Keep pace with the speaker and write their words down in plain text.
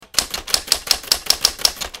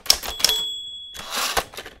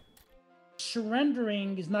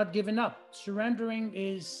surrendering is not giving up. Surrendering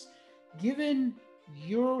is giving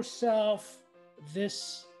yourself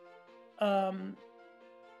this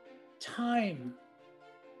time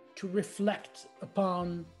to reflect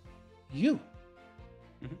upon you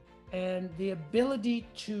and the ability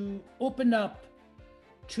to open up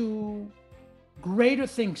to greater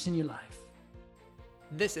things in your life.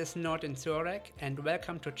 This is Nordin Zurek, and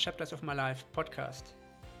welcome to Chapters of My Life podcast.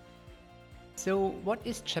 So, what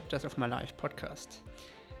is Chapters of My Life podcast?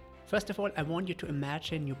 First of all, I want you to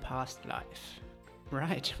imagine your past life.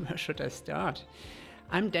 Right, where should I start?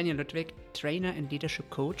 I'm Daniel Ludwig, trainer and leadership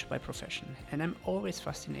coach by profession, and I'm always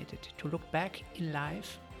fascinated to look back in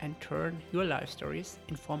life and turn your life stories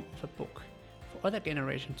in form of a book for other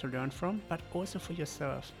generations to learn from, but also for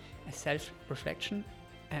yourself as self-reflection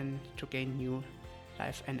and to gain new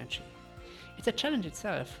life energy. It's a challenge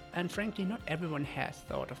itself, and frankly not everyone has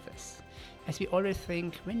thought of this, as we always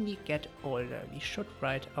think when we get older we should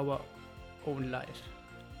write our own life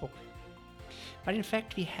book. But in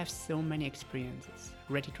fact we have so many experiences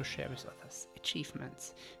ready to share with others,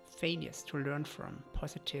 achievements, failures to learn from,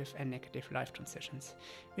 positive and negative life transitions,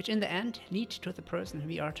 which in the end lead to the person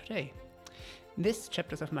we are today. This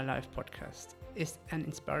Chapters of My Life podcast is an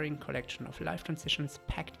inspiring collection of life transitions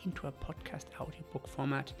packed into a podcast audiobook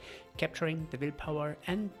format, capturing the willpower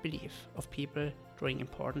and belief of people during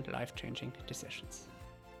important life-changing decisions.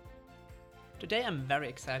 Today I'm very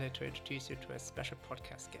excited to introduce you to a special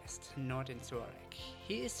podcast guest, Nordin Zurek.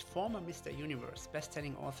 He is former Mr. Universe,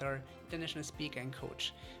 best-selling author, international speaker and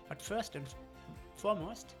coach, but first and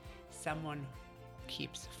foremost, someone who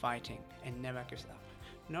keeps fighting and never gives up.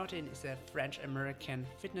 Nordin is a French-American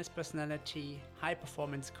fitness personality,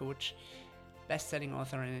 high-performance coach, best-selling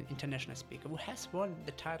author and an international speaker who has won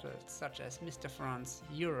the titles such as Mr. France,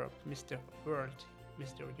 Europe, Mr. World,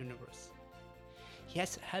 Mr. Universe. He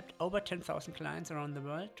has helped over 10,000 clients around the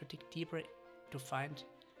world to dig deeper to find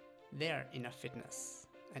their inner fitness.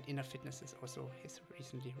 And Inner Fitness is also his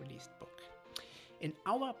recently released book. In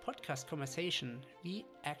our podcast conversation, we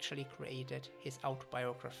actually created his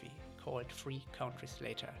autobiography called 3 Countries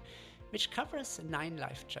Later, which covers 9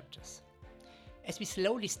 life chapters. As we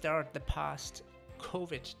slowly start the past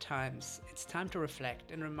COVID times, it's time to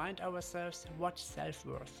reflect and remind ourselves what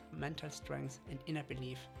self-worth, mental strength, and inner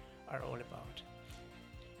belief are all about.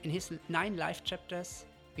 In his 9 life chapters,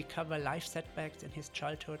 we cover life setbacks in his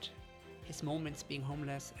childhood, his moments being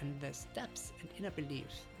homeless, and the steps and inner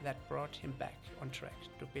beliefs that brought him back on track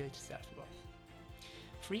to build self-worth.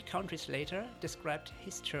 3 Countries Later described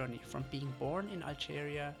his journey from being born in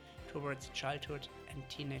Algeria towards childhood and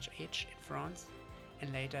teenage age in France,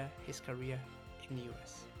 and later his career in the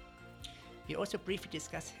US. We also briefly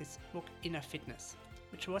discuss his book Inner Fitness,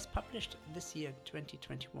 which was published this year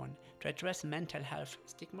 2021 to address mental health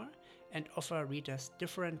stigma and offer readers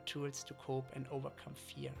different tools to cope and overcome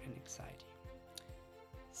fear and anxiety.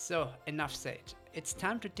 So, enough said. It's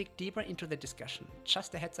time to dig deeper into the discussion.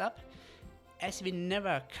 Just a heads up, as we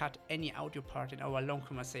never cut any audio part in our long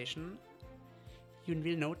conversation, you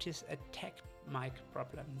will notice a tech mic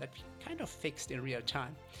problem that we kind of fixed in real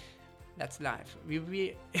time. That's life.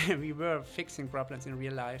 We were fixing problems in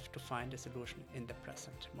real life to find a solution in the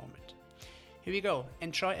present moment. Here we go.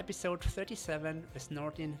 Enjoy episode 37 with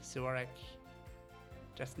Nordin Zurek.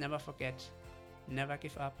 Just never forget, never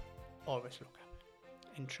give up, always look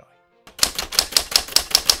up. Enjoy.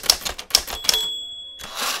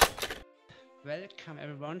 Welcome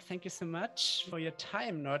everyone. Thank you so much for your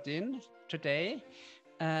time, Nordin, today.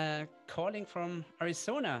 Calling from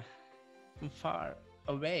Arizona, from far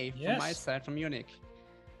away, from my side, from Munich.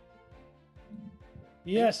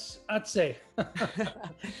 Yes, I'd say.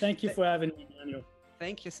 Thank you for having me, Daniel.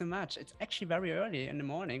 Thank you so much. It's actually very early in the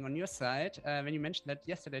morning on your side. When you mentioned that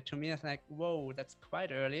yesterday to me, I was like, whoa, that's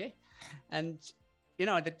quite early. And, you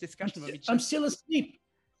know, the discussion will be I'm still asleep.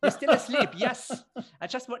 You're still asleep, yes.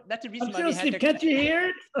 That's the reason I'm why still we asleep. had Can't you hear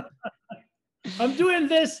it? I'm doing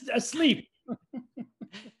this asleep.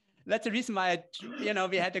 That's the reason why,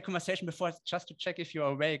 we had the conversation before just to check if you're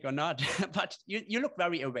awake or not. But you look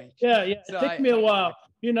very awake. Yeah. So it took me a while.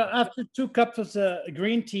 After 2 cups of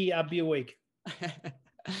green tea, I'll be awake.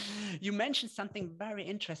 You mentioned something very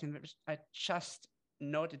interesting, which I just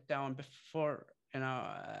noted down before,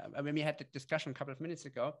 when we had the discussion a couple of minutes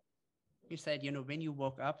ago. You said, when you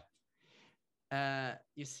woke up,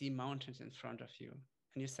 you see mountains in front of you.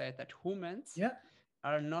 And you said that humans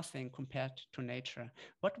are nothing compared to nature.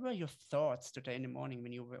 What were your thoughts today in the morning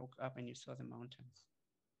when you woke up and you saw the mountains?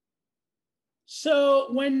 So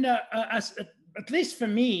when, at least for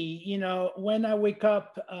me, when I wake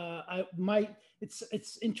up,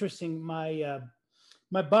 it's interesting. My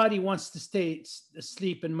my body wants to stay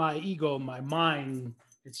asleep, and my ego, my mind,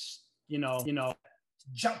 it's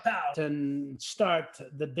jump out and start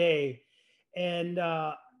the day. And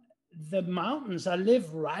the mountains, I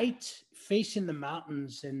live right facing the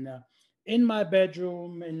mountains, and in my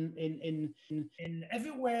bedroom, and in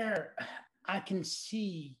everywhere I can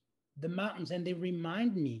see the mountains, and they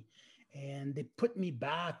remind me, and they put me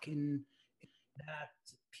back in that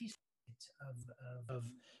peace of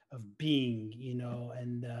of being,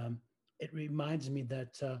 and it reminds me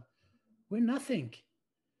that we're nothing,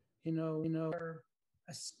 we're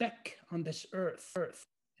a speck on this earth,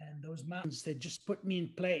 and those mountains, they just put me in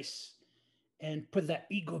place and put that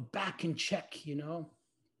ego back in check,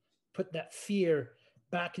 put that fear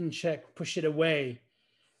back in check, push it away.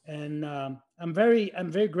 And I'm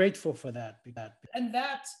very grateful for that. And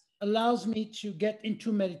that allows me to get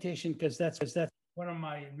into meditation, because that's one of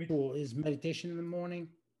my ritual is meditation in the morning.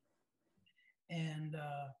 And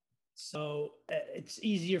so it's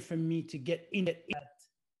easier for me to get in that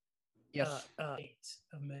Yes. state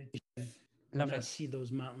of meditation Love when I it. see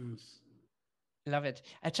those mountains. Love it.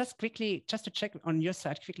 Just to check on your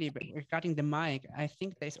side quickly regarding the mic. I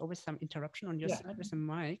think there's always some interruption on your Yeah. side with the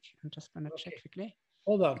mic. I'm just gonna check Okay. quickly.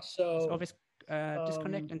 Hold on. It's So always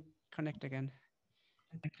disconnect and connect again.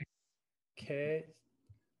 okay.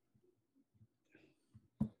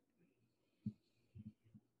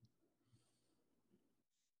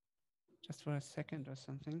 Just for a second or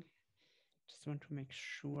something. Just want to make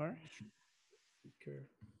sure. Sure.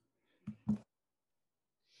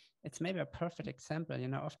 It's maybe a perfect example.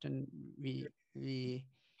 Often we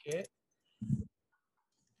Okay.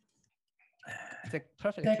 it's a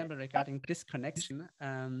perfect example regarding disconnection.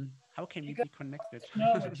 How can we be connected?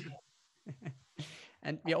 Technology.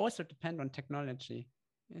 And we also depend on technology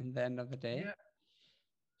in the end of the day. Yeah.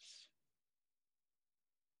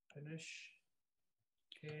 Finish.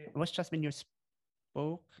 Okay. It was just when you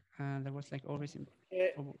spoke, there was like always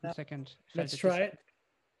Okay. a second. Let's try it.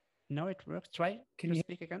 No, it works. Try to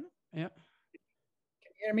speak again. Yeah.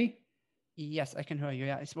 Can you hear me? Yes, I can hear you.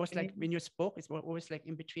 Yeah, it was like when you spoke, it was always like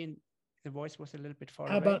in between. The voice was a little bit far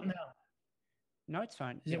away. How about now? No, it's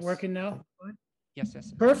fine. Is it working now?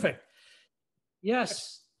 Yes. Perfect.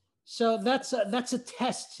 Yes. So that's a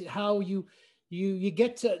test how you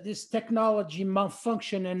get to this technology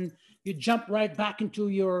malfunction, and you jump right back into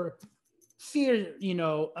your fear,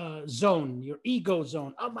 zone, your ego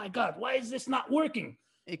zone. Oh my God, why is this not working?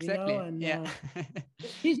 Exactly. And yeah.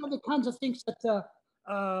 these are the kinds of things that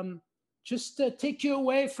just take you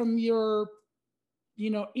away from your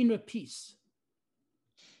inner peace.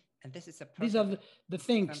 And this is a these are the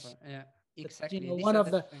things example. Yeah, exactly.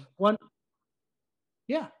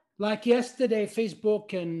 Yeah, like yesterday,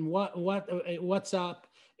 Facebook and WhatsApp,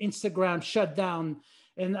 Instagram shut down,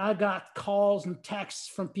 and I got calls and texts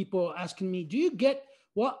from people asking me, do you get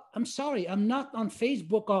what? I'm sorry, I'm not on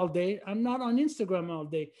Facebook all day, I'm not on Instagram all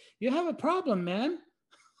day. You have a problem, man.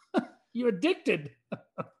 You're addicted.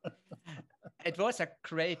 It was a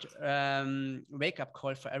great wake-up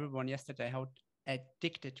call for everyone yesterday, how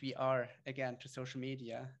addicted we are again to social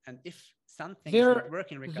media. And if something is not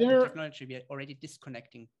working regarding technology, we are already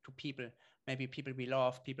disconnecting to people, maybe people we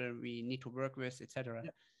love, people we need to work with, etc.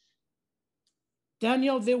 Yeah.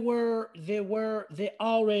 Daniel, they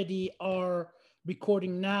already are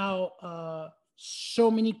recording now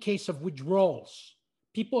so many cases of withdrawals.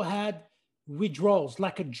 People had withdrawals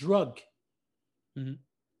like a drug. Mm-hmm.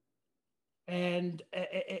 And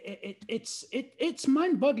it's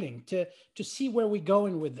mind-boggling to see where we're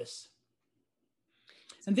going with this.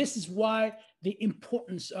 And this is why the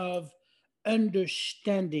importance of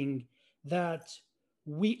understanding that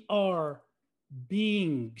we are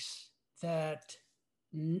beings, that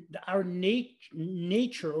our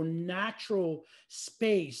nature or natural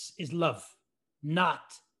space is love,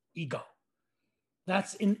 not ego.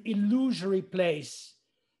 That's an illusory place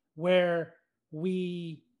where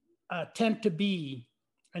we tend to be.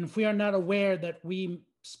 And if we are not aware that we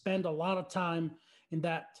spend a lot of time in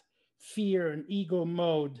that fear and ego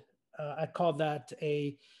mode, I call that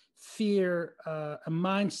a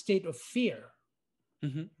mind state of fear.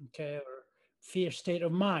 Mm-hmm. Okay, or fear state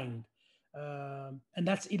of mind. And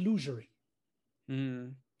that's illusory.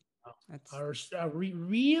 Mm.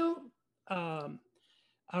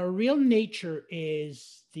 Our real nature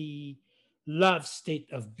is the love state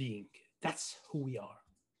of being. That's who we are.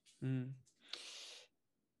 Mm.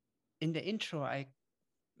 In the intro, I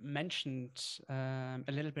mentioned a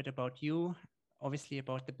little bit about you, obviously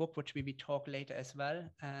about the book, which we will talk later as well,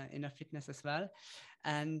 Inner Fitness as well.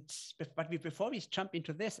 But before we jump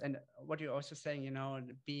into this, and what you're also saying,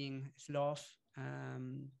 being is love.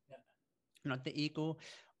 not the ego.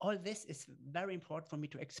 All this is very important for me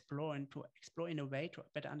to explore, and to explore in a way to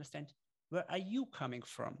better understand where are you coming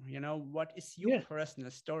from? What is your Yeah.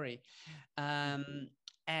 personal story?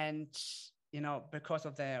 And because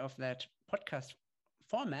of that podcast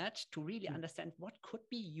format, to really understand what could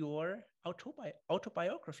be your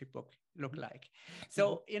autobiography book look like.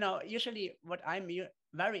 So usually what I'm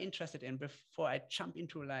very interested in before I jump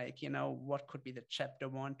into what could be the chapter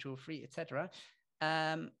 1, 2, 3, etc.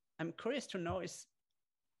 I'm curious to know is,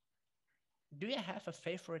 do you have a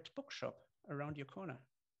favorite bookshop around your corner?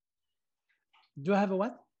 Do I have a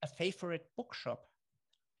what? A favorite bookshop,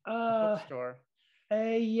 Uh, bookstore?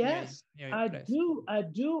 yes, I do. I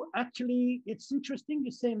do. Actually, it's interesting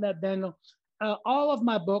you're saying that, Daniel. All of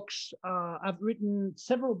my books, I've written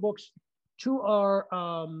several books. Two are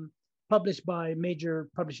published by major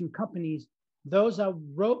publishing companies. Those I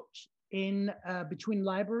wrote in between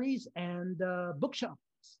libraries and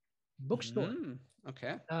bookshops, bookstore.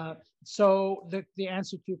 Okay. So the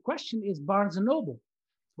answer to your question is Barnes and Noble.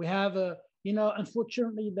 We have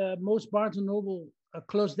unfortunately, the most Barnes and Noble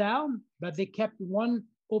closed down, but they kept one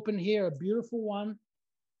open here, a beautiful one,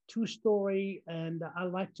 2-story, and I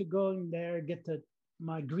like to go in there, get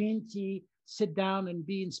my green tea, sit down, and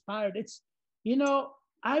be inspired.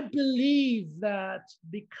 I believe that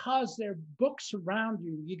because there are books around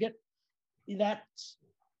you, you get that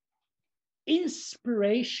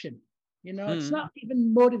inspiration. It's not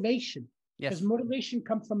even motivation, because motivation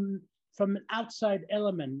comes from an outside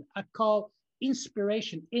element. I call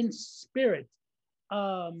inspiration in spirit.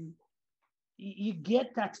 You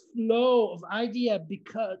get that flow of idea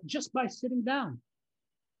because just by sitting down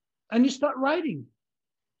and you start writing.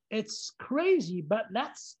 It's crazy, but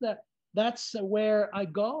that's where I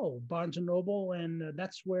go, Barnes and Noble, and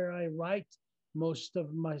that's where I write most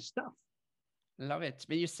of my stuff. Love it.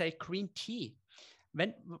 When you say green tea,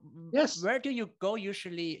 yes, where do you go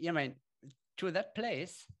usually? To that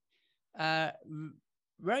place.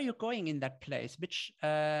 Where are you going in that place? Which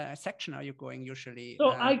section are you going usually?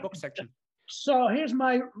 So book section. So here's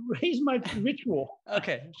my ritual.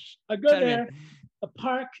 Okay. I go there, a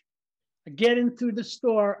park, I get into the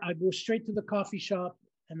store, I go straight to the coffee shop,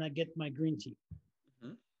 and I get my green tea.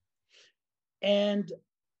 And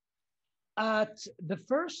at the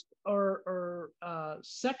first or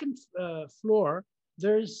second floor,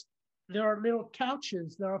 there are little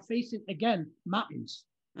couches that are facing, again, mountains.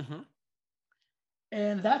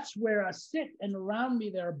 And that's where I sit, and around me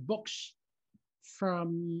there are books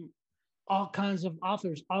from all kinds of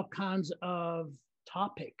authors, all kinds of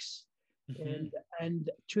topics. And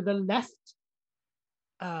to the left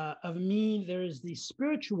of me, there is the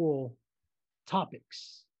spiritual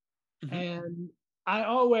topics. And I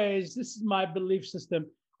always, this is my belief system,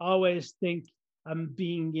 I always think I'm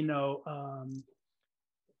being,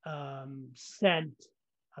 sent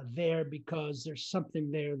there because there's something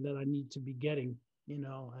there that I need to be getting,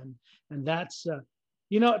 and that's,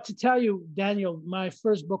 to tell you, Daniel, my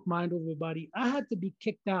first book, Mind Over Body, I had to be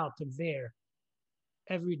kicked out of there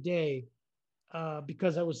every day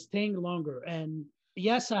because I was staying longer. And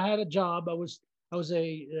yes, I had a job. I was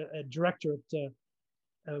a director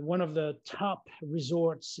at one of the top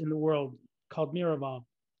resorts in the world called Miraval.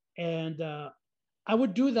 And I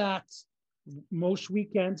would do that most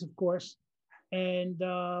weekends, of course. And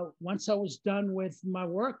once I was done with my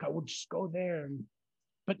work, I would just go there.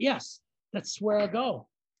 But yes, that's where I go.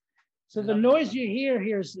 So the noise you hear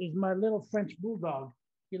here is my little French bulldog.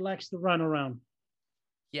 He likes to run around.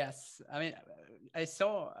 Yes, I mean, I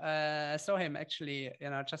saw him actually,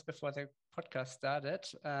 just before the podcast started.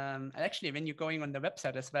 And actually, when you're going on the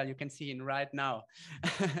website as well, you can see him right now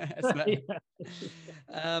as well.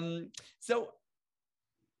 So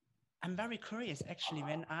I'm very curious, actually,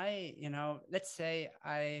 when I, let's say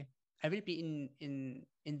I will be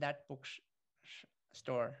in that book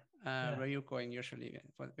store where you're going usually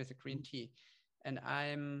with a green tea, and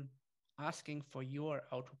I'm asking for your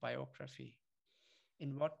autobiography.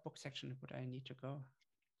 In what book section would I need to go?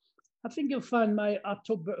 I think you'll find my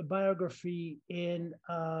autobiography in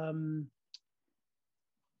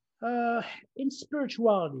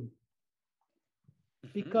spirituality,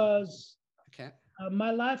 because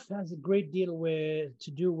my life has a great deal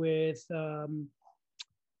to do with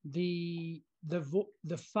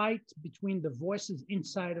the fight between the voices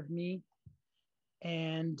inside of me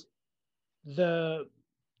and the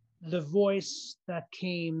voice that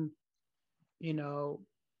came,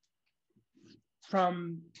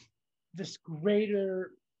 from this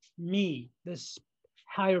greater me, this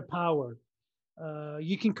higher power.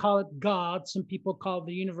 You can call it God. Some people call it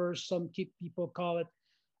the universe. Some people call it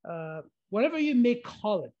whatever you may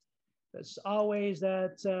call it. There's always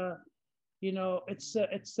that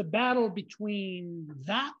it's a battle between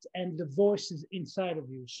that and the voices inside of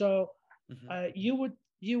you. So you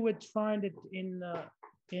would find it in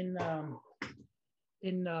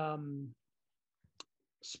in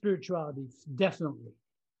spirituality, definitely.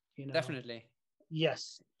 You know, Definitely.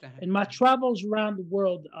 yes. And my Definitely. travels around the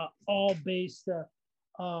world are all based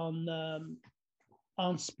on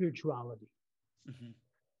spirituality. Mhm.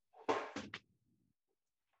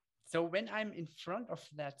 So when I'm in front of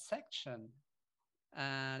that section,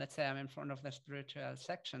 let's say I'm in front of the spiritual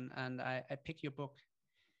section and I pick your book,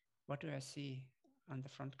 what do I see on the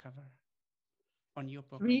front cover on your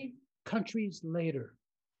book? 3 countries later.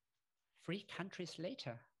 3 countries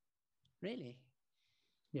later. Really?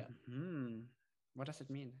 Yeah. What does it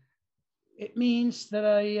mean? It means that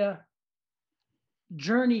I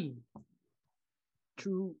journey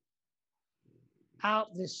throughout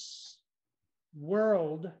this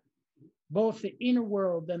world, both the inner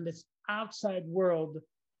world and this outside world.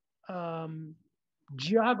 Um,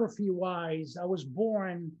 Geography wise, I was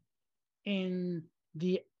born in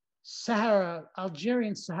the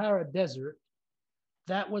Algerian Sahara Desert.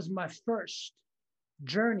 That was my first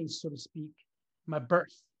journey, so to speak, my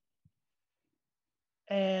birth.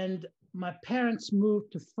 And my parents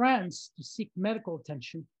moved to France to seek medical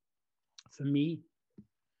attention for me.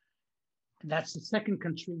 That's the second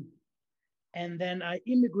country. And then I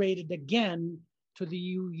immigrated again to the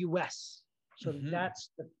US. So that's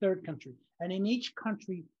the third country. And in each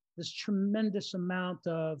country, there's tremendous amount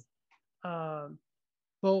of uh,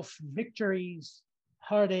 both victories,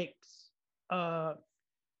 heartaches, uh,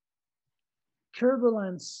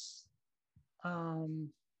 turbulence, um,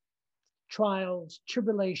 trials,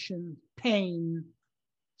 tribulation, pain,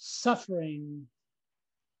 suffering,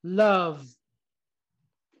 love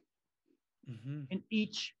in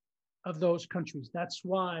each of those countries. That's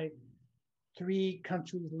why 3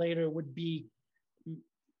 countries later would be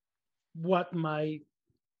what my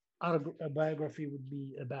autobiography would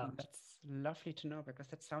be about. That's lovely to know because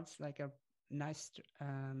that sounds like a nice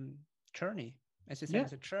journey. As you said, Yeah,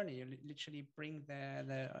 it's a journey. You literally bring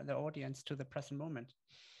the audience to the present moment,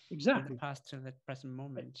 from the exactly. past to the present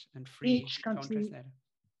moment, and three Each countries country, later.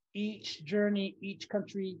 each journey, each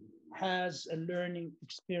country has a learning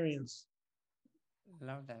experience.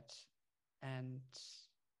 Love that. And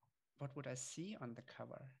what would I see on the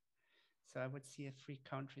cover? So I would see 3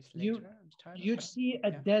 countries You later on the title, you'd but see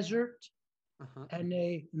a yeah. desert Uh-huh. and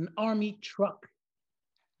an army truck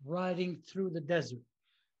riding through the desert.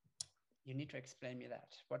 You need to explain me that.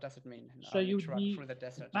 What does it mean? An So army you'd truck be through the the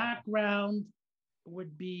desert. background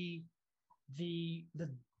would be the the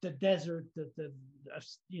the desert, the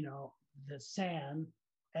sand,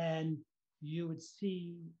 and you would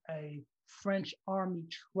see a French army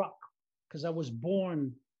truck because I was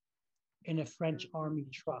born in a French army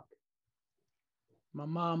truck. My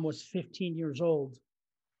mom was 15 years old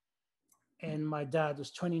and my dad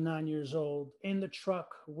was 29 years old. In the truck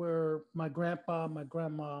were my grandpa, my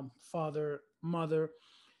grandma, father, mother,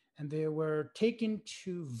 and they were taken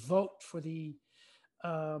to vote for the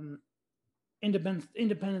um,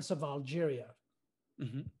 independence of Algeria.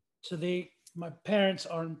 Mm-hmm. So my parents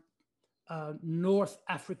are North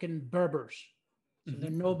African Berbers, so they're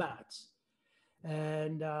Mm-hmm. nomads,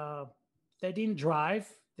 and they didn't drive.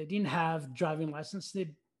 They didn't have driving license.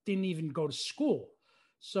 They didn't even go to school.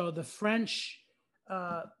 So the French,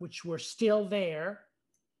 which were still there,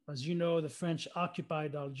 as you know, the French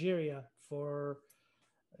occupied Algeria for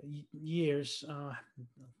years,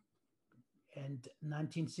 and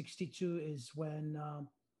 1962 is when,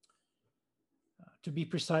 to be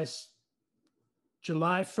precise,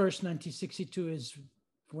 July 1st, 1962 is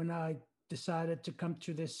when I decided to come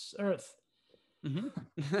to this earth. Mm-hmm.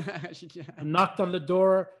 I knocked on the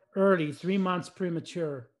door early, 3 months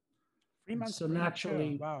premature. 3 months So premature.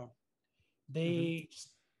 naturally, Wow. Mm-hmm. they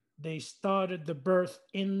they started the birth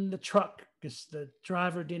in the truck because the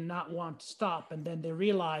driver did not want to stop, and then they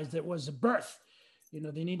realized it was a birth.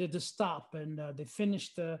 They needed to stop, and they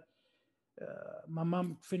finished the. My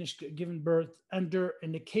mom finished giving birth under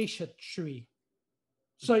an acacia tree.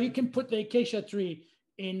 So you can put the acacia tree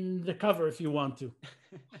in the cover if you want to.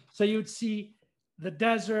 So you'd see the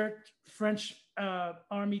desert, French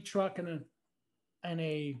army truck, and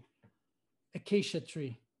a acacia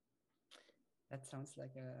tree. That sounds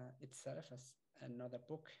like itself as another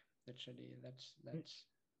book. Literally,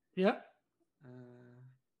 Yeah, uh,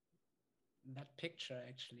 that picture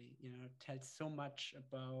actually, tells so much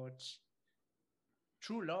about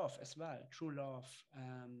true love as well. True love,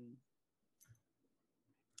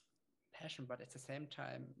 passion, but at the same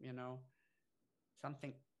time,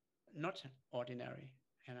 something not ordinary.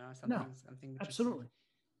 no, Something which is, absolutely.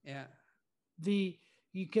 yeah. the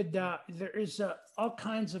you could there is all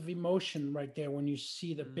kinds of emotion right there when you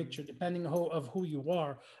see the picture, depending of who you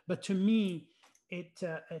are. But to me, it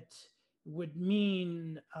would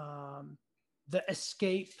mean the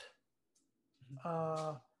escape,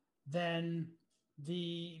 uh, then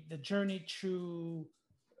the journey through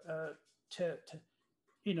to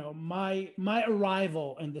my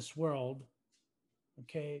arrival in this world.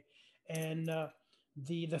 Okay. And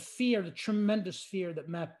the fear, the tremendous fear that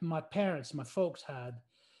my parents, my folks had,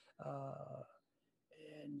 uh,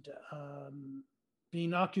 and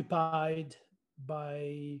being occupied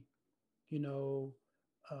by, you know,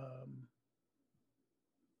 um,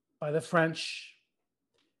 by the French,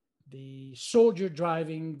 the soldier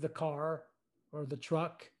driving the car or the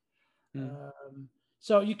truck. Mm.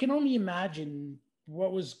 So you can only imagine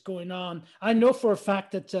what was going on. I know for a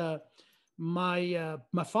fact that my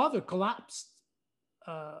father collapsed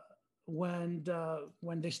uh, when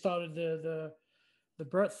they started the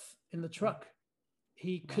birth in the truck.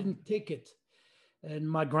 He Wow. couldn't take it, and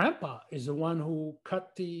my grandpa is the one who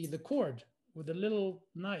cut the cord with a little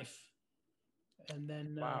knife, and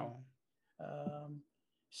then Wow. um,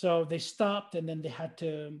 so they stopped, and then they had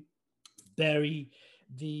to bury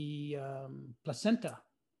the placenta.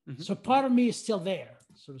 Hmm. So part of me is still there,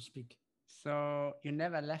 so to speak. So you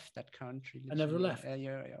never left that country, I never literally.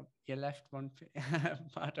 left. You left one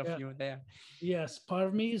part of Yeah. you there. Yes, part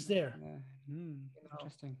of me is there. Yeah. You know.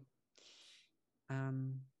 Interesting.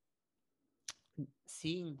 Um,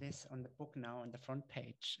 Seeing this on the book now on the front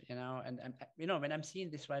page, and when I'm seeing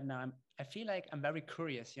this right now, I feel like I'm very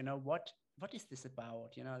curious. What is this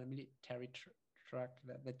about? The military truck,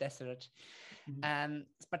 the desert. Mhm.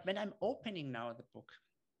 But when I'm opening now the book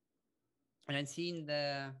and I'm seeing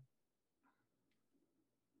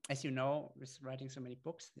as you know, with writing so many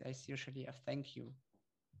books, there's usually a thank you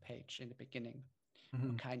page in the beginning, a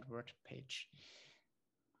Mhm. kind word page.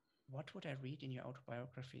 What would I read in your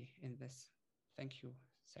autobiography in this thank you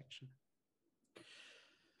section?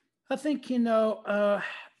 I think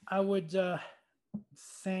I would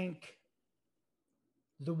thank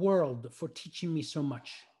the world for teaching me so much,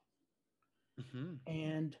 Mm-hmm.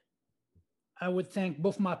 and I would thank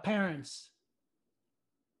both my parents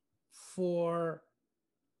for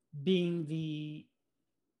being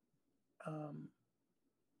um,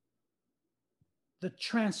 the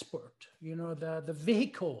transport, the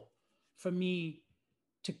vehicle for me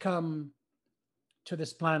to come to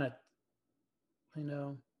this planet, you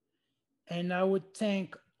know. And I would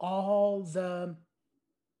thank all the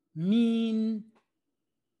mean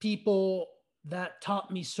people that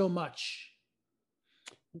taught me so much.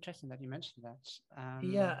 Interesting that you mentioned that.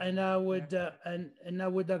 Yeah, and I Yeah. would and I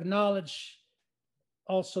would acknowledge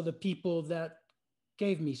also the people that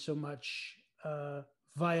gave me so much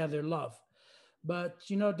via their love. But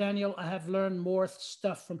Daniel, I have learned more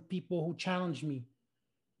stuff from people who challenged me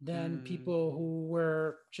than Mm, people who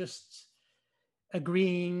were just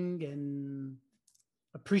agreeing and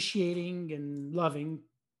appreciating and loving.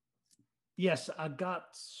 Yes, I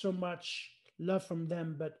got so much love from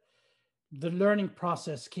them, but the learning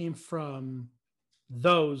process came from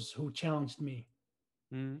those who challenged me.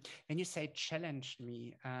 When you say challenged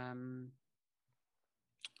me,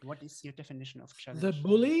 what is your definition of The challenge?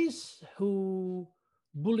 bullies who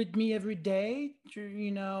bullied me every day,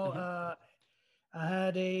 Mhm. I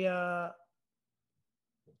had a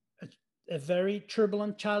very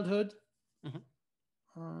turbulent childhood, Mhm.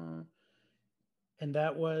 uh, and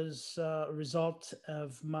that was a result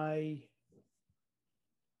of my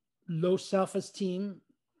low self-esteem.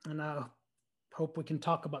 And I hope we can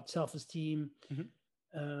talk about self-esteem. Mhm.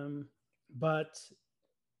 Um, but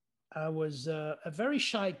I was a very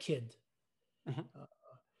shy kid. Mhm. Uh,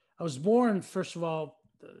 I was born, first of all,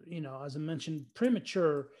 as I mentioned,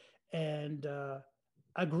 premature, and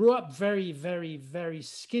I grew up very, very, very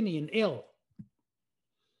skinny and ill.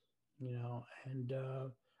 And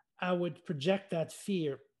I would project that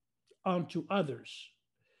fear onto others,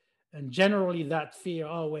 and generally, that fear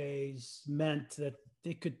always meant that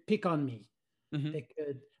they could pick on me. Mhm. They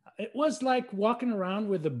could. It was like walking around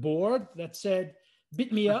with a board that said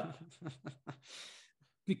 "beat me up"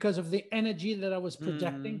 because of the energy that I was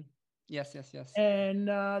projecting. Mm. Yes, yes, yes. And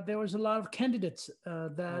there was a lot of candidates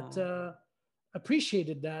that Oh.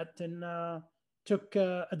 appreciated that and took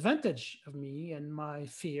advantage of me and my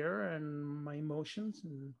fear and my emotions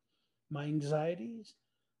and my anxieties.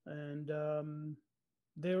 And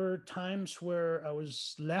there were times where I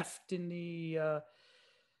was left in the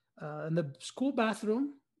school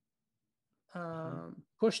bathroom, Mhm.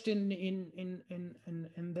 pushed in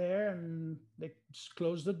there, and they just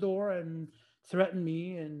closed the door and threatened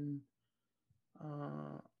me, and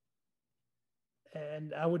uh,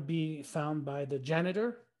 and I would be found by the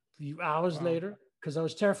janitor a few hours Wow. later because I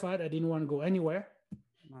was terrified. I didn't want to go anywhere.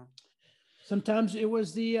 Wow. Sometimes it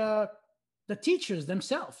was the teachers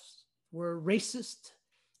themselves were racist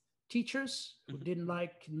teachers who didn't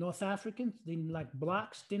like North Africans, didn't like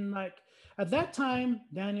blacks, didn't like. At that time,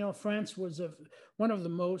 Daniel, France was one of the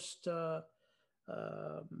most um,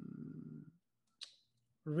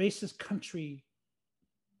 racist country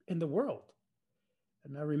in the world.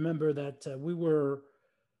 And I remember that we were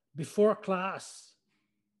before class,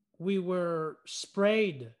 we were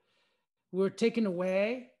sprayed, we were taken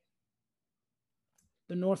away.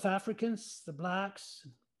 The North Africans, the blacks,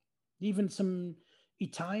 even some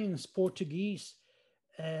Italians, Portuguese,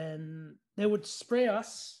 and they would spray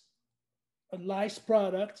us a lice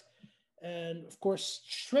product, and of course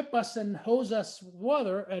strip us and hose us with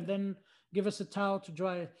water, and then give us a towel to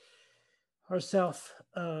dry ourselves,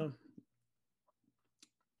 and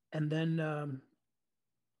then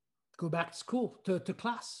go back to school to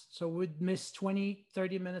class. So we'd miss 20,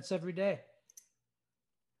 30 minutes every day.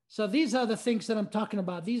 So these are the things that I'm talking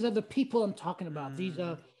about. These are the people I'm talking about. These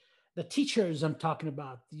are the teachers I'm talking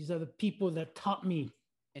about. These are the people that taught me.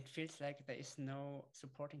 It feels like there is no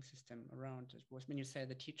supporting system around. It was when you say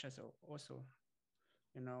the teachers also,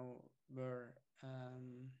 were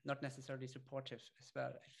not necessarily supportive as well.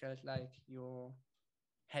 It felt like you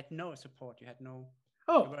had no support. You had no.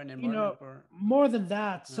 Oh, more than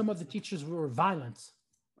that, some of the teachers were violent,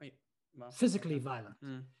 physically violent,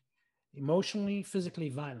 emotionally, physically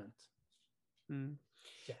violent.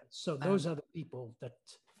 Yeah, so those are the people that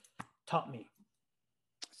taught me.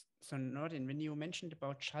 So Nordin, when you mentioned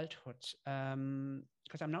about childhood,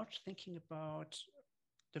 because I'm now thinking about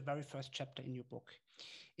the very first chapter in your book.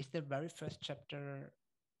 Is the very first chapter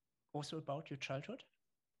also about your childhood?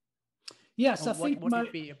 Yes, I think what would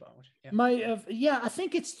it be about? I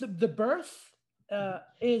think it's the birth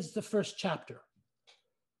is the first chapter,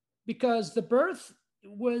 because the birth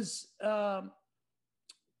was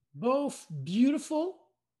both beautiful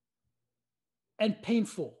and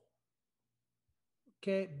painful.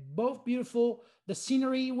 Okay, both beautiful. The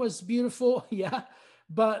scenery was beautiful, yeah,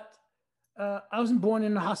 but I wasn't born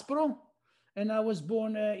in a hospital, and I was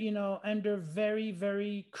born, under very,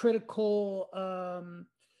 very critical,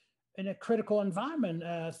 in a critical environment.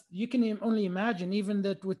 You can only imagine, even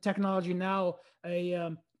that with technology now,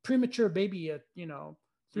 a premature baby,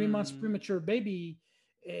 3 months premature baby,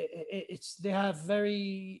 they have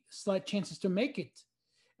very slight chances to make it.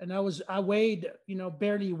 And I weighed,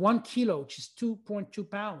 barely 1 kilo, which is 2.2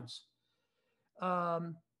 pounds.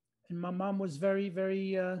 And my mom was very,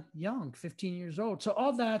 very young, 15 years old. So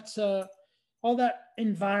all that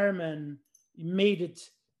environment made it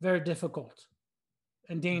very difficult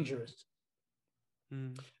and dangerous.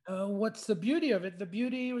 What's the beauty of it? The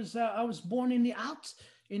beauty was I was born in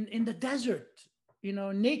the desert,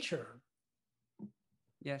 nature.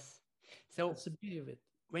 Yes. So that's the beauty of it.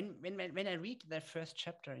 When I read the first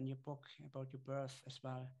chapter in your book about your birth as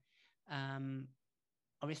well,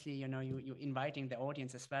 obviously, you're inviting the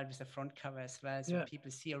audience as well with the front cover as well, so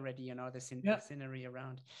people see already, the scenery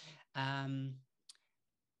around.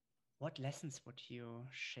 What lessons would you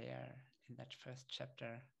share in that first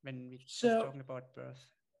chapter when we're just talking about birth?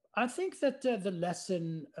 I think that the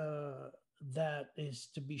lesson that is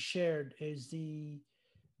to be shared is the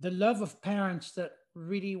love of parents that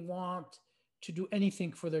really want to do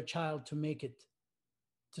anything for their child to make it,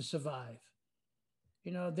 to survive.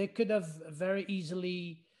 They could have very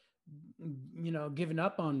easily, given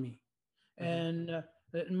up on me. And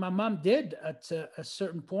my mom did at a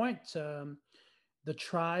certain point. The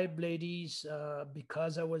tribe ladies,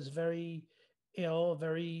 because I was very ill,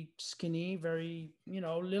 very skinny, very,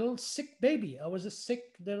 little sick baby. I was a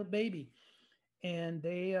sick little baby. And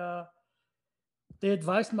they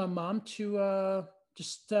advised my mom to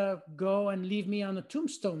just go and leave me on a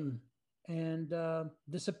tombstone and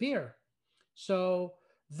disappear. So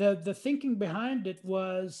the thinking behind it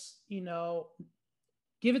was,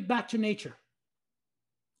 give it back to nature.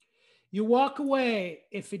 You walk away.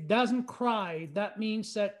 If it doesn't cry, that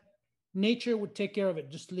means that nature would take care of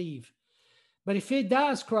it. Just leave. But if it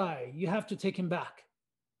does cry, you have to take him back.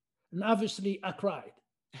 And obviously, I cried.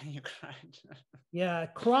 You cried. Yeah,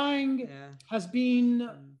 crying has been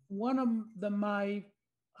one of my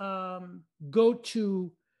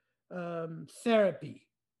go-to therapy,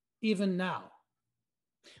 even now.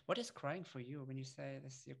 What is crying for you when you say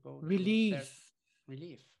this? You go relief.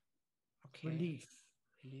 Relief. Okay. Relief.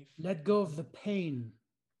 Let go of the pain.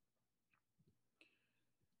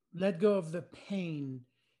 Let go of the pain.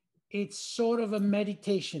 It's sort of a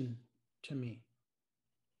meditation to me.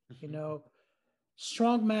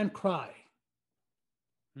 Strong men cry.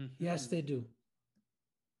 Yes, Hmm. they do.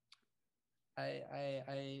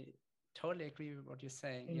 I totally agree with what you're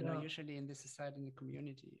saying. You You know, know, usually in this society, in the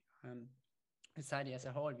community, society as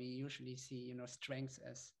a whole, we usually see, you know, strengths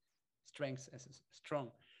as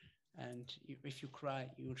strong. And if you cry,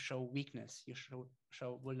 you show weakness, you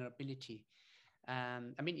show vulnerability. I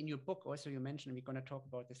mean, in your book also you mentioned, we're going to talk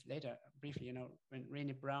about this later briefly, you know, when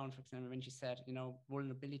Rainy Brown, for example, when she said, you know,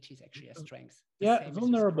 vulnerability is actually a strength. The yeah, same as with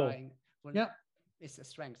vulnerable. crying. Yeah, It's a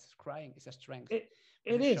strength. Crying is a strength it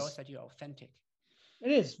because it it shows is. that you're authentic.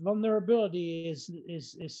 It is. Vulnerability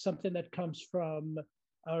is something that comes from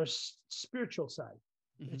our spiritual side.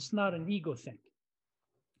 Hmm. It's not an ego thing,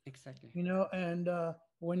 Exactly. you know. And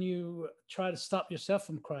when you try to stop yourself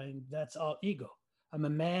from crying, that's all ego. I'm a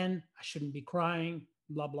man. I shouldn't be crying.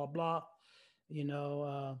 Blah blah blah. You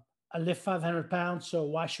know, I lift 500 pounds, so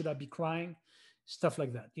why should I be crying? Stuff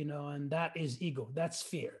like that, you know. And that is ego. That's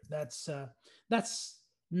fear. That's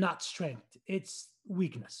not strength. It's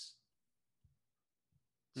weakness.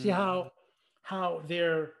 See Mm. how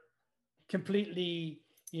they're completely,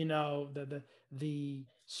 you know, the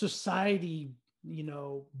society, you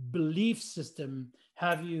know, belief system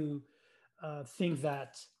have you think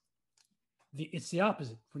that it's the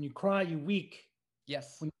opposite. When you cry, you're weak.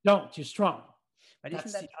 Yes. When you don't, you're strong. But isn't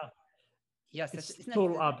That's the that, yes, it's the isn't that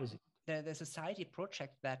total opposite. the society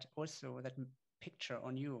project that also that picture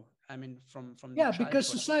on you? I mean, from the Yeah, because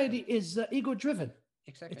childhood. society is ego driven.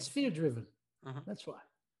 It's Exactly. fear driven. Uh-huh. That's why,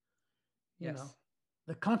 you know, Yes.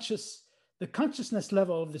 the conscious the consciousness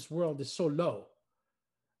level of this world is so low.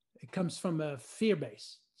 It comes from a fear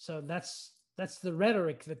base. So that's the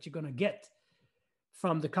rhetoric that you're going to get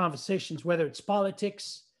from the conversations, whether it's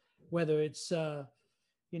politics, whether it's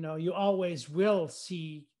you know, you always will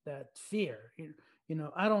see that fear. You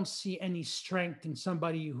know, I don't see any strength in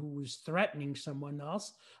somebody who is threatening someone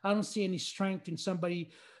else. I don't see any strength in somebody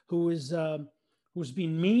who is who's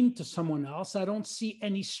being mean to someone else. I don't see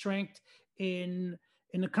any strength in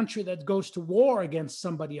a country that goes to war against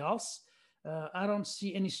somebody else. I don't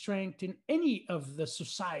see any strength in any of the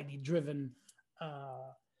society-driven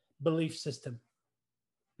uh, belief system.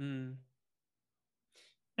 Mm.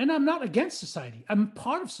 And I'm not against society. I'm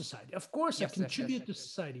part of society. Of course, I Yes, yes, yes. contribute to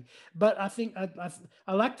society, but I think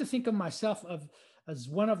I like to think of myself as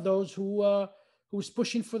one of those who's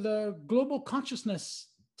pushing for the global consciousness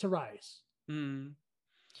to rise. Mm.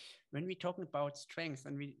 When we talking about strengths,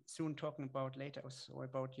 and we soon talking about later also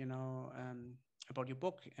about, you know, about your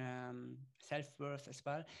book, self-worth as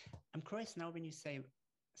well. I'm curious now when you say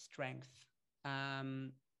strength,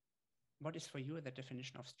 um, what is for you the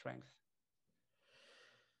definition of strength?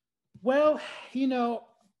 Well, you know,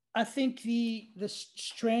 I think the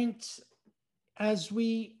strengths as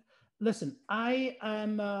we listen.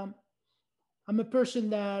 I'm a person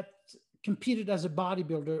that competed as a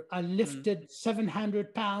bodybuilder. I Mm. lifted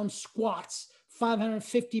 700 pounds squats,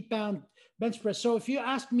 550-pound bench press. So if you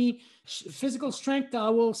ask me physical strength, I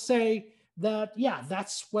will say that, yeah,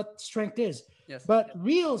 that's what strength is. Yes. But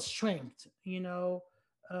real strength, you know,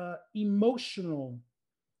 emotional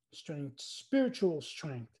strength, spiritual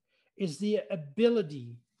strength is the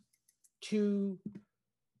ability to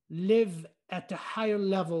live at a higher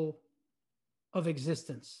level of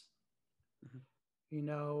existence. Mhm. You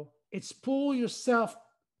know, it's pull yourself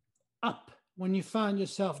up when you find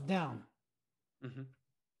yourself down. Mhm.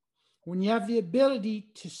 When you have the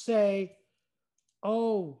ability to say,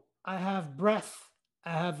 oh, I have breath,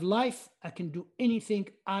 I have life, I can do anything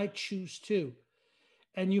I choose to.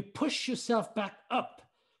 And you push yourself back up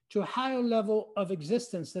to a higher level of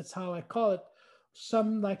existence. That's how I call it.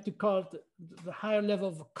 Some like to call it the higher level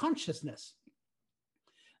of consciousness.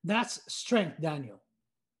 That's strength, Daniel.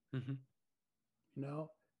 Mhm. You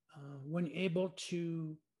know, when you're able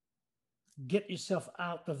to get yourself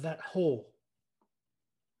out of that hole.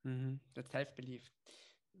 Mhm. That self-belief,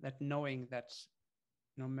 that knowing that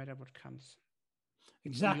no matter what comes,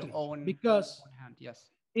 it's in your Exactly. own Because hand.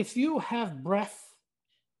 Yes. if you have breath,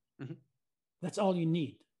 Mhm. that's all you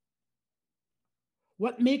need.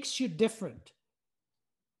 What makes you different,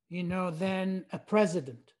 you know, than a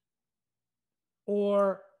president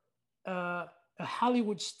or a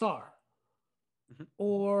Hollywood star Mhm.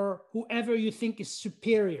 or whoever you think is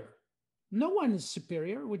superior? No one is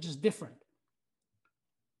superior, which is different.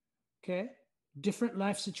 Okay. Different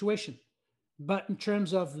life situation. But in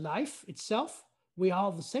terms of life itself, we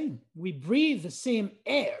are the same. We breathe the same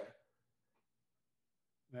air.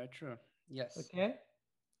 Very true. Yes. Okay.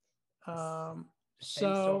 It's Um, the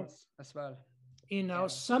same so, source as well. you know, Yeah.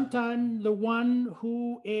 sometimes the one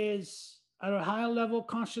who is at a higher level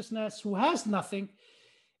consciousness, who has nothing,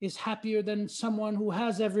 is happier than someone who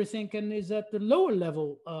has everything and is at the lower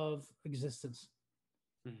level of existence,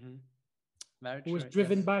 Mm-hmm. Very who is true.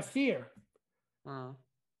 driven Yes. by fear. Uh,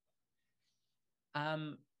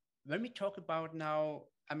 um, when we talk about now,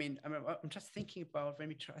 I'm just thinking about when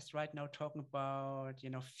we just right now talking about,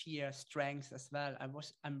 fear, strength as well.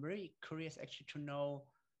 I'm very curious actually to know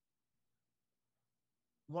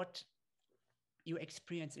what you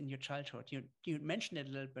experienced in your childhood. You mentioned it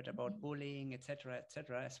a little bit about bullying, etc.,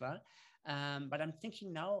 as well. But I'm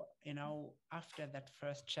thinking now, after that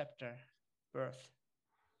first chapter, birth,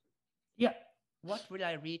 Yeah. what will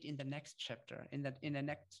I read in the next chapter? In the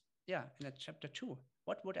next, yeah, in that chapter 2,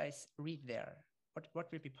 what would I read there?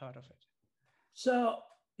 What will be part of it? So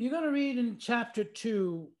you're going to read in chapter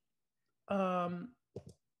 2 um,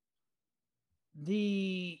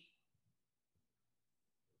 the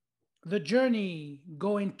journey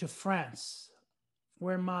going to France,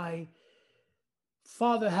 where my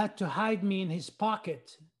father had to hide me in his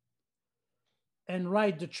pocket and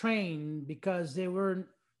ride the train because they were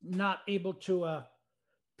not able to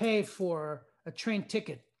pay for a train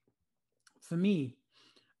ticket for me.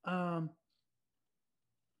 Um,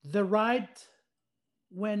 the ride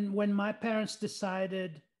when my parents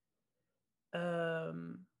decided,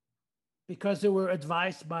 um, because they were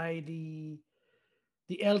advised by the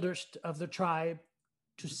elders of the tribe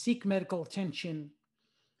to seek medical attention,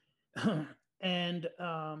 and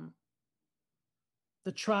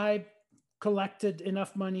the tribe collected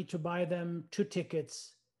enough money to buy them 2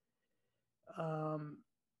 tickets. Um,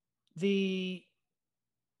 the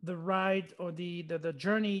the ride or the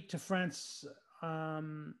journey to France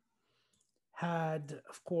um, had,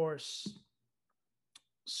 of course,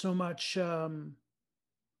 so much to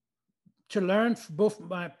learn for both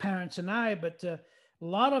my parents and I, but a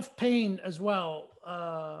lot of pain as well.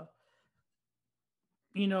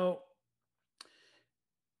 You know,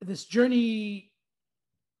 this journey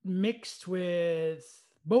mixed with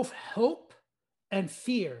both hope and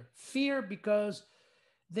fear. Fear because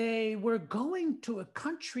they were going to a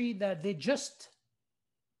country that they just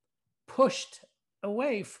pushed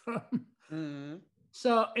away from. Mm-hmm.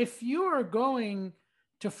 So if you are going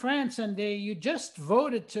to France and you just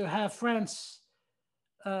voted to have France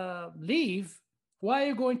leave, why are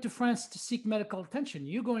you going to France to seek medical attention?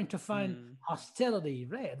 You're going to find hostility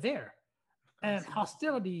there. And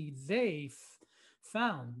hostility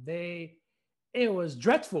found. It was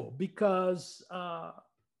dreadful because,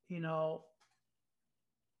 you know,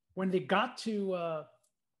 when they got to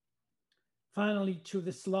finally to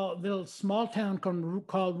this little small town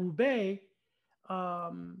called Roubaix,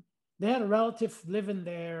 um, they had a relative living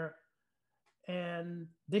there, and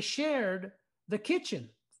they shared the kitchen.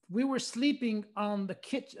 We were sleeping on the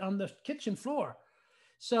kitchen floor.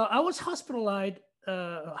 So I was hospitalized,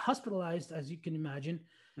 as you can imagine,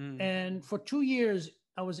 and for 2 years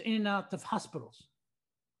I was in and out of hospitals.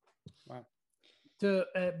 Wow.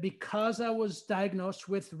 Because I was diagnosed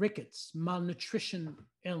with rickets, malnutrition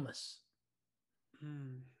illness.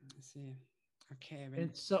 I see. Okay.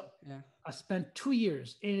 And so yeah. I spent 2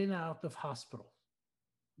 years in and out of hospital.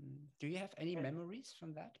 Do you have any memories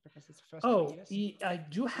from that? Because it's the first 2 years. I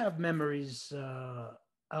do have memories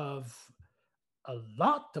of a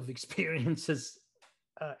lot of experiences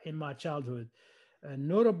in my childhood,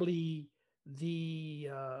 notably the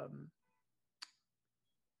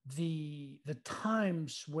the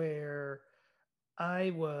times where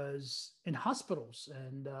I was in hospitals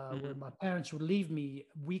and where my parents would leave me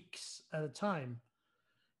weeks at a time,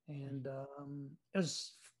 and it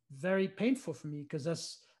was very painful for me because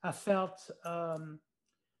I felt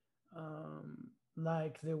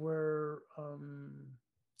like they were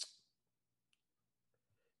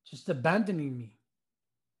just abandoning me,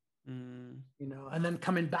 and then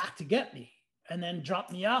coming back to get me and then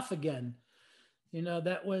drop me off again.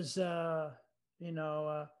 That was, and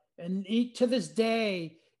to this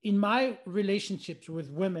day, in my relationships with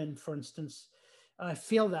women, for instance, I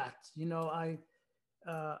feel that,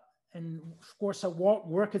 and of course I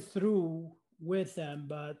work it through with them,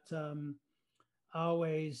 but I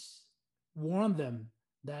always warn them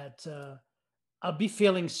that I'll be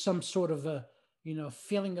feeling some sort of a,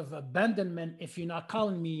 feeling of abandonment if you're not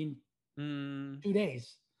calling me in 2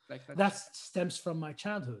 days. Like that stems from my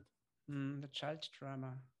childhood. The child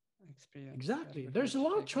trauma experience. Exactly. There's a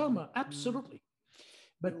lot of trauma, absolutely.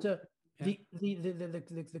 But the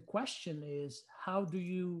question is, how do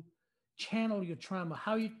you channel your trauma?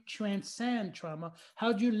 How you transcend trauma?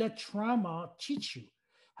 How do you let trauma teach you?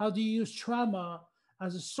 How do you use trauma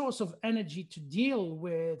as a source of energy to deal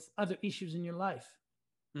with other issues in your life?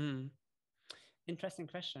 Interesting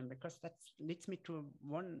question, because that leads me to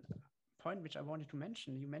one point which I wanted to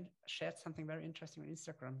mention. You shared something very interesting on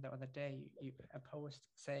Instagram the other day. You a post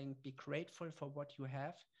saying, "Be grateful for what you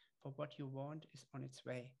have, for what you want is on its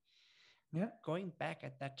way." Yeah. Going back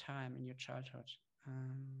at that time in your childhood,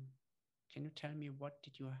 can you tell me what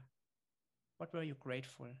were you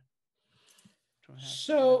grateful to have at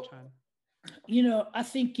So, that time? I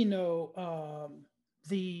think,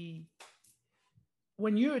 the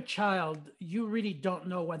when you're a child, you really don't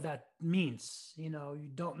know what that means. You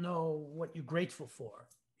don't know what you're grateful for.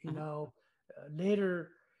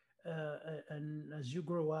 Later, and as you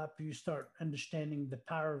grow up, you start understanding the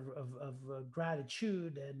power of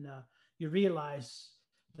gratitude, and you realize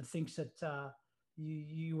the things that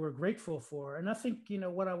you were grateful for. And I think,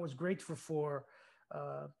 what I was grateful for,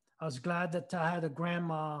 uh, I was glad that I had a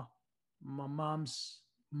grandma, my mom's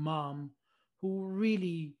mom, who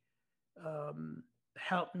really um,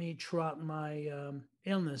 helped me throughout my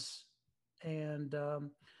illness. And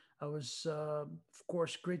I was, of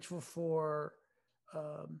course, grateful for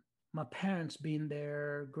um, my parents being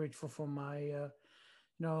there, grateful for my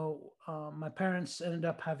parents ended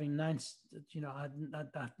up having nine,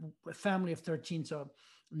 a family of 13. So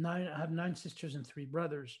I have 9 sisters and 3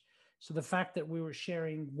 brothers. So the fact that we were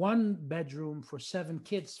sharing one bedroom for 7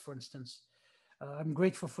 kids, for instance, I'm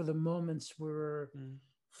grateful for the moments we were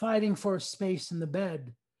fighting for a space in the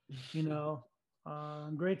bed.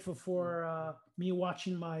 I'm grateful for me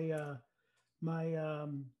watching my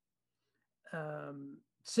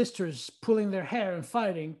sisters pulling their hair and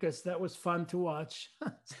fighting, because that was fun to watch.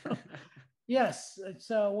 So, yes,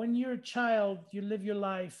 so when you're a child, you live your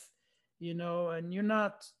life, and you're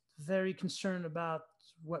not very concerned about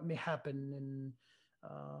what may happen. And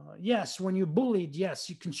yes, when you're bullied, yes,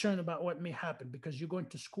 you're concerned about what may happen, because you're going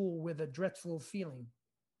to school with a dreadful feeling.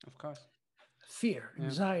 Of course. Fear,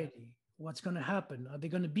 anxiety. What's going to happen? Are they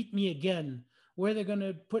going to beat me again? Where are they going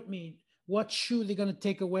to put me? What shoe are they going to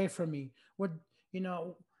take away from me? What,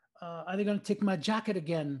 are they going to take my jacket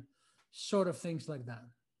again? Sort of things like that.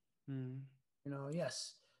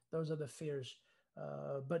 Yes, those are the fears.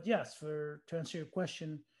 But yes, to answer your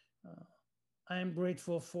question, I am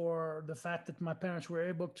grateful for the fact that my parents were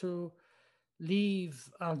able to leave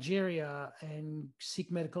Algeria and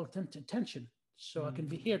seek medical attention, so I can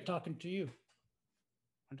be here talking to you.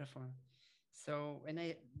 Wonderful. So when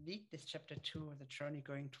I read this chapter 2, the journey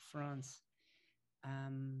going to France,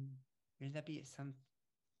 will there be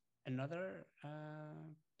another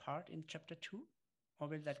part in chapter 2, or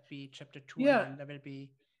will that be chapter 2? Yeah. And then there will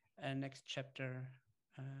be a next chapter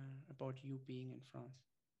about you being in France?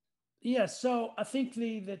 Yeah, so I think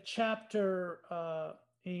the chapter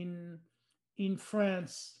in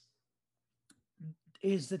France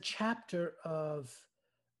is the chapter of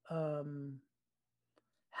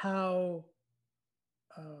how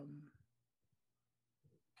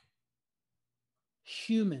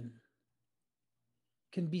human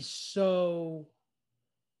can be so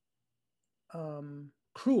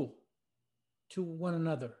cruel to one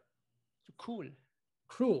another. Cool.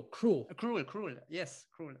 Cruel. Cruel. Yes,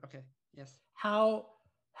 cruel. Okay. Yes. How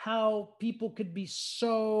people could be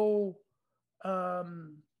so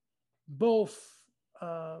both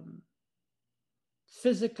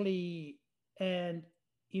physically and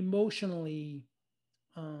emotionally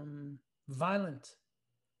violent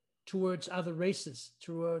towards other races,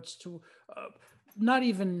 not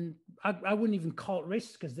even, I wouldn't even call it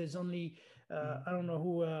racist, because there's only I don't know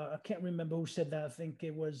who, I can't remember who said that. I think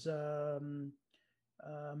it was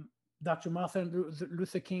Dr. Martin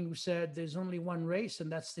Luther King, who said there's only one race,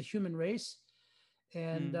 and that's the human race.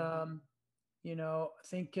 And I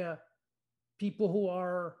think people who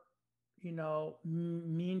are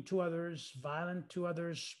mean to others, violent to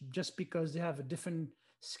others, just because they have a different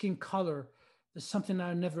skin color, is something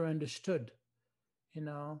I never understood. And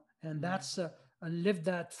that's I lived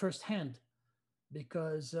that firsthand,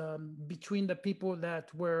 because between the people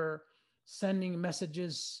that were sending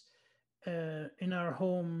messages in our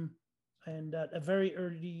home, and at a very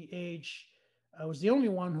early age, I was the only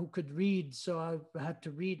one who could read, so I had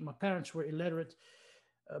to read. My parents were illiterate.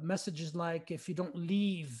 Messages like, if you don't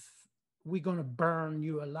leave, we're going to burn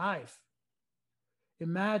you alive.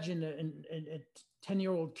 Imagine a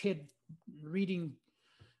 10-year-old kid reading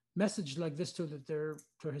message like this to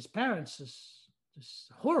his parents is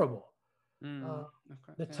horrible.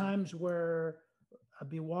 The times where I'd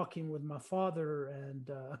be walking with my father, and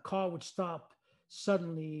a car would stop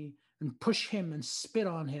suddenly and push him and spit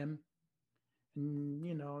on him, and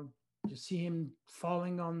you see him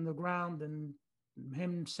falling on the ground, and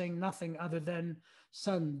him saying nothing other than,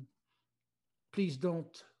 "Son, please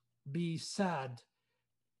don't be sad.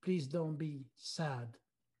 Please don't be sad."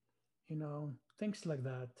 things like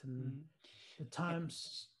that. And Mm. the Yeah, times,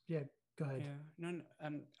 yeah, go ahead. yeah. No, no,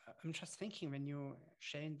 I'm just thinking when you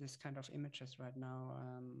sharing this kind of images right now,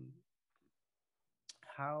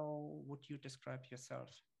 how would you describe yourself?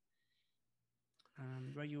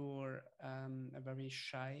 Were you a very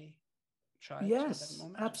shy child at that Yes,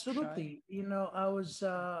 moment? Shy? absolutely. I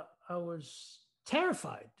was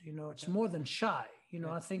terrified. It's Okay. more than shy.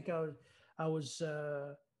 Yeah. I think I was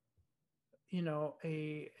a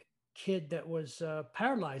kid that was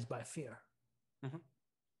paralyzed by fear. Mhm.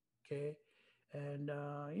 Okay. And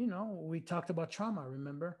we talked about trauma,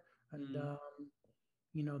 remember? And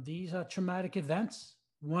Mm. these are traumatic events,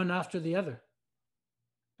 one after the other.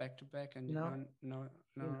 Back to back, and you know no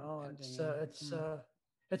ending. it's Yeah.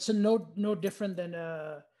 it's a no different than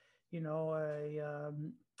a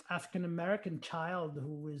African American child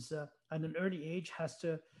who is at an early age has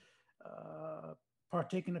to uh,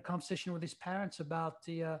 partake in a conversation with his parents about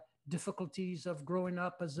the difficulties of growing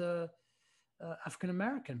up as a African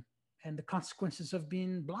American and the consequences of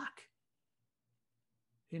being black.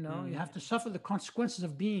 You Mm. have to suffer the consequences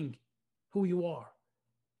of being who you are.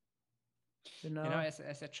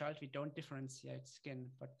 As a child, we don't differentiate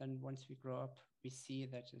skin, but then once we grow up, we see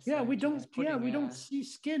that Yeah, we society is don't. Yeah, putting we don't a see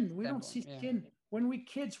skin. We don't stamp on. see Yeah. skin. When we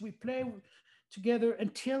kids, we play together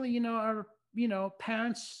until our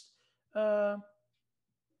parents, uh,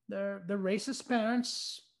 the racist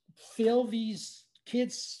parents, fill these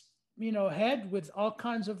kids head with all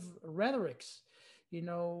kinds of rhetorics, you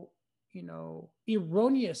know,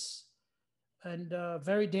 erroneous and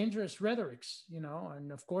very dangerous rhetorics.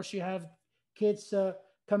 And of course you have kids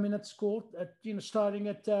coming at school at starting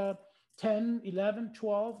at 10, 11,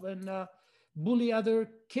 12, and bully other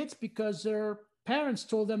kids because their parents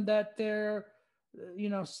told them that they're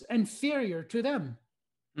inferior to them.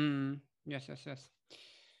 Mm. Yes, yes, yes.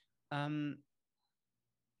 Um,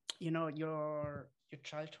 your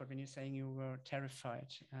childhood when you're saying you were terrified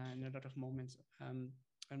in a lot of moments. And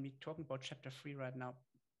we're talking about chapter 3 right now.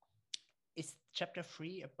 Is chapter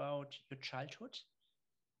 3 about your childhood?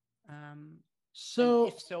 Um, and so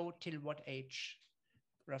if so, till what age,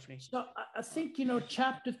 roughly? I think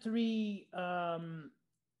chapter 3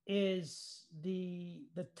 is the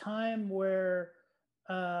time where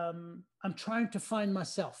I'm trying to find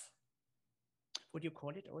myself. Would you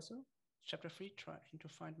call it also chapter 3, trying to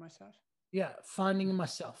find myself? Yeah, finding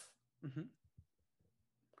myself. Mm-hmm.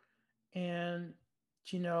 And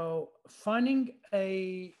finding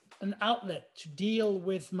an outlet to deal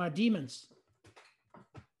with my demons.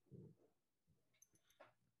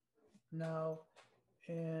 Now,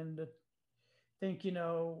 and I think you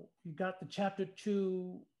got the chapter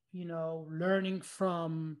 2, learning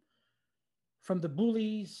from the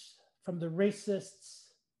bullies, from the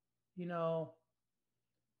racists, you know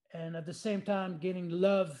and at the same time getting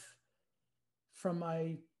love from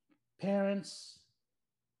my parents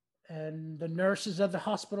and the nurses at the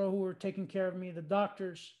hospital who were taking care of me, the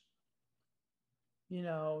doctors.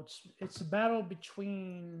 It's a battle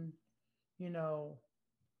between you know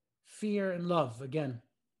fear and love again.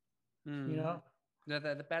 you Mm. know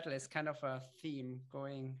The battle is kind of a theme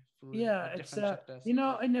going through yeah, it's different chapters.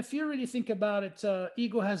 and if you really think about it,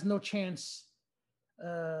 ego has no chance.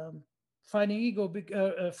 um, Fighting ego,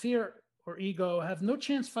 fear or ego have no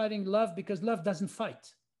chance fighting love, because love doesn't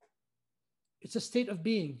fight. It's a state of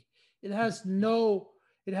being. It has no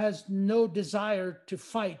it has no desire to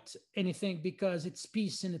fight anything because it's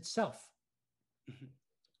peace in itself. Mhm.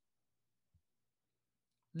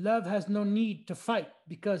 Love has no need to fight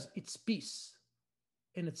because it's peace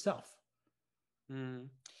in itself. Mm.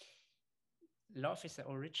 Love is the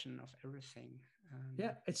origin of everything.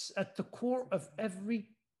 Yeah, it's at the core of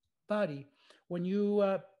everybody. When you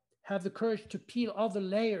have the courage to peel all the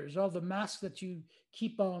layers, all the masks that you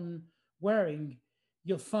keep on wearing,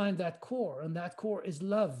 you'll find that core, and that core is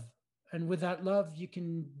love. And with that love, you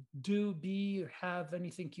can do, be, or have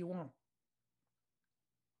anything you want.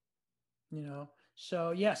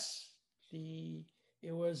 So yes, the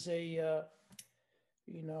it was a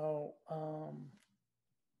you know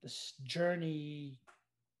this journey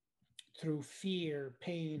through fear,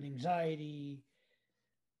 pain, anxiety,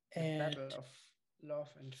 The and battle of love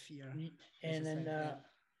and fear, as you and say. then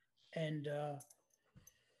Yeah.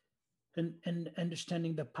 and and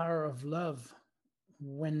understanding the power of love.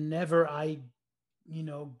 Whenever I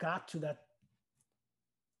got to that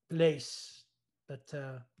place, that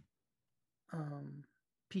um,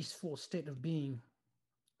 peaceful state of being,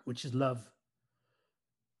 which is love,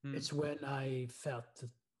 Mm. it's when I felt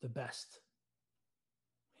the best.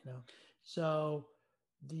 So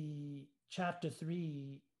the chapter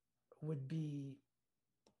 3 would be,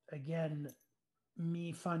 again,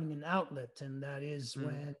 me finding an outlet, and that is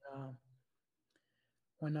Mm.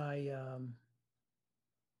 when I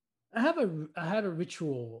had a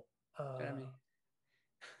ritual. Tell Uh, me.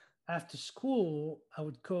 After school, I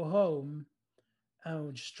would go home. I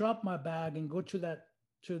would just drop my bag and go to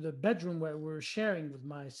the bedroom where we were sharing with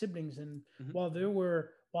my siblings. And Hmm. while they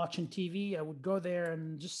were watching TV, I would go there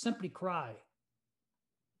and just simply cry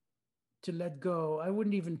to let go. I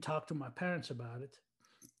wouldn't even talk to my parents about it.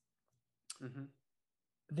 Hmm.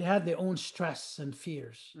 They had their own stress and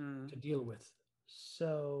fears Mm. to deal with.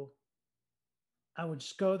 So I would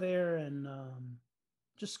just go there and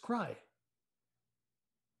just cry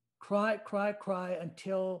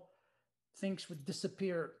until things would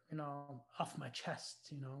disappear, off my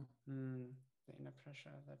chest, Mm. The inner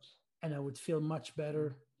pressure that. and I would feel much Mm.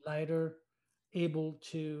 better, lighter, able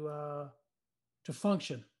to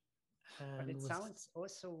function. But And it with sounds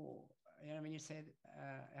also, when you say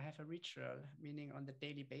I have a ritual, meaning on the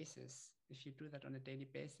daily basis, if you do that on a daily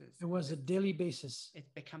basis, it was a daily basis.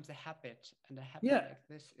 it becomes a habit, and a habit Yeah, like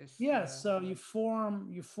this is, yeah. So you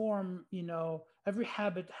form. Every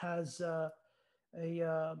habit has a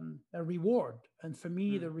reward, and for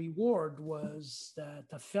me, mm, the reward was that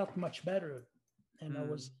I felt much better, and mm. it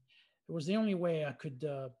was the only way I could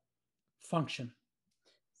function.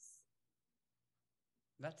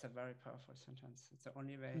 That's a very powerful sentence. It's the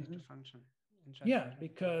only way to Mhm. function. Yeah, Interesting.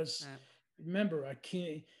 because Yeah, remember, I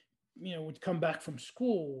can't, would come back from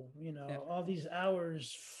school, yeah, all these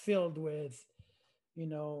hours filled with,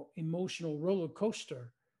 emotional roller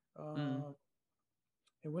coaster. mm. Uh,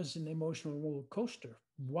 it was an emotional roller coaster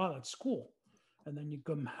while at school. And then you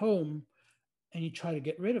come home and you try to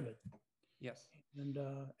get rid of it. Yes. And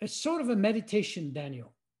it's sort of a meditation,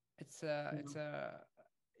 Daniel. You It's know? a,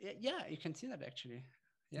 yeah, you can see that actually.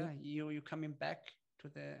 Yeah. Yeah, you coming back to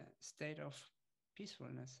the state of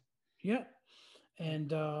peacefulness. Yeah. Yeah.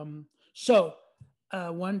 And so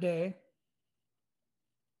one day,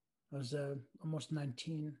 I was almost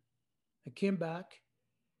 19. I came back,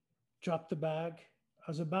 dropped the bag.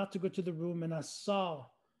 I was about to go to the room, and I saw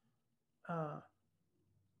uh,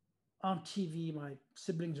 on TV my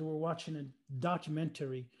siblings were watching a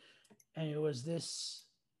documentary, and it was this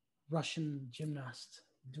Russian gymnast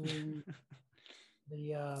doing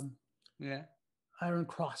the Yeah. Iron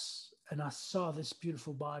Cross, and I saw this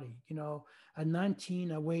beautiful body. At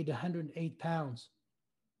 19, I weighed 108 pounds.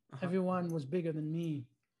 Uh-huh. Everyone was bigger than me,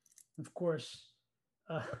 of course.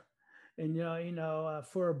 Uh, and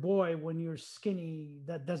for a boy, when you're skinny,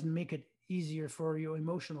 that doesn't make it easier for your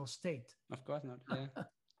emotional state. Of course not. Yeah.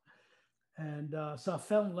 And so I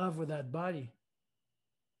fell in love with that body.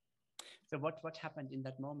 So what happened in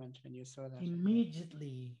that moment when you saw that?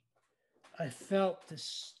 Immediately, I felt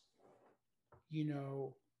this, you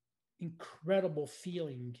know, incredible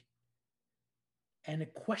feeling, and a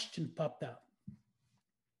question popped out.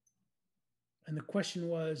 And the question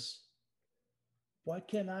was, why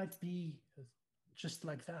can't I be just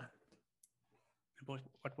like that?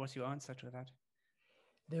 What was your answer to that?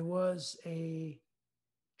 There was a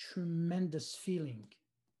tremendous feeling,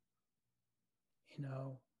 you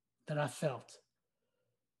know, that I felt.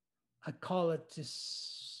 I call it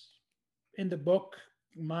this in the book,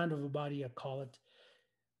 Mind of a Body, I call it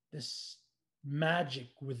this magic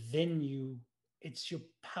within you. It's your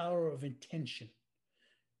power of intention,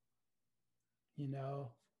 you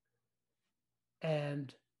know,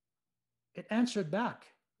 and it answered back.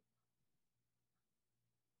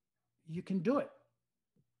 You can do it.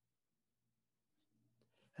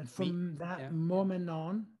 And Me? from that Yeah. moment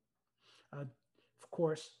on, of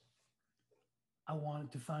course, I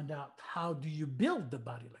wanted to find out, how do you build the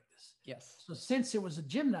body like this? Yes. So since it was a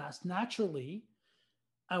gymnast, naturally,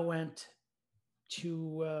 I went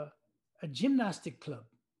to a gymnastic club,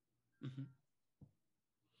 Hmm.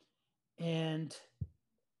 and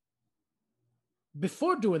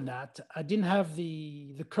before doing that, I didn't have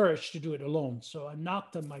the courage to do it alone. So I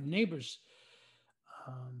knocked on my neighbor's,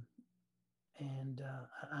 um, and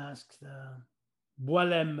I asked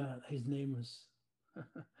Boilem, his name was,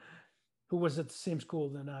 who was at the same school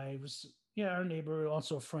that I was. Yeah, our neighbor,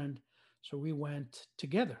 also a friend. So we went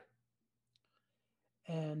together,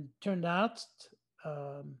 and turned out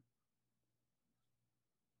um,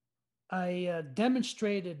 I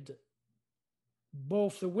demonstrated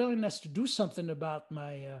both the willingness to do something about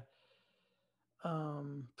my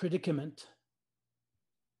predicament,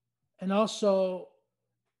 and also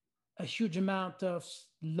a huge amount of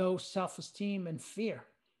low self-esteem and fear,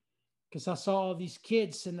 because I saw all these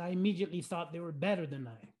kids and I immediately thought they were better than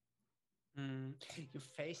I. Mm. You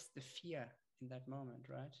faced the fear in that moment,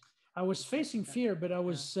 right? I was You faced facing that. fear, but I Yeah.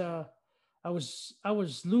 was I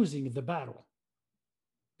was losing the battle.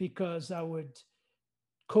 because I would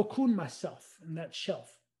cocoon myself in that shelf.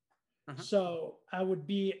 Uh-huh. So I would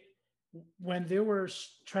be, when they were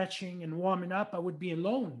stretching and warming up, I would be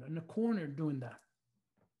alone in the corner doing that.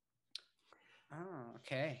 Oh,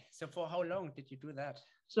 okay. So for how long did you do that?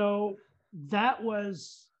 So that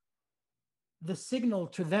was the signal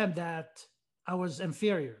to them that I was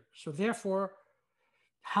inferior. So therefore,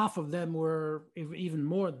 half of them were, even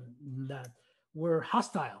more than that, were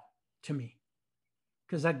hostile to me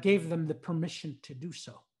because I gave them the permission to do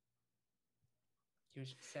so. You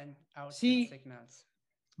send out the See, signals.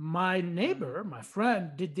 my neighbor, my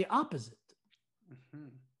friend, did the opposite. Mm-hmm.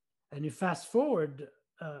 And you fast forward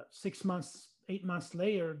 6 months, 8 months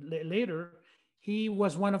later, he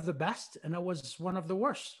was one of the best, and I was one of the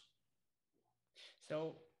worst.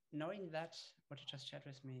 So knowing that, what you just shared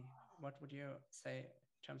with me, what would you say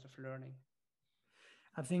in terms of learning?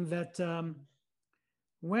 I think that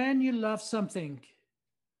when you love something,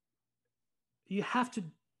 you have to,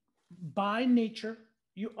 by nature,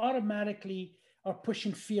 you automatically are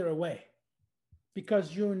pushing fear away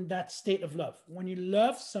because you're in that state of love. When you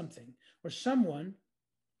love something or someone,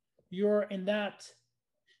 you're in that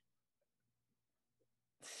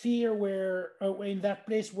fear where, or in that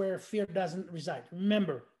place where fear doesn't reside.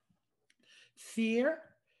 Remember, fear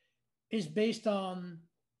is based on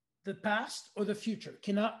the past or the future.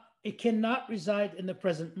 It cannot reside in the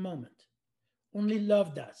present moment. Only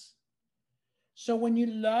love does. So when you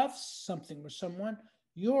love something or someone,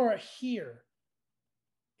 you're here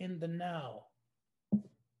in the now.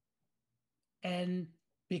 And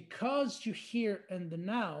because you're here in the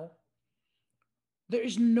now, there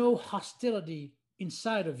is no hostility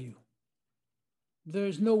inside of you.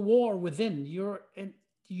 There's no war within.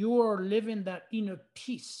 You're living that inner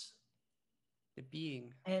peace. The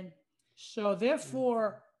being. And so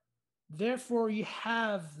therefore you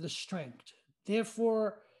have the strength.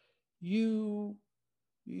 Therefore you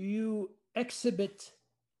exhibit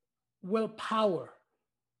willpower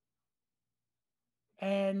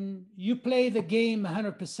and you play the game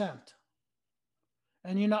 100%,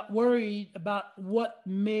 and you're not worried about what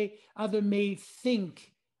other may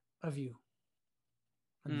think of you.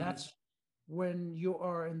 And that's when you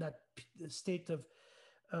are in that state of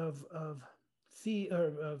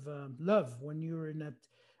love, when you're in that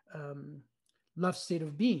love state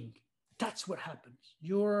of being. That's what happens.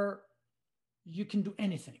 You can do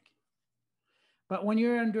anything. But when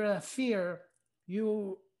you're under a fear,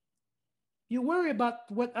 you worry about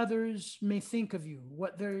what others may think of you,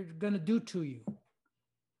 what they're going to do to you.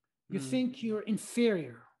 You think you're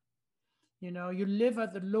inferior. You live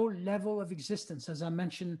at the low level of existence, as I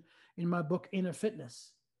mentioned in my book, Inner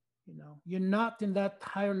Fitness. You're not in that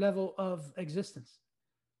higher level of existence.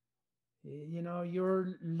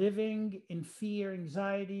 You're living in fear,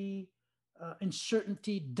 anxiety,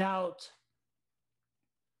 uncertainty, doubt,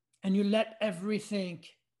 and you let everything,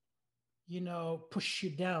 push you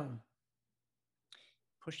down.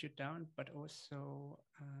 Push you down, but also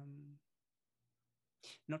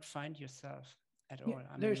not find yourself at all.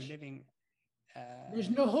 I mean, you're living. There's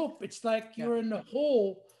no hope. It's like you're in a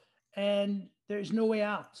hole and there's no way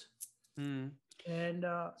out. And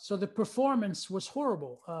so the performance was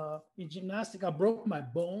horrible. In gymnastics, I broke my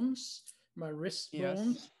bones, my wrist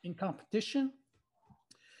bones in competition.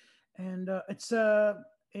 And it's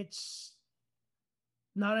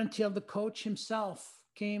not until the coach himself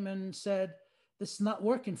came and said, "This is not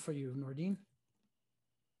working for you, Nordine."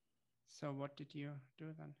 So what did you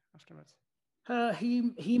do then afterwards?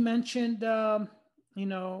 He mentioned,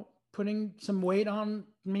 putting some weight on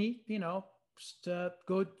me, just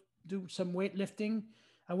go do some weightlifting.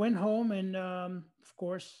 I went home and, of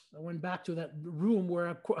course, I went back to that room where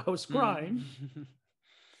I was crying,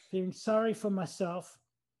 feeling sorry for myself.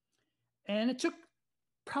 And it took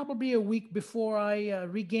probably a week before I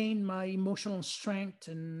regained my emotional strength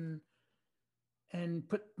and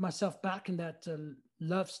put myself back in that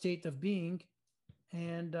love state of being.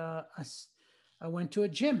 And I went to a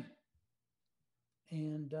gym,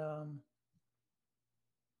 and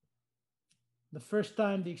the first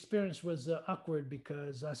time the experience was awkward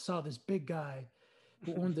because I saw this big guy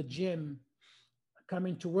who owned the gym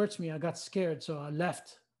coming towards me. I got scared, so I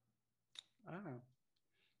left.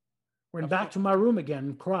 Went back to my room again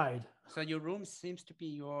and cried. So your room seems to be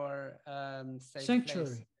your safe sanctuary.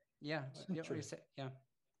 Place. Yeah. Sanctuary. Yeah.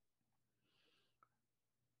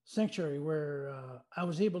 Sanctuary where I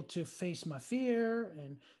was able to face my fear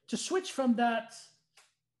and to switch from that,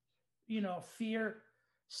 fear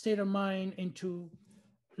state of mind into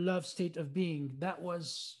love state of being. That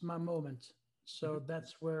was my moment. So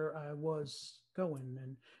that's where I was going.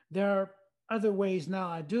 And there are other ways now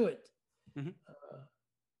I do it.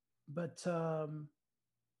 But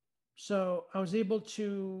so I was able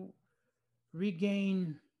to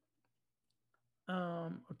regain,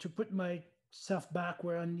 to put myself back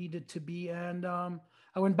where I needed to be. And I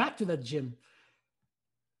went back to that gym.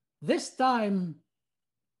 This time,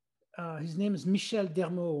 his name is Michel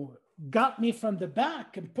Dermot, got me from the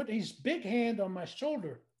back and put his big hand on my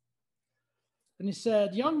shoulder. And he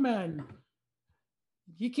said, "Young man,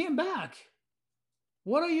 you came back.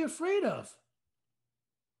 What are you afraid of?"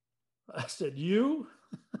 I said, "You."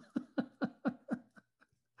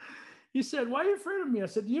 He said, "Why are you afraid of me?" I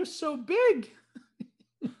said, "You're so big."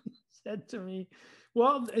 He said to me,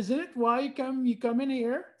 "Well, isn't it why you come in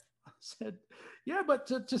here?" I said, "Yeah, but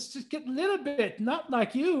just get a little bit, not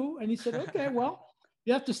like you." And he said, "Okay, well,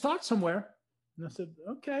 you have to start somewhere." And I said,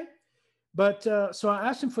 "Okay." But so I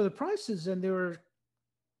asked him for the prices, and they were,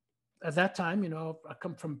 at that time, I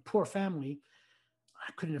come from a poor family.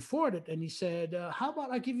 I couldn't afford it. And he said, "How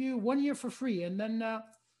about I give you 1 year for free, and then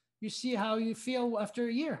you see how you feel after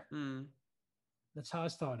a year." Mm. That's how I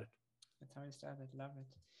started. That's how you started. Love it.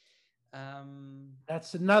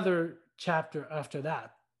 That's another chapter after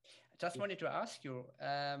that. I just wanted to ask you,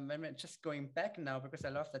 when we're just going back now, because I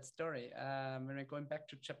love that story, when we're going back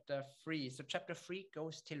to chapter 3. So chapter 3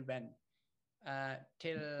 goes till when?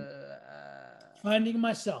 Till Finding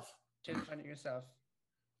myself. Till finding yourself.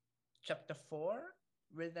 Chapter 4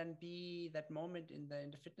 will then be that moment in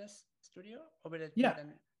the fitness studio, or will it Yeah. be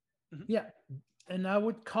then? Mm-hmm. Yeah. And I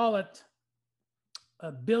would call it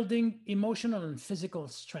building emotional and physical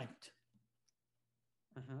strength.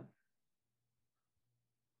 Uh-huh.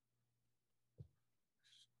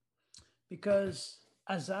 Because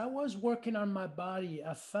as I was working on my body,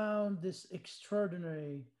 I found this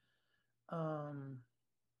extraordinary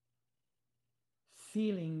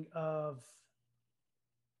feeling of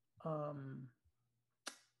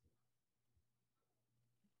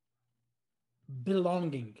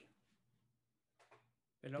belonging.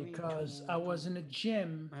 Because I was in a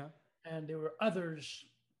gym, and there were others.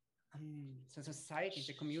 So society,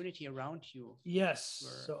 the community around you. Yes.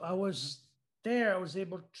 So I was there. I was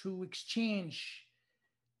able to exchange,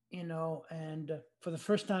 and for the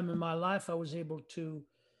first time in my life, I was able to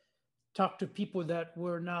talk to people that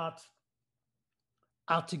were not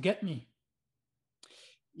out to get me.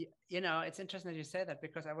 It's interesting that you say that,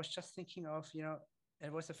 because I was just thinking of,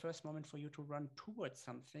 it was the first moment for you to run towards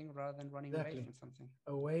something rather than running away from something.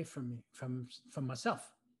 Away from me, from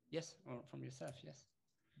myself. Yes, or from yourself, yes.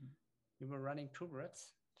 You were running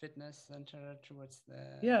towards fitness center, towards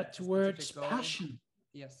towards passion.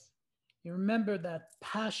 Yes. You remember that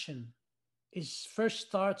passion is first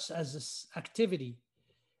starts as an activity,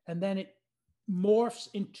 and then it morphs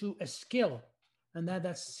into a skill, and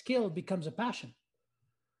that skill becomes a passion.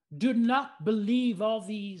 Do not believe all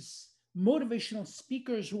these motivational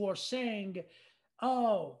speakers who are saying,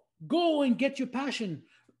 "Oh, go and get your passion,"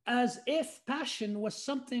 as if passion was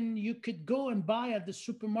something you could go and buy at the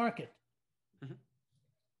supermarket. Mm-hmm.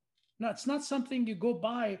 No, it's not something you go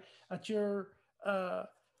buy at your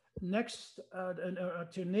next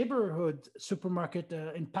at your neighborhood supermarket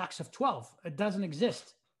in packs of 12. It doesn't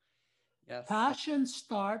exist. Yes. Passion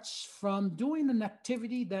starts from doing an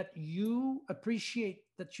activity that you appreciate,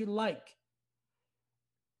 that you like.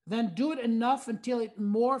 Then do it enough until it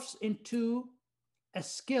morphs into a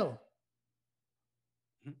skill.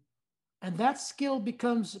 Mm-hmm. And that skill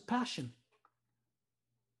becomes passion.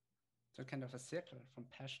 So kind of a circle from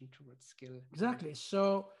passion towards skill. Exactly.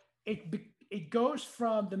 So it goes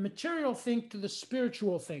from the material thing to the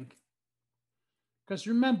spiritual thing. Because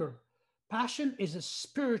remember, passion is a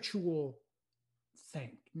spiritual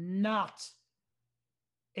thing, not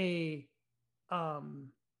a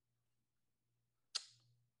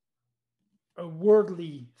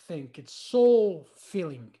worldly thing. It's soul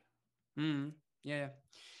feeling. Yeah.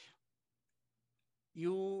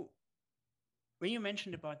 When you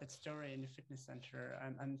mentioned about that story in the fitness center,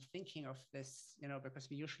 I'm thinking of this, because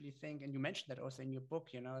we usually think, and you mentioned that also in your book,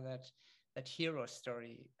 that hero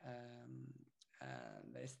story.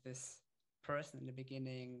 There's this person in the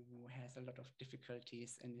beginning who has a lot of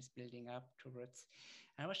difficulties and is building up towards.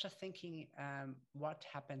 And I was just thinking, what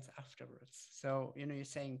happens afterwards? So, you're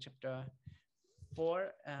saying chapter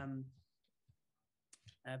 4,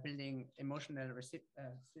 building emotional,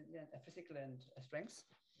 physical, and strengths.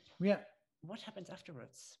 Yeah. What happens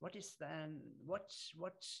afterwards? What is then what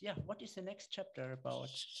is the next chapter about?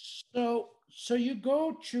 So you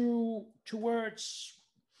go towards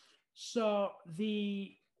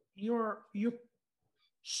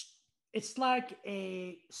it's like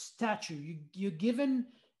a statue. You're given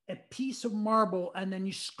a piece of marble and then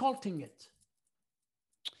you're sculpting it.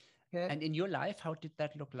 Okay. And in your life, how did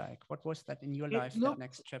that look like? What was that in your It life, that looked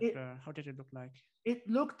next it, chapter? How did it look like? it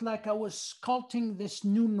looked like I was sculpting this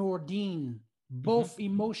new Nordine, both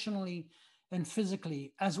emotionally and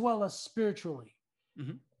physically, as well as spiritually.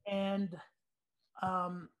 Mm-hmm. And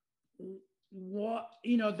what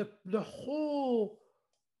the whole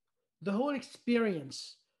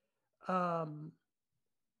experience,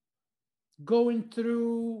 going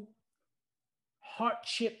through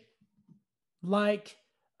hardship, like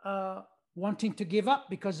wanting to give up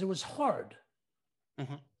because it was hard,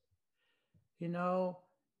 you know,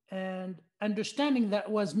 and understanding that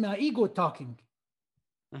was my ego talking.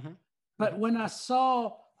 But when I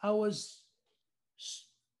saw, I was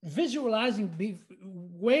visualizing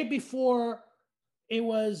way before it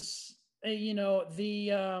was,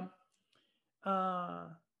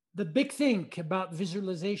 the big thing about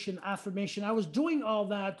visualization, affirmation. I was doing all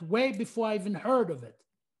that way before I even heard of it.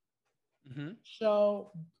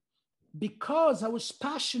 So because I was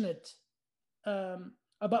passionate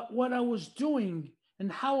about what I was doing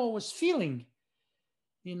and how I was feeling,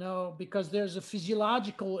 because there's a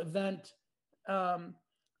physiological event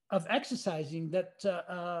of exercising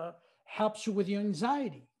that helps you with your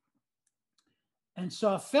anxiety. And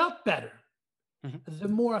so I felt better. The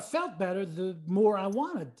more I felt better, the more I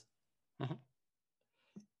wanted.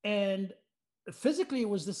 And physically, it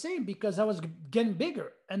was the same because I was getting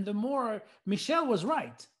bigger. And the more Michelle was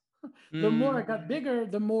right, the more I got bigger,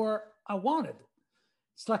 the more I wanted.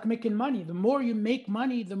 It's like making money. The more you make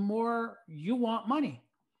money, the more you want money.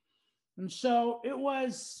 And so it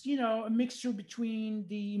was, a mixture between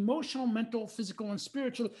the emotional, mental, physical, and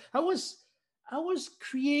spiritual. I was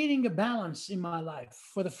creating a balance in my life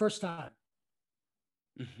for the first time.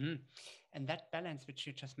 And that balance, which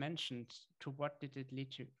you just mentioned, to what did it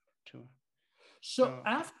lead you to? So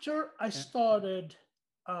after I started,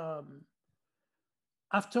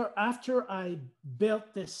 after I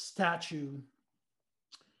built this statue,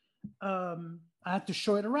 I had to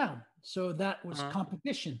show it around. So that was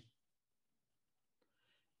competition.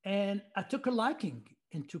 And I took a liking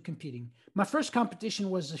into competing. My first competition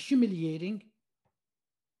was humiliating.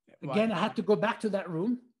 Again, why? I had to go back to that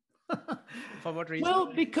room. For what reason?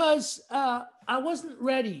 Well, because I wasn't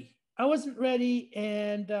ready.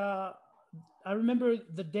 And I remember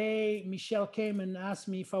the day Michelle came and asked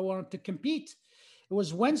me if I wanted to compete. It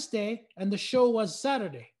was Wednesday, and the show was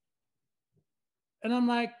Saturday. And I'm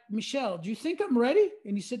like, Michelle, do you think I'm ready?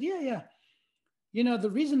 And he said, yeah. The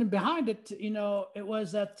reason behind it, it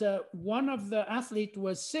was that one of the athletes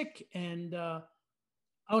was sick, and I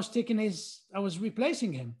was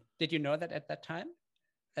replacing him. Did you know that at that time?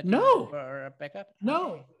 That no. You were a backup?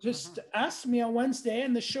 No, just asked me on Wednesday,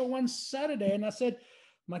 and the show won Saturday, and I said,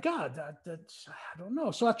 my God, that I don't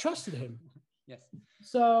know. So I trusted him. Yes.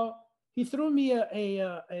 So he threw me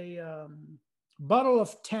a bottle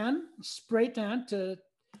of spray tan,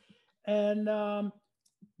 and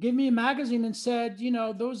gave me a magazine and said,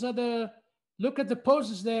 those are look at the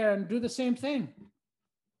poses there and do the same thing.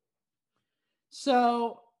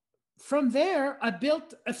 So from there, I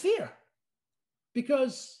built a fear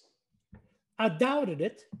because I doubted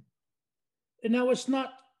it. And I was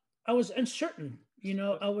uncertain,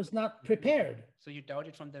 I was not prepared. So you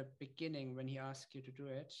doubted from the beginning when he asked you to do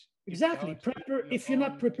it? Exactly. If you're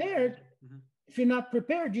not prepared,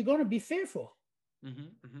 you're going to be fearful.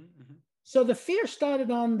 So the fear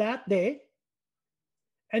started on that day,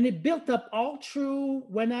 and it built up all through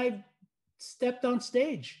when I stepped on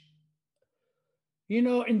stage.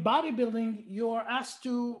 In bodybuilding, you're asked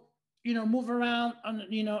to, move around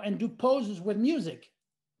and do poses with music.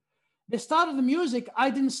 The start of the music, I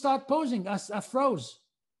didn't start posing. I froze.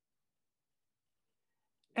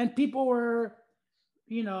 And people were,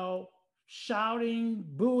 shouting,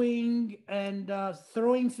 booing, and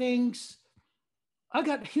throwing things. I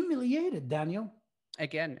got humiliated, Daniel.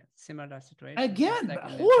 Again, similar situation. Again, like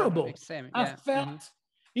horrible. Same. Yeah. I felt,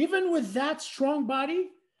 even with that strong body,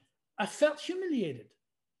 I felt humiliated.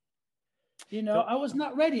 I was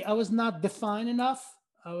not ready. I was not defined enough.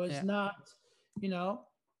 I was not,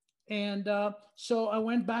 and so I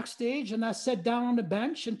went backstage and I sat down on the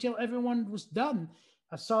bench until everyone was done.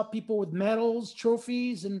 I saw people with medals,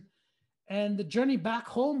 trophies, and the journey back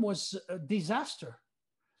home was a disaster.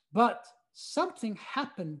 But something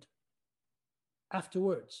happened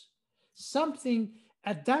afterwards. Something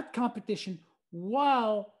at that competition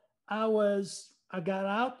while I got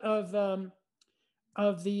out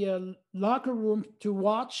of the locker room to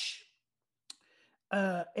watch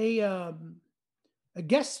a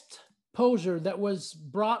guest poser that was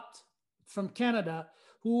brought from Canada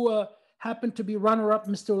who happened to be runner-up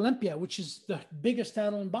Mr. Olympia, which is the biggest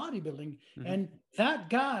title in bodybuilding. And that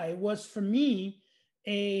guy was, for me,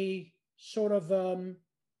 a sort of a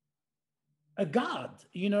god.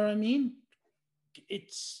 You know what I mean?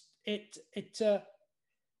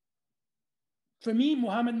 For me,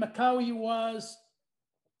 Muhammad Makawi was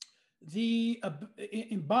the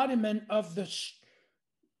embodiment of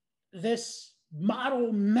this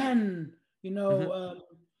model men,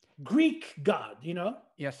 Greek god,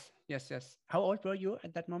 Yes, yes, yes. How old were you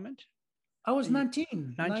at that moment? I was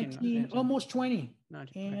 19, 19, almost 20.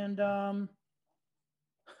 19, and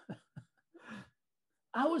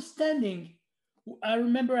I was standing. I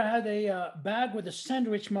remember I had a bag with a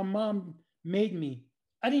sandwich my mom made me.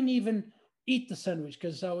 I didn't even eat the sandwich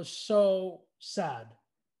because I was so sad.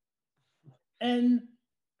 And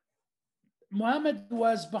Muhammad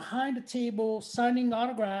was behind the table signing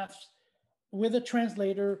autographs with a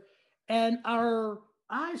translator, and our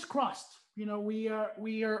eyes crossed. We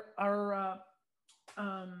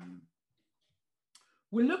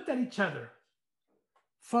looked at each other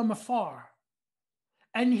from afar,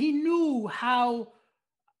 and he knew how,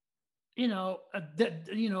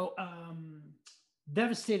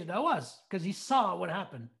 devastated I was because he saw what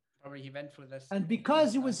happened. Probably he went through this. And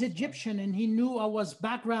because he was Egyptian and he knew I was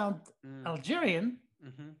background Algerian,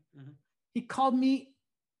 he called me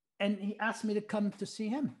and he asked me to come to see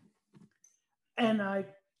him. And I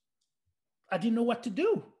didn't know what to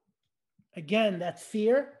do. Again, that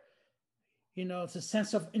fear, it's a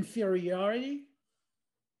sense of inferiority.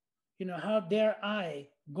 How dare I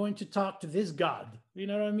going to talk to this God? You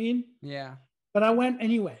know what I mean? Yeah. But I went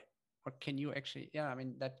anyway. What can you actually, I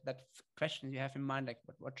mean, that question you have in mind, like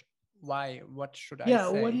why, what should I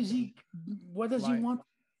say? What does he want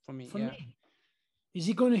from me? Me? Is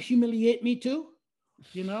he going to humiliate me too?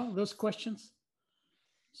 Those questions.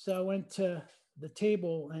 So I went to the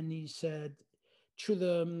table and he said, to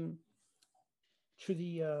the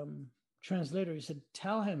translator, he said,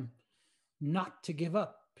 tell him not to give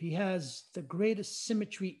up. He has the greatest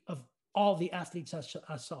symmetry of all the athletes I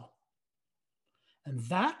saw. And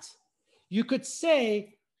that, you could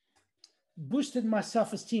say, boosted my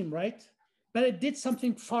self-esteem, right? But it did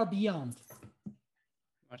something far beyond.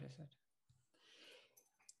 What is it?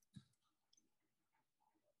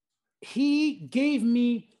 He gave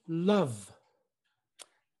me love.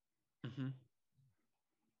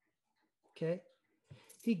 Okay?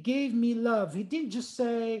 He gave me love. He didn't just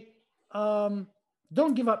say,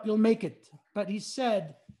 don't give up, you'll make it. But he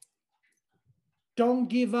said, don't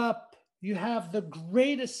give up. You have the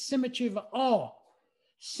greatest symmetry of all.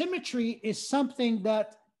 Symmetry is something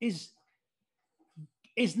that is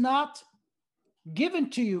not given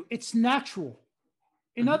to you. It's natural.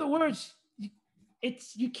 In other words,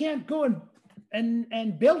 you can't go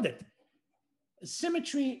and build it.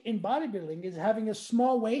 Symmetry in bodybuilding is having a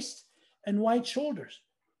small waist and wide shoulders,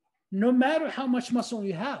 no matter how much muscle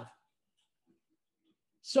you have.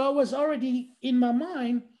 So I was already in my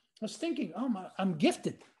mind, I was thinking, I'm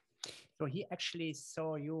gifted. So he actually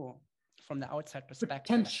saw you from the outside perspective.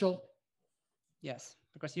 Potential. Yes,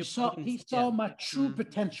 because he saw my true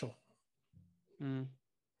potential.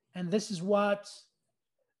 And this is what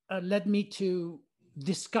led me to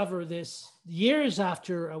discover this years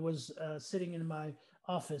after I was sitting in my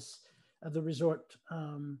office at the resort,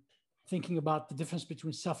 thinking about the difference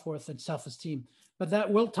between self-worth and self-esteem.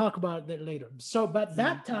 But we'll talk about that later. So, but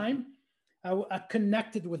that time, I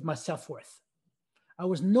connected with my self-worth. I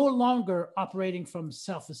was no longer operating from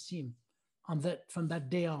self-esteem from that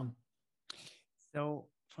day on. So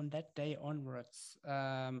from that day onwards,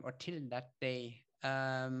 or till that day,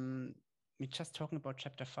 we're just talking about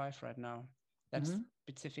chapter 5 right now. That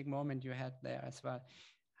specific moment you had there as well.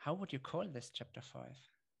 How would you call this chapter 5?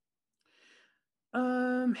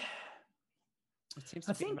 It seems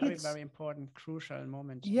to be a very, very important, crucial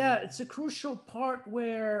moment. Yeah, it's a crucial part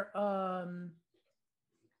where I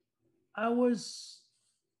was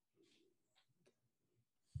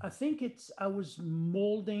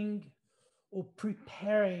molding or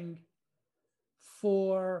preparing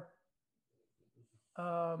for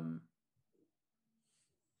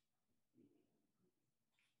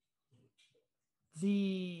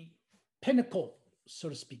the pinnacle, so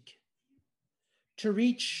to speak, to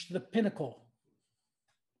reach the pinnacle,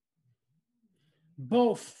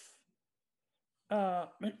 both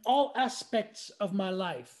in all aspects of my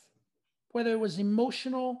life, whether it was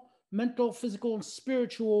emotional, mental, physical, and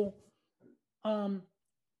spiritual.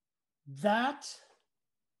 That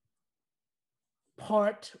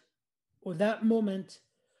part or that moment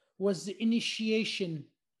was the initiation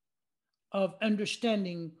of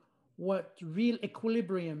understanding what real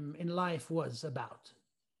equilibrium in life was about.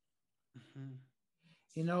 Mm.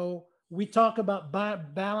 You know, we talk about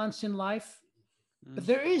balance in life, but Mm.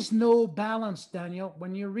 there is no balance, Daniel,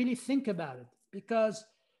 when you really think about it, because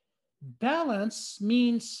balance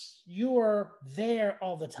means you're there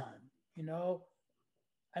all the time, you know,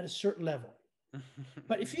 at a certain level.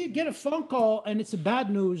 But if you get a phone call and it's a bad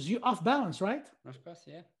news, you're off balance, right? Of course,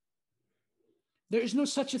 yeah. There is no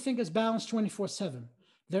such a thing as balance 24/7.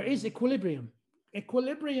 There is Mm. equilibrium.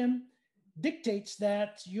 Equilibrium dictates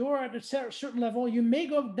that you're at a certain level. You may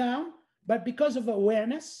go down, but because of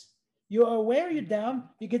awareness, you're aware you're down,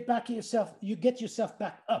 you get back yourself, you get yourself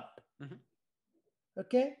back up. Mhm.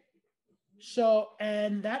 Okay? So,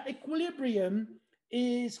 and that equilibrium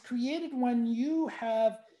is created when you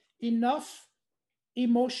have enough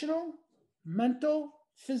emotional, mental,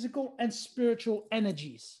 physical, and spiritual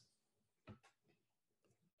energies. A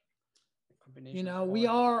You combination of know, we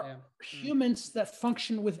all. are Yeah. Mm. humans that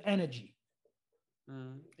function with energy,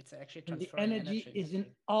 Mm. It's actually and the transferring energy energy. is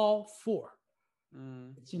in all four.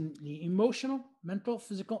 Mm. It's in the emotional, mental,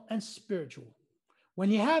 physical, and spiritual. When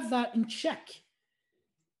you have that in check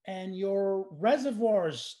and your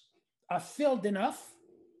reservoirs are filled enough,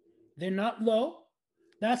 they're not low,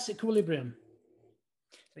 that's equilibrium.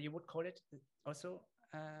 So you would call it also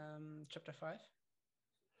chapter 5?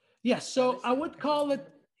 Yes, so Balance? I would call it,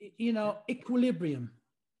 Yeah. equilibrium.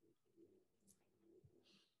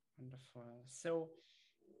 Wonderful. So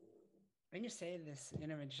when you say this, when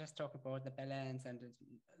you just talk about the balance and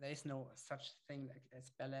there is no such thing like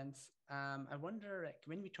as balance. I wonder, like,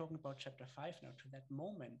 when we're talking about chapter 5 now to that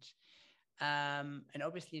moment, and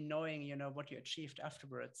obviously knowing, what you achieved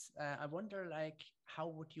afterwards, I wonder, like, how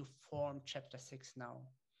would you form chapter 6 now?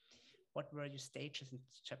 What were your stages in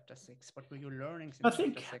chapter 6? What were your learnings in I chapter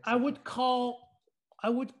think 6 I and so would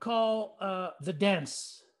forth? call the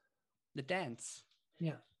dance. The dance,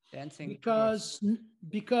 Yeah, dancing towards.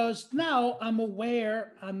 because now I'm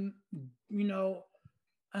aware. You know,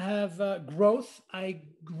 I have growth. I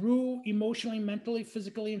grew emotionally, mentally,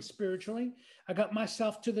 physically, and spiritually. I got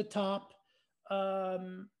myself to the top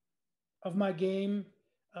um, of my game.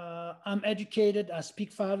 I'm educated. I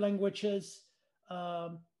speak 5 languages.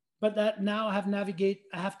 Um, but that now I have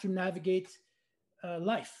to navigate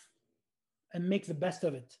life and make the best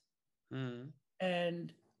of it, Mm.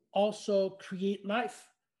 and also create life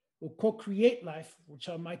or co-create life, which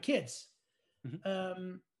are my kids. Mhm.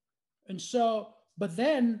 Um, and so, but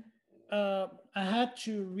then I had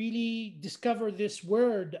to really discover this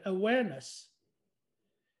word awareness.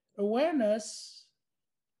 Awareness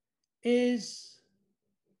is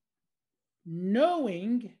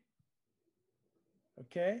knowing,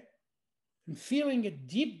 okay, and feeling it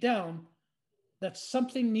deep down that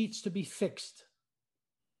something needs to be fixed.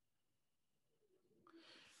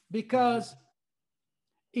 Mhm. Because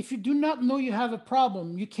if you do not know you have a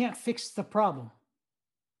problem, you can't fix the problem.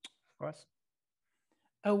 Of course.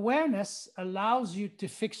 Awareness allows you to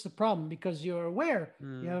fix the problem because you're aware you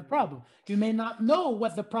Mm. have a problem. You may not know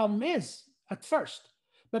what the problem is at first,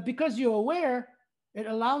 but because you're aware, it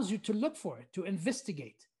allows you to look for it, to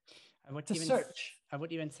investigate, I would to even search. I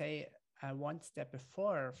would even say one step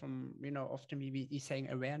before from, often we be saying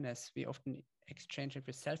awareness, we often exchange it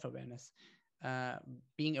with self-awareness, uh,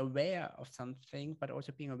 being aware of something, but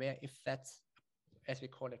also being aware if that's, as we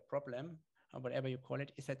call it, problem or whatever you call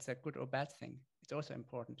it, is that a good or bad thing. It's also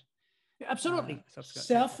important. Absolutely. Self.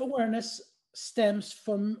 Self awareness stems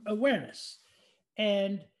from awareness.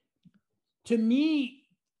 And to me,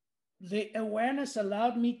 the awareness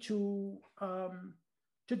allowed me to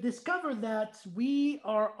discover that we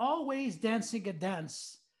are always dancing a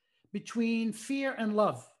dance between fear and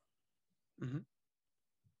love. Mhm.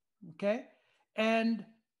 Okay. And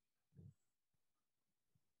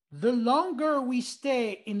the longer we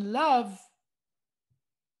stay in love,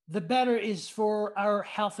 the better is for our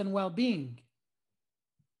health and well being.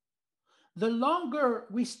 The longer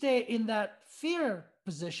we stay in that fear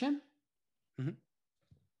position, Mhm.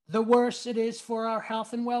 the worse it is for our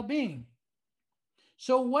health and well being.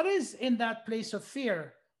 So, what is in that place of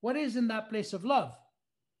fear? What is in that place of love?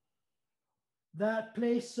 That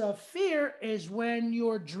place of fear is when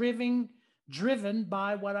you're driven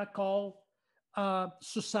by what I call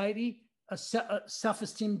society,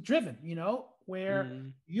 self-esteem driven. Where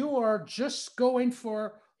Mm. you are just going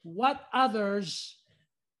for what others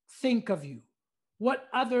think of you, what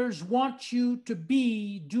others want you to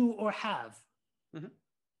be, do, or have. Mhm.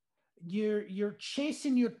 You're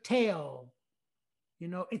chasing your tail.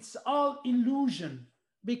 It's all illusion,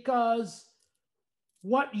 because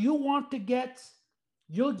what you want to get,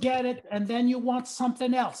 you'll get it, and then you want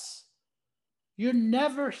something else. You're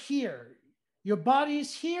never here. Your body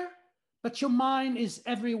is here, but your mind is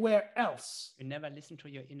everywhere else. You never listen to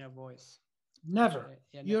your inner voice. Never.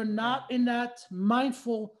 Yeah, You're not in that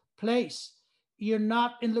mindful place. You're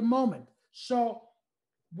not in the moment. So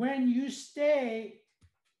when you stay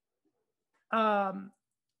um,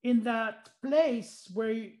 in that place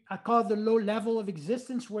where I call the low level of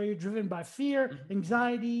existence, where you're driven by fear,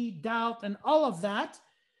 anxiety, doubt, and all of that,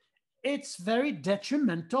 it's very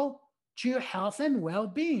detrimental to your health and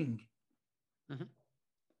well-being. Mm-hmm.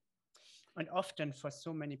 And often for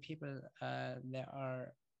so many people, they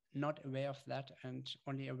are not aware of that and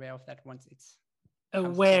only aware of that once it's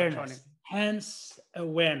awareness, hence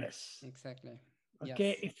awareness. Exactly.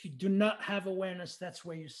 Okay. Yes. If you do not have awareness, that's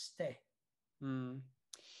where you stay.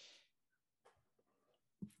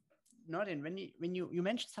 Nordin, when you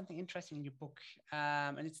mentioned something interesting in your book,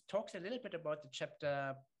 and it talks a little bit about the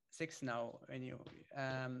chapter 6 now. When you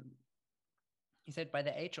said, by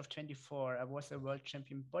the age of 24, I was a world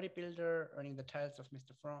champion bodybuilder, earning the titles of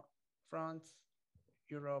Mr. France,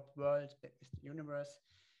 Europe, World, Mr. Universe.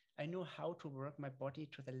 I knew how to work my body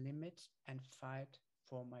to the limit and fight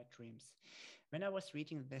for my dreams. When I was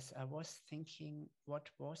reading this, I was thinking, what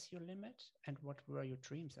was your limit and what were your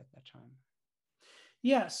dreams at that time?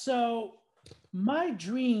 Yeah, so my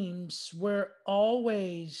dreams were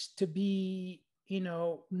always to be,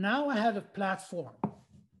 now I have a platform,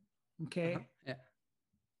 okay? Yeah.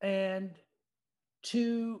 And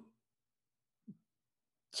to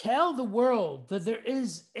tell the world that there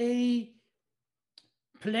is a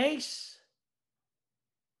place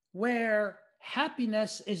where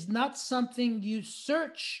happiness is not something you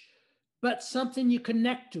search, but something you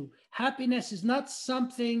connect to. Happiness is not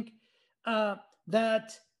something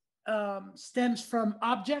that stems from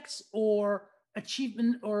objects or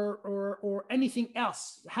achievement or anything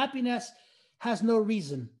else. Happiness has no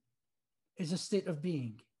reason. It's a state of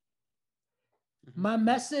being. My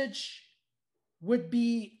message would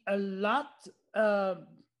be a lot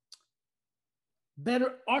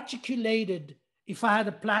better articulated if I had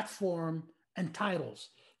a platform and titles,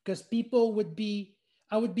 because I would be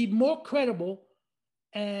more credible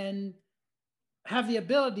and have the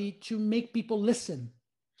ability to make people listen.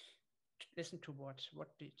 Listen to what?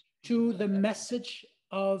 What did? To the message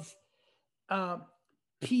of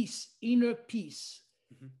peace, inner peace.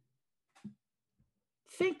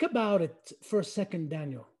 Think about it for a second,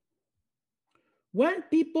 Daniel. When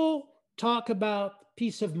people talk about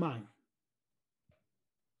peace of mind,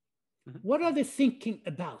 what are they thinking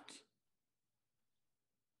about?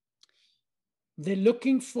 They're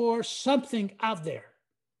looking for something out there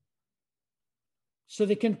so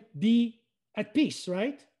they can be at peace,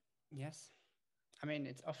 right? Yes. I mean,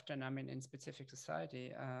 it's often, in specific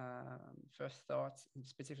society, first thoughts in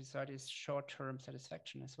specific society is short-term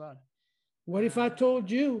satisfaction as well. What if I told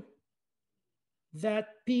you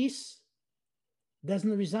that peace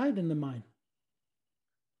doesn't reside in the mind?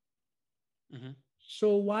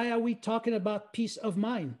 So why are we talking about peace of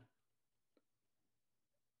mind?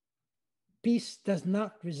 Peace does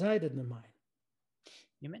not reside in the mind.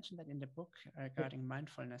 You mentioned that in the book regarding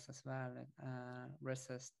mindfulness as well,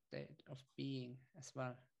 versus state of being as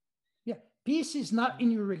well. Yeah, peace is not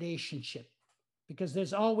in your relationship because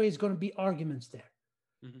there's always going to be arguments there.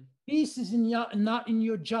 Peace is not in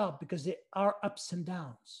your job because there are ups and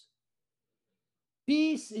downs.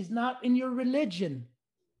 Peace is not in your religion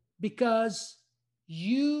because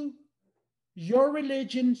your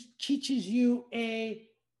religion teaches you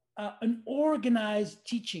an organized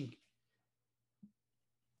teaching.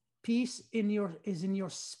 Peace is in your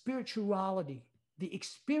spirituality, the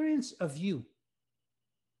experience of you.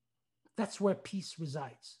 That's where peace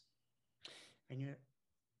resides. When you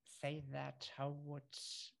say that, how would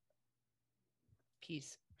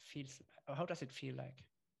peace feel? How does it feel like?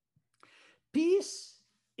 Peace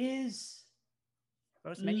is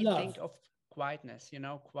many love. Think of quietness,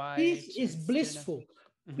 quiet. Peace is blissful.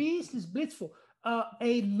 Peace is blissful.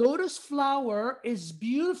 A lotus flower is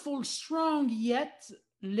beautiful, strong, yet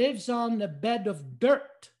lives on a bed of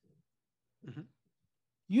dirt.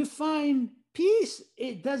 You find peace,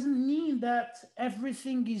 it doesn't mean that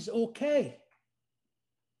everything is okay.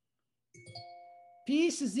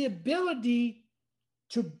 Peace is the ability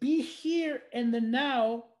to be here in the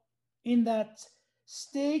now in that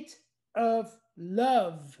state of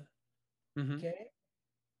love. Okay?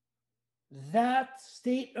 That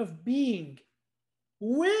state of being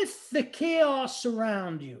with the chaos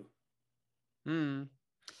around you.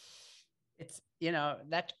 It's,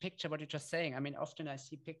 that picture, what you're just saying. Often I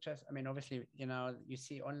see pictures. Obviously, you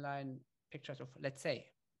see online pictures of, let's say,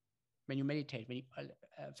 when you meditate, when you,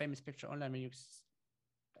 a famous picture online, when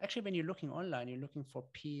you're looking online, you're looking for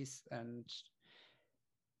peace and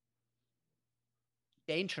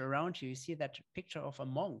danger around you. You see that picture of a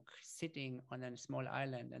monk sitting on a small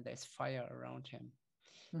island and there's fire around him.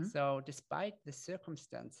 Mhm. So despite the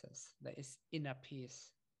circumstances, there is inner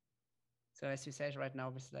peace. So as you said right now,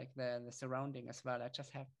 with like the surrounding as well, I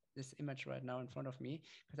just have this image right now in front of me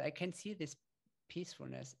because I can see this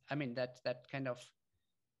peacefulness. I mean, that kind of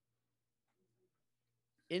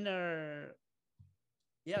inner,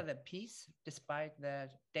 yeah, the peace despite the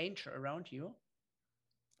danger around you.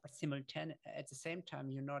 At the same time,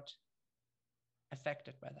 you're not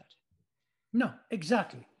affected by that. No,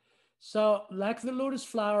 exactly. So, like the lotus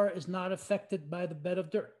flower is not affected by the bed of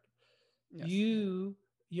dirt. Yes.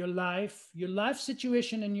 Your life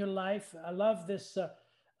situation in your life. I love this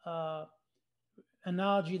uh,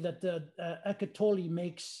 analogy that Eckhart Tolle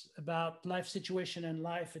makes about life situation and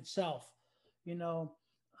life itself. You know,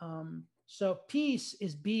 so peace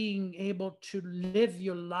is being able to live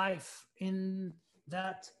your life in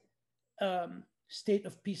that state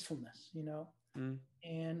of peacefulness. Mm.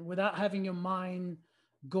 And without having your mind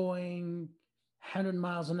going 100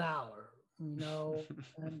 miles an hour, and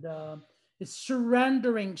it's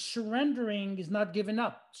surrendering. Surrendering is not giving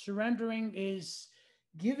up. Surrendering is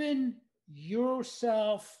giving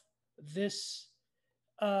yourself this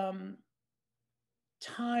um,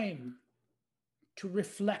 time to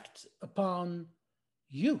reflect upon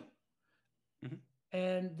you Mhm.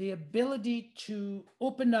 and the ability to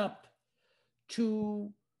open up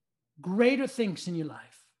to greater things in your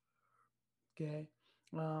life. Okay.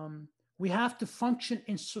 We have to function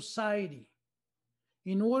in society.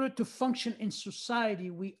 In order to function in society,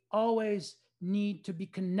 we always need to be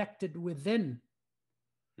connected within.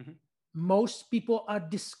 Mhm. Most people are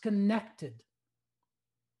disconnected.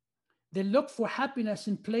 They look for happiness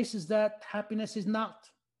in places that happiness is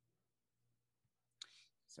not.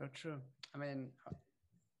 So true. I mean,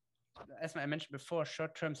 as I mentioned before,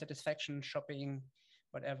 short-term satisfaction, shopping,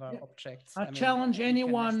 whatever Yeah. objects. I I mean, challenge you can list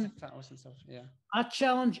anyone. thousands of, yeah. I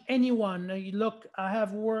challenge anyone. You look, I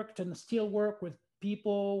have worked and still work with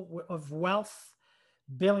people of wealth,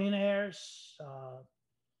 billionaires,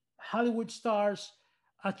 Hollywood stars.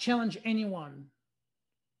 I challenge anyone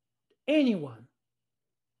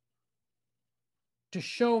to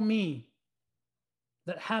show me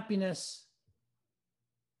that happiness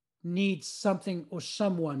needs something or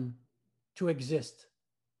someone to exist,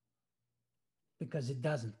 because it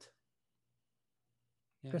doesn't.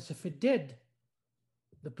 Yeah. Because if it did,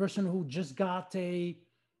 the person who just got a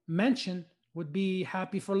mention would be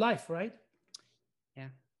happy for life, right? Yeah.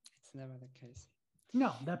 It's never the case.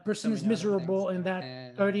 No, that So person is many other things. miserable in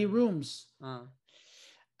that 30 rooms.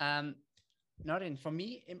 Um, Norin, for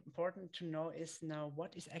me, important to know is now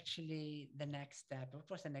what is actually the next step? What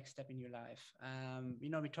was the next step in your life?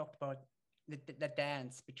 We talked about the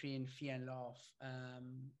dance between fear and love.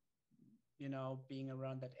 Being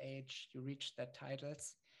around that age, you reached that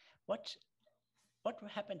titles. What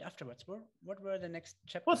happened afterwards? What were the next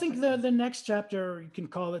chapters? Well, I think the next chapter, you can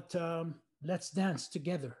call it Let's Dance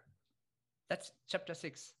Together. That's chapter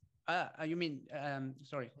 6. You mean,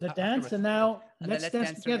 sorry. The dance, and now let's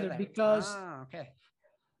dance together, because okay.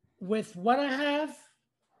 with what I have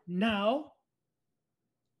now,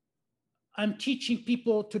 I'm teaching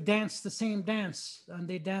people to dance the same dance, and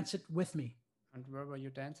they dance it with me. And where were you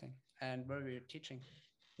dancing? And where were you teaching?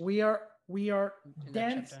 We are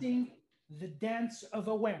dancing the dance of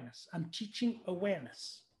awareness. I'm teaching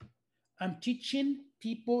awareness. I'm teaching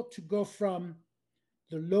people to go from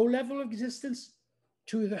the low level of existence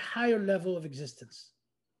to the higher level of existence.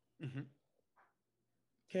 Mm-hmm.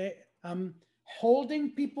 Okay, I'm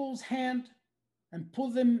holding people's hand and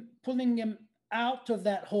pulling them out of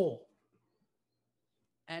that hole.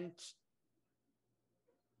 And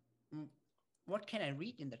what can I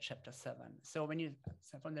read in the chapter 7? So when you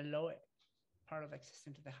from the low part of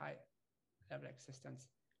existence to the high level existence,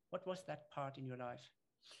 what was that part in your life?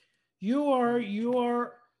 You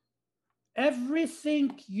are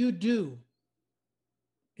everything you do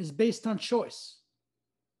is based on choice.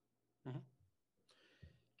 Mm-hmm.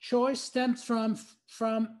 Choice stems from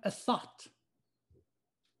a thought.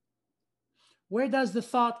 Where does the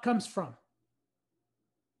thought comes from?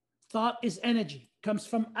 Thought is energy, comes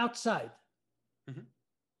from outside. Mm-hmm.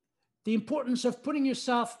 The importance of putting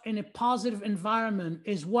yourself in a positive environment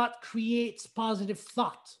is what creates positive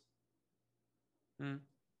thought. Mm.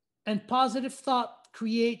 And positive thought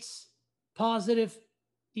creates positive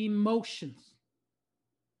emotions.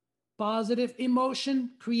 Positive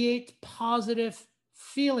emotion creates positive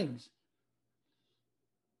feelings.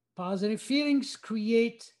 Positive feelings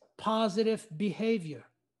create positive behavior,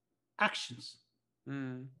 actions.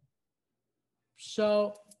 Mm.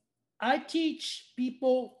 So I teach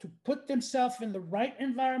people to put themselves in the right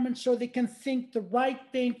environment so they can think the right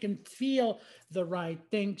thing and feel the right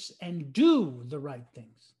things and do the right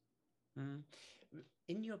things. Mm.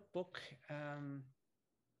 In your book,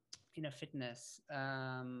 Inner Fitness,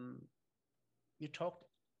 you talked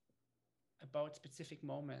about specific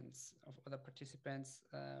moments of other participants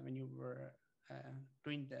when you were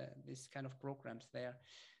doing this kind of programs there.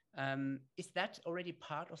 Is that already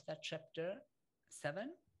part of that chapter 7?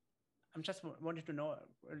 I'm just wanted to know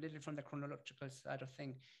a little from the chronological side of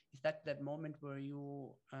thing. Is that moment where you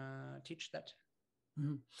teach that?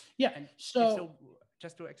 Mm-hmm. Yeah. And so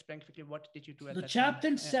just to explain quickly, what did you do at the that chapter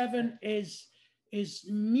time? 7 is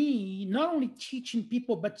me not only teaching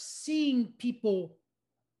people but seeing people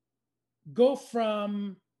go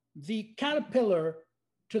from the caterpillar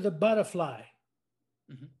to the butterfly.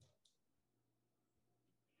 Mm-hmm.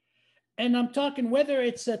 And I'm talking whether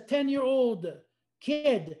it's a 10-year-old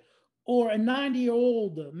kid or a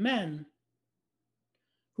 90-year-old man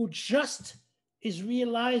who just is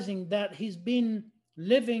realizing that he's been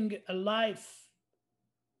living a life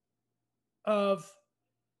of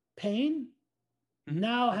pain, Mm-hmm.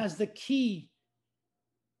 now has the key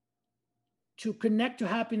to connect to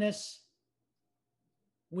happiness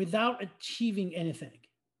without achieving anything.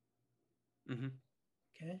 Mm-hmm.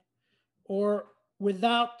 Okay. Or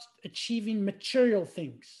without achieving material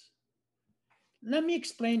things. Let me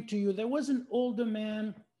explain to you. There was an older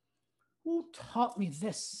man who taught me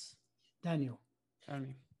this, Daniel. Tell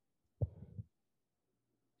me.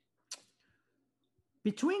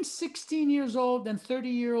 Between 16 years old and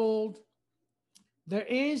 30-year-old, there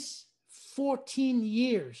is 14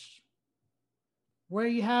 years where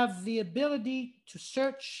you have the ability to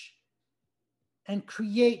search and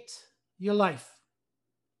create your life.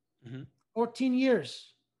 Mm-hmm. 14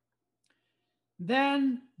 years.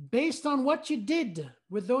 Then, based on what you did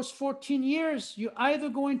with those 14 years, you're either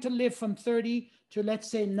going to live from 30 to, let's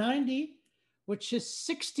say, 90, which is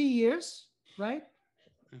 60 years, right?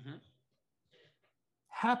 Mm-hmm.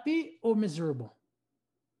 Happy or miserable.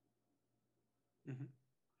 Mm-hmm.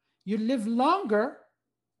 You live longer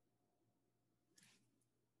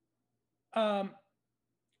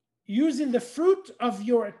using the fruit of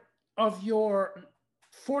your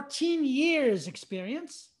 14 years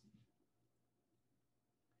experience,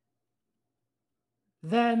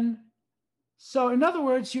 then, so in other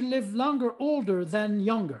words, you live longer older than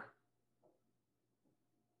younger.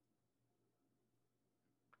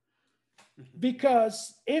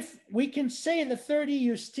 Because if we can say the 30,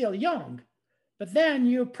 you're still young, but then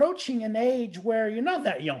you're approaching an age where you're not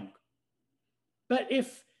that young. But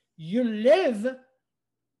if you live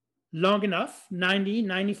long enough, 90,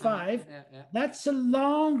 95, that's a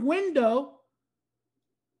long window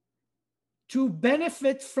to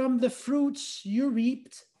benefit from the fruits you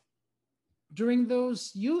reaped during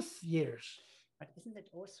those youth years. But isn't it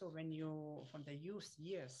also when you, from the youth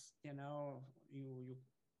years, you know, you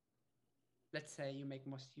let's say you make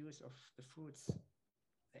most use of the fruits,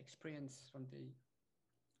 the experience from the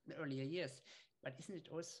earlier years, but isn't it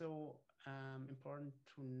also important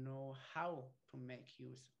to know how to make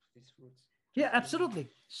use of these fruits? Yeah, absolutely.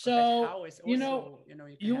 So that how is also, you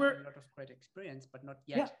can have a lot of great experience, but not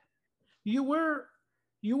yet. Yeah,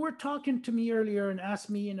 you were talking to me earlier and asked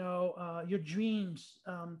me, your dreams.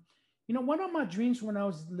 One of my dreams when I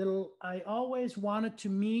was little, I always wanted to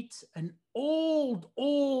meet an old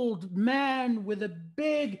man with a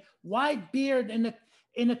big white beard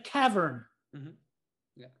in a cavern. Mm-hmm.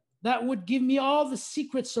 Yeah. That would give me all the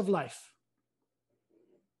secrets of life.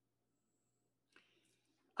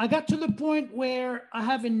 I got to the point where I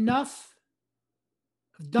have enough,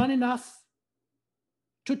 I've done enough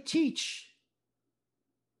to teach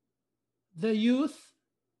the youth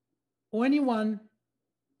or anyone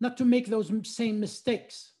not to make those same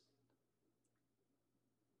mistakes.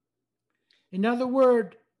 In other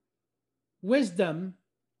words, wisdom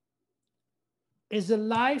is a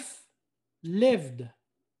life lived,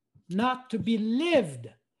 not to be lived.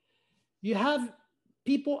 You have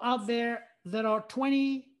people out there that are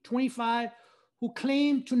 20, 25 who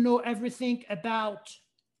claim to know everything about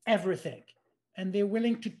everything, and they're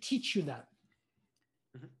willing to teach you that.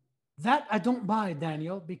 Mm-hmm. That I don't buy,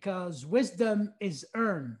 Daniel, because wisdom is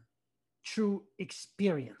earned through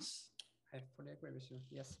experience. I fully agree with you.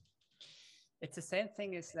 Yes. It's the same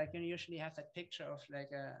thing as like, you usually have that picture of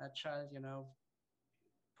like a child,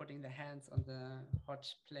 putting the hands on the hot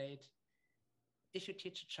plate. If you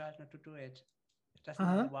teach a child not to do it, it doesn't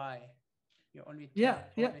know why. You only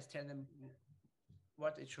always tell them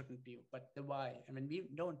what it shouldn't be, but the why. And when we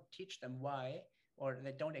don't teach them why, or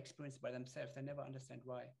they don't experience it by themselves, they never understand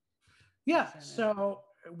why. Yeah. So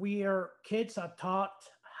kids are taught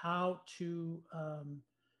how to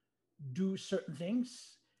do certain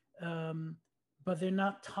things, um, but they're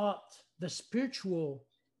not taught the spiritual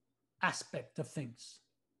aspect of things.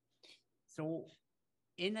 So,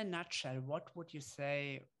 in a nutshell, what would you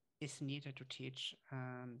say is needed to teach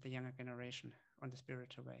the younger generation on the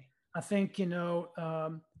spiritual way? I think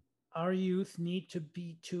our youth need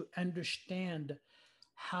to understand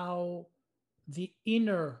how the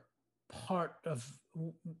inner part of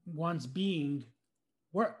one's being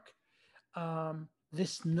work.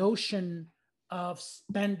 This notion of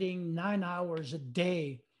spending 9 hours a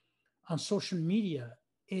day on social media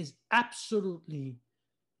is absolutely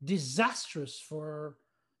disastrous for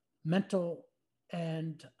mental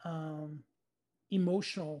and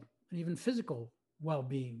emotional and even physical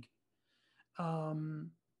well-being.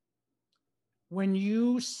 Um, when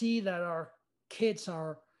you see that our kids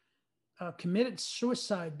are committed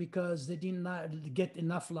suicide because they did not get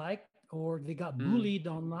enough like or they got bullied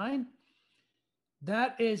online,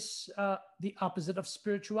 that is the opposite of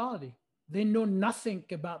spirituality. They know nothing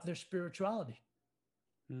about their spirituality.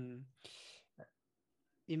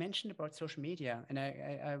 You mentioned about social media, and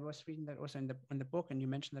I was reading that also in the book, and you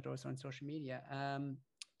mentioned that also on social media.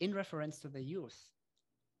 In reference to the youth,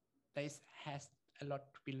 there has a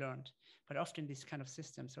lot to be learned, but often this kind of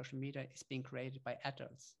system, social media, is being created by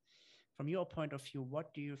adults. From your point of view,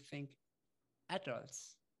 what do you think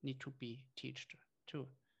adults need to be taught too?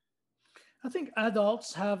 I think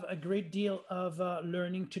adults have a great deal of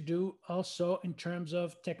learning to do also in terms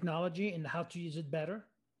of technology and how to use it better.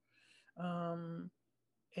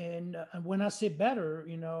 And when I say better,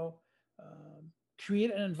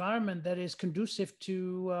 create an environment that is conducive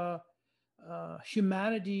to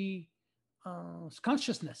humanity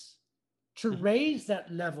consciousness, to raise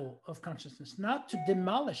that level of consciousness, not to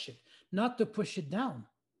demolish it, not to push it down.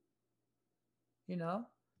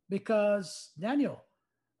 Because Daniel,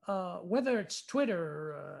 whether it's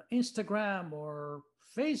Twitter, Instagram, or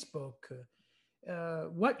Facebook,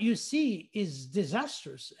 what you see is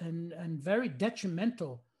disastrous and very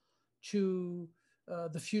detrimental to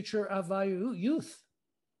the future of our youth.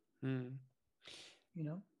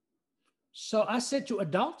 So I said to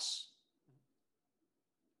adults,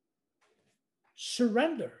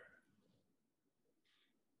 surrender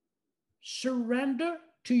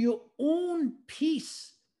to your own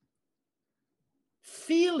peace.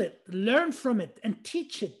 Feel it, learn from it, and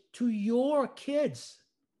teach it to your kids.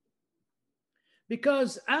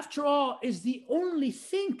 Because after all, is the only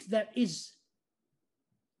thing that is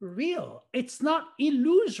real. It's not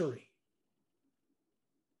illusory.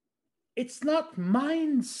 It's not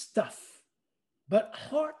mind stuff, but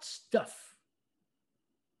heart stuff.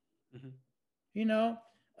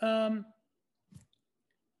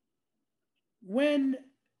 When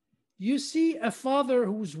you see a father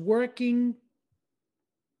who's working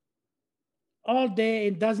all day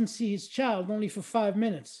and doesn't see his child only for 5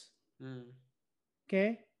 minutes,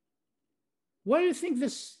 okay, what do you think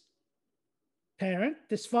this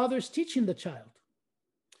father is teaching the child?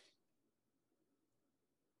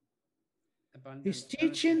 He's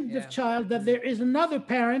teaching the child that there is another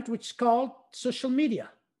parent, which is called social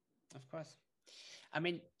media. Of course. I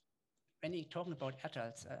mean, when you're talking about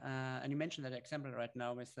adults, and you mentioned that example right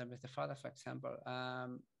now with the father, for example,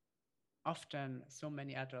 often so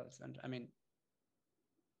many adults, and I mean,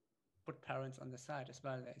 put parents on the side as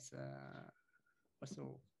well. There's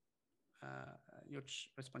also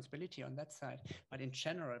huge responsibility on that side. But in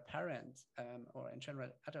general, parents or in general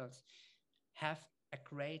adults have a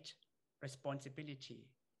great responsibility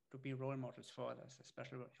to be role models for others,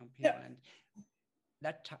 especially young people. Yeah. And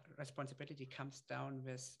that responsibility comes down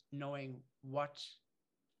with knowing what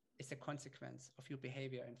is the consequence of your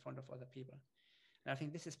behavior in front of other people. And I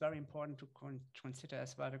think this is very important to consider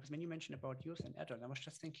as well, because when you mentioned about youth and adult, I was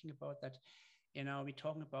just thinking about that, we're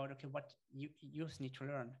talking about, okay, what youth need to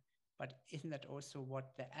learn, but isn't that also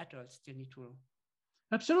what the adults still need to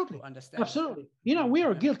understand? Absolutely. We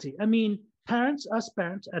are guilty. I mean, us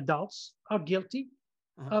parents, adults are guilty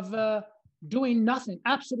of doing nothing,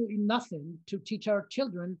 absolutely nothing to teach our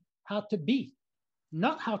children how to be,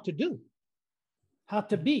 not how to do, how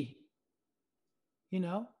to be,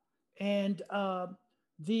 and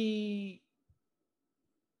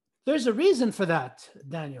there's a reason for that,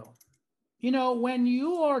 Daniel. When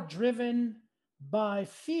you are driven by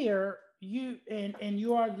fear, you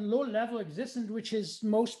are low level existence, which is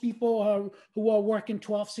most people who are working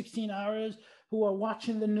 12, 16 hours, who are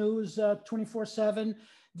watching the news 24/7.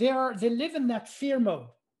 They live in that fear mode,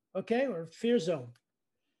 okay, or fear zone.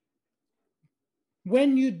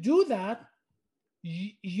 When you do that,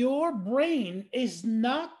 your brain is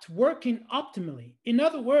not working optimally. In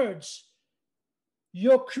other words,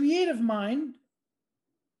 your creative mind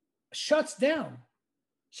shuts down.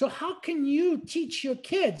 So, how can you teach your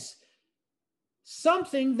kids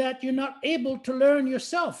something that you're not able to learn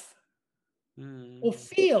yourself or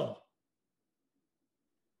feel?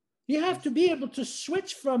 You have to be able to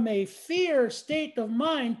switch from a fear state of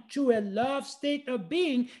mind to a love state of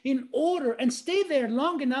being in order, and stay there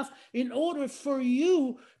long enough in order for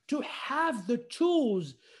you to have the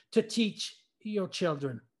tools to teach your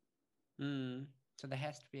children. So there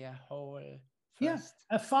has to be a whole first. Yeah,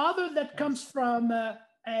 a father that comes from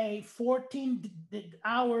a 14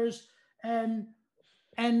 hours and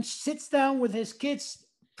sits down with his kids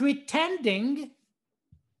pretending,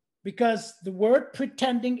 because the word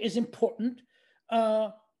pretending is important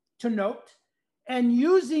to note, and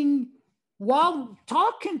using, while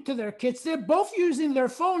talking to their kids, they're both using their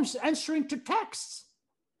phones answering to texts.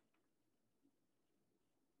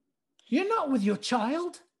 You're not with your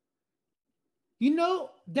child. You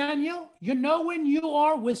know, Daniel, you know when you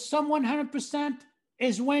are with someone 100%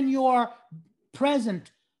 is when you are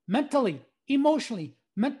present mentally, emotionally,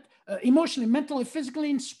 mentally, physically,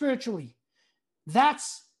 and spiritually.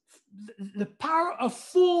 That's the power of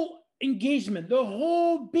full engagement. The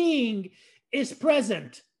whole being is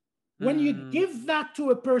present. When you give that to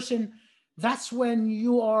a person, that's when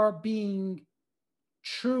you are being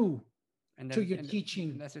true to your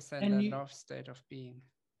teaching. As you said, the love state of being.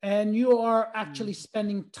 And you are actually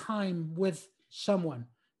spending time with someone,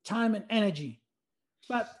 time and energy.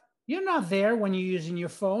 But you're not there when you're using your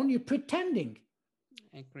phone. You're pretending.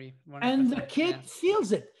 I agree. 100%. And the kid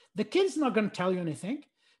feels it. The kid's not going to tell you anything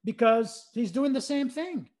because he's doing the same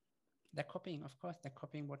thing. They're copying, of course. They're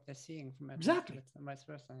copying what they're seeing from exactly. And vice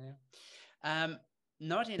versa. Yeah.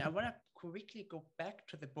 Nordin, I want to quickly go back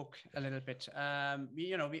to the book a little bit. I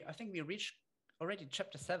think we reached already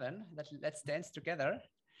chapter 7. Let's dance together.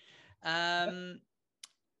 I'm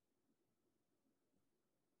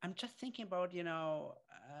just thinking about,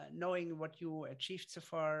 knowing what you achieved so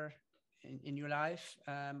far in your life.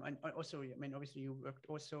 And also, I mean, obviously you worked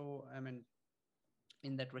also,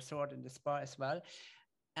 in that resort, in the spa as well.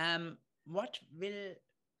 What will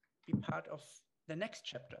be part of the next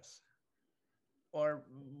chapters? Or,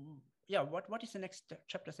 what is the next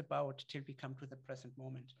chapters about till we come to the present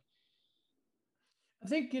moment? I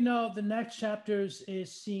think, the next chapters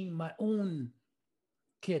is seeing my own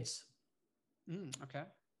kids. Okay.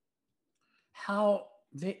 How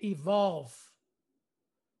they evolve.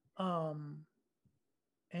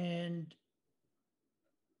 And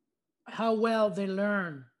how well they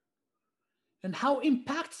learn. And how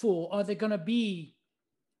impactful are they going to be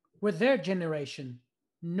with their generation,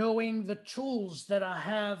 knowing the tools that I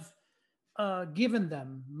have given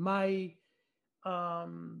them. My,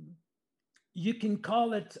 you can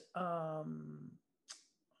call it,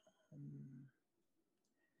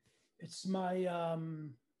 it's my,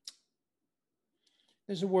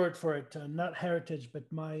 there's a word for it, not heritage, but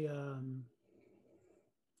my,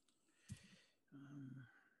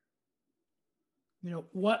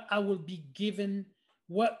 what I will be given,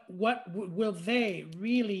 what will they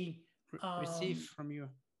really receive from you?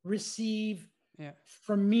 Receive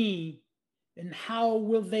from me, and how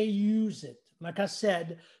will they use it? Like I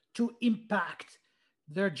said, to impact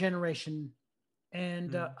their generation.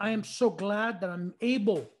 And I am so glad that I'm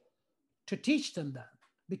able to teach them that,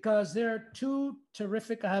 because they're two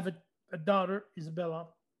terrific. I have a daughter, Isabella,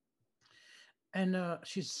 and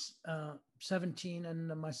she's 17, and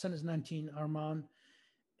my son is 19, Armand,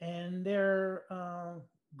 and they're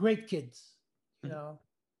great kids.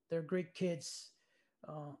 They're great kids,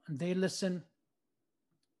 and they listen.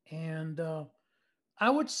 And I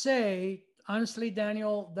would say, honestly,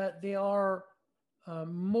 Daniel, that they are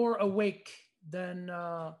more awake than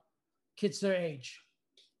kids their age.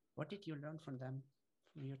 What did you learn from them,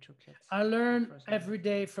 from your two kids? I learn every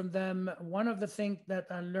day from them. One of the things that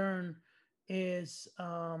I learn is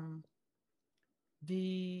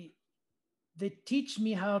they teach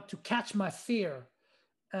me how to catch my fear,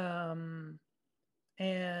 and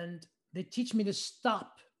they teach me to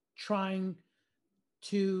stop trying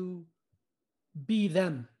to be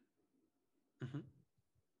them.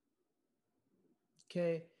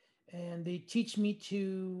 Okay, and they teach me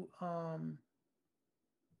to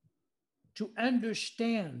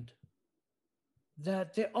understand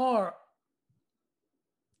that they are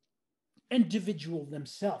individual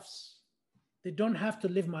themselves. They don't have to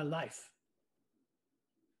live my life,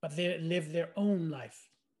 but they live their own life.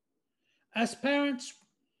 As parents,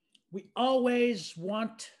 we always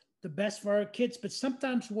want the best for our kids, but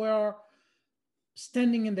sometimes we're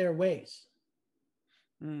standing in their ways.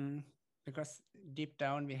 Mm. Because deep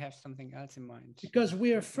down we have something else in mind. Because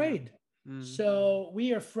we're afraid. Mm. So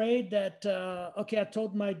we are afraid that, okay, I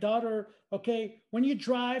told my daughter, okay, when you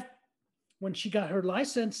drive, when she got her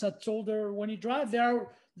license, I told her, when you drive, there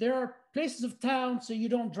are places of town, so you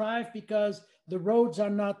don't drive because the roads are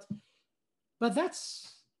not. But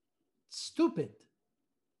that's stupid.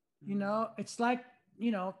 You know, it's like,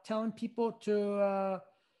 you know, telling people to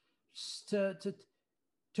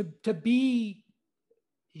be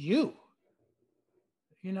you,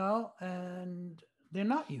 you know, and they're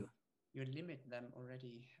not you. You limit them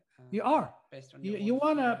already. You are. Based on You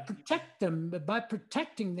want to protect them, but by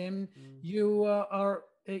protecting them, you are,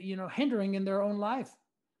 you know, hindering in their own life.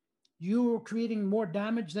 You're creating more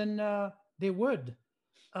damage than they would.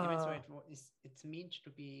 Even so, it's meant to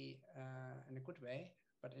be in a good way,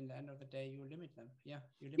 but in the end of the day, you limit them. Yeah,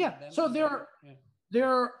 you limit them. So there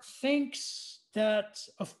are things that,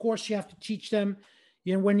 of course, you have to teach them.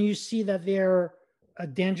 You know, when you see that they're a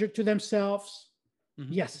danger to themselves,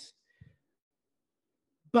 yes.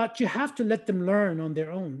 But you have to let them learn on their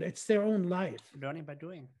own. It's their own life. Learning by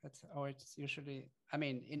doing. That's how it's usually. I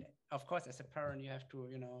mean, of course, as a parent, you have to,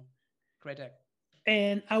 you know, create a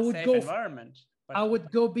safe environment. But I would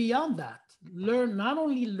go beyond that. Learn, not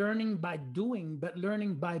only learning by doing, but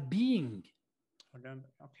learning by being.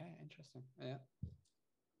 Okay, interesting. Yeah.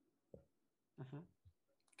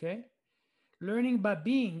 Okay. Learning by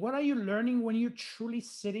being. What are you learning when you're truly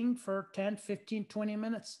sitting for 10, 15, 20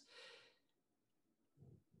 minutes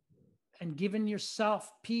and giving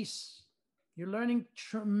yourself peace? You're learning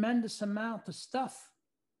tremendous amount of stuff.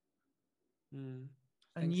 And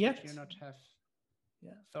yet you not have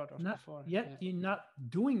thought of before. Yet you're not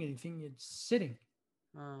doing anything, you're sitting.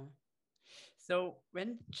 So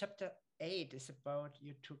when chapter 8 is about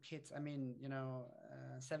your two kids, I mean, you know,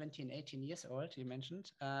 17, 18 years old, you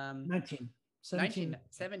mentioned. 19. 17,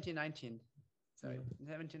 19. Sorry,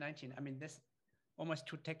 17, 19. I mean, this almost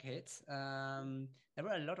 2 decades. There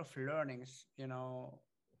were a lot of learnings, you know,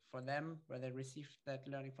 for them, where they received that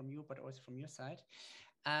learning from you, but also from your side.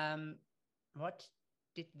 What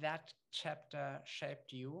did that chapter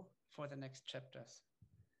shape you for the next chapters?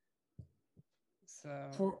 It's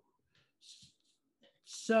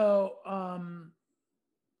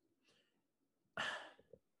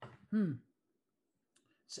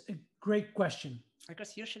a great question.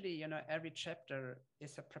 Because usually, you know, every chapter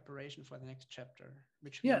is a preparation for the next chapter,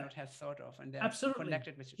 which we not have thought of, and they're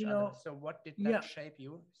connected with each other. So what did that shape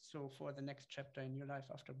you so for the next chapter in your life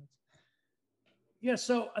afterwards? Yeah,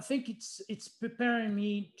 so I think it's preparing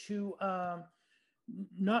me to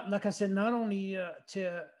not, like I said, not only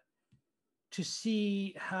to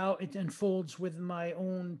see how it unfolds with my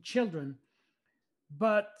own children,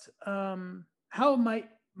 but how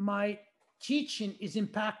my teaching is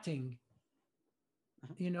impacting,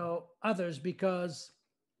 you know, others, because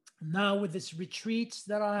now with this retreats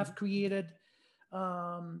that I have created,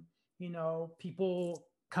 you know, people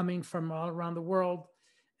coming from all around the world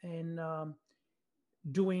and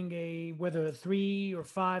doing whether a 3 or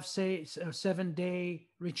 5, 6 or 7 day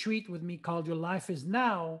retreat with me called Your Life Is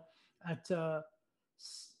Now at,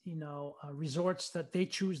 you know, resorts that they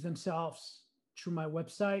choose themselves through my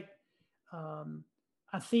website.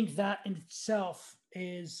 I think that in itself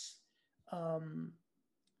is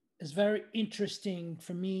very interesting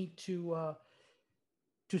for me to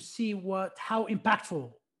see how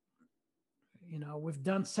impactful. You know, we've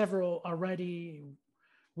done several already,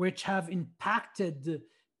 which have impacted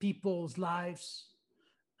people's lives,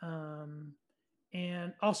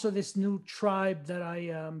 and also this new tribe that I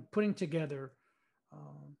am putting together,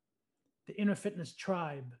 the Inner Fitness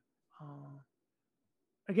Tribe.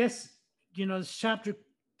 I guess, you know, this chapter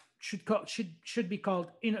should be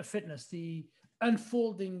called Inner Fitness, the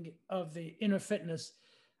unfolding of the inner fitness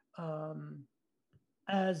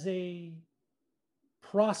as a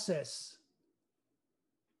process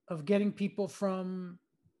of getting people from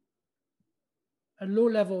a low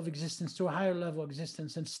level of existence to a higher level of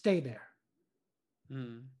existence and stay there.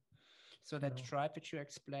 So that tribe which you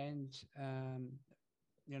explained,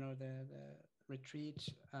 you know, the retreat,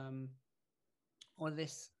 all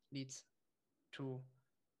this leads to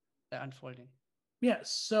the unfolding. Yeah,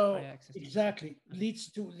 so exactly, leads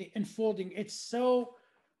to the unfolding. It's so,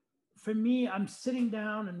 for me, I'm sitting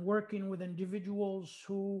down and working with individuals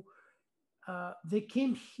who they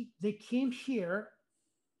came here,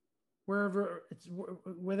 wherever it's,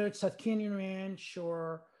 whether it's at Canyon Ranch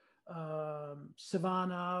or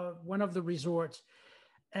Savannah, one of the resorts,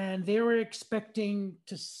 and they were expecting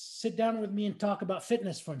to sit down with me and talk about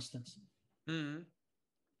fitness, for instance.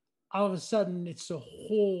 All of a sudden, it's the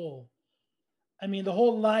whole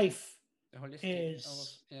life The holistic.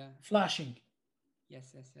 is Yeah. flashing.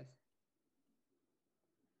 Yes. Yes. Yes.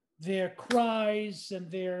 Their cries and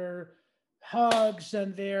their hugs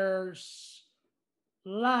and their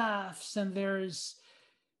laughs and there's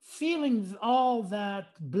feeling all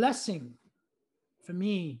that blessing for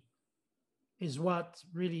me is what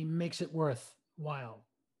really makes it worthwhile.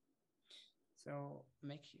 So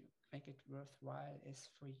make it worthwhile is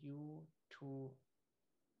for you to,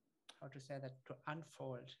 how to say that, to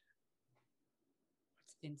unfold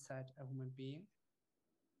what's inside a human being,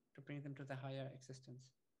 to bring them to the higher existence.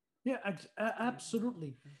 Yeah,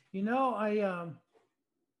 absolutely. You know, I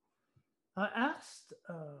asked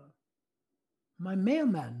my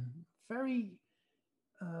mailman, very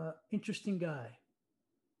interesting guy,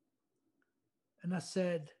 and I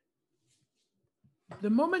said, the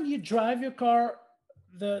moment you drive your car,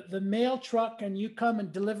 the mail truck, and you come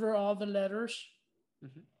and deliver all the letters,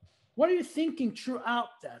 Mhm. what are you thinking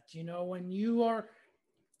throughout that? You know, when you are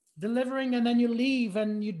delivering and then you leave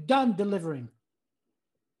and you're done delivering.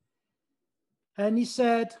 And he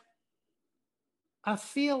said, I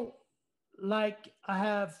feel like I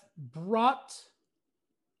have brought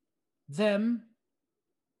them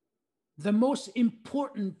the most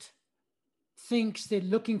important things they're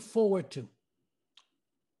looking forward to.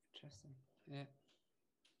 Interesting. Yeah.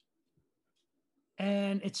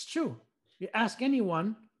 And it's true. You ask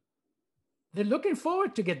anyone, they're looking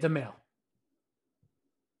forward to get the mail.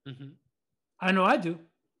 Mm-hmm. I know I do,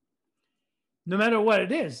 no matter what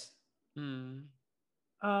it is. Mm.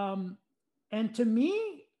 Um, and to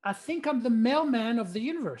me, I think I'm the mailman of the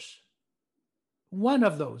universe. One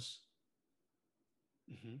of those.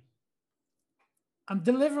 Mm-hmm. I'm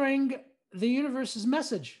delivering the universe's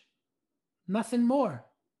message, nothing more.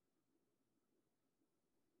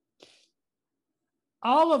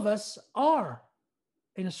 All of us are,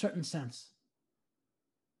 in a certain sense.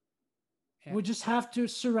 Yeah. We just have to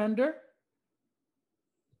surrender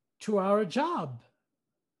to our job.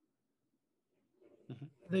 Mm-hmm.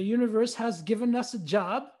 The universe has given us a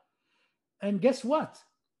job, and guess what?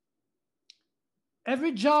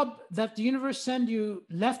 Every job that the universe send you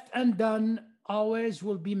left undone always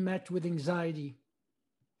will be met with anxiety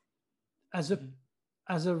as a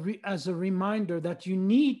Mm-hmm. as a reminder that you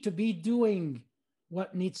need to be doing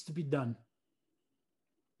what needs to be done.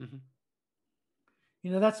 Mm-hmm.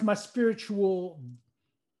 You know, that's my spiritual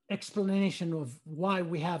explanation of why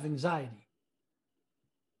we have anxiety.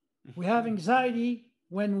 We have anxiety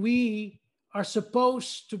when we are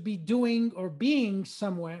supposed to be doing or being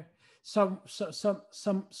somewhere,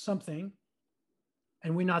 something,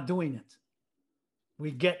 and we're not doing it.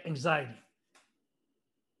 We get anxiety.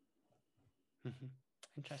 Mm-hmm.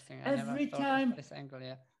 Interesting. I never Every thought of time, this angle.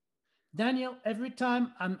 Yeah. Daniel, every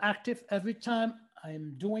time I'm active, every time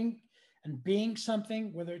I'm doing and being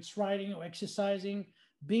something, whether it's writing or exercising,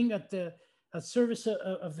 being at the service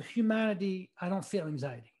of humanity, I don't feel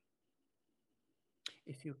anxiety.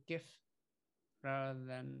 If you give rather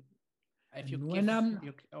than, if you And give, when I'm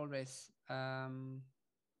you always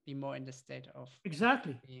be more in the state of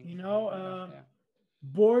exactly, being. you know, Yeah.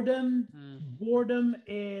 boredom, Mm. boredom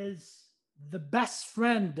is the best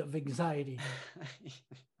friend of anxiety.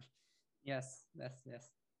 Yes. Yes. Yes.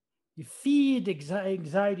 You feed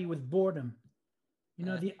anxiety with boredom. You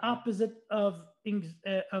know, the Yeah. opposite of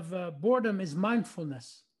boredom is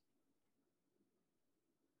mindfulness.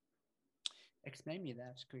 Explain me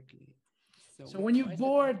that quickly. So So when you're why is it?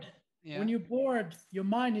 bored, Yeah. your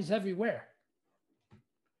mind is everywhere.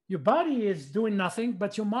 Your body is doing nothing,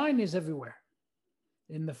 but your mind is everywhere.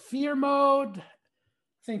 In the fear mode,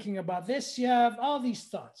 thinking about this, you have all these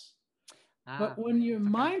thoughts. Ah. But when you're Okay.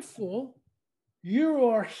 mindful, you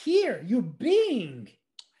are here, you're being. I see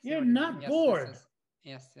You're what you mean. not Yes. Yes. bored. Yes.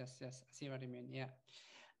 Yes. Yes. Yes. I see what you mean. Yeah.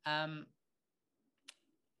 Um.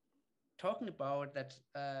 Talking about that,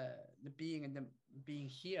 the being and the being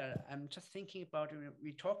here. I'm just thinking about,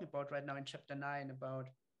 we're talking about right now in chapter 9 about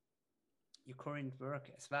your current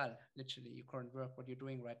work as well, literally your current work, what you're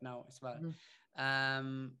doing right now as well.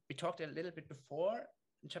 We talked a little bit before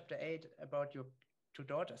in chapter 8 about your two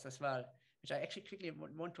daughters as well, which I actually quickly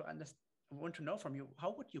want to understand, want to know from you.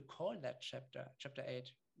 How would you call that chapter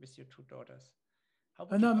 8 with your two daughters? How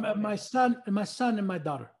would And you call my it? son, and my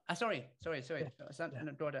daughter. Sorry, Yeah, son yeah. and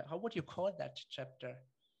a daughter. How would you call that chapter?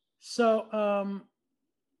 So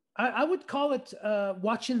I would call it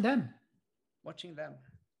watching them. Watching them.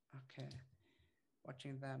 Okay,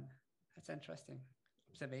 watching them. That's interesting.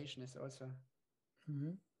 Observation is also.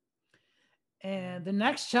 Mhm. And the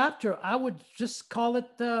next chapter, I would just call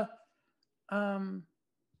it um,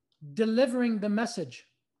 delivering the message.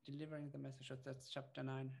 Delivering the message. That's chapter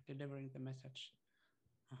 9. Delivering the message.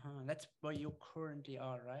 That's where you currently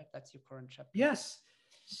are, right? That's your current chapter. Yes.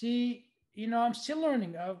 See, I'm still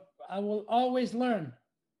learning. I will always learn.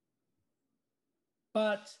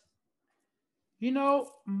 But,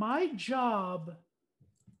 my job,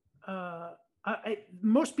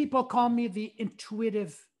 most people call me the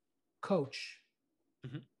intuitive coach.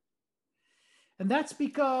 Mhm. And that's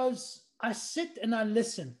because I sit and I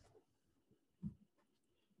listen.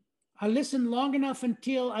 I listen long enough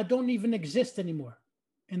until I don't even exist anymore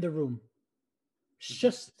in the room. It's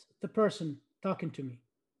just the person talking to me.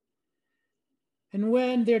 And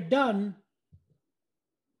when they're done,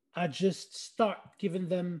 I just start giving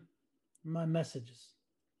them my messages.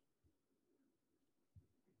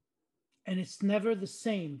 And it's never the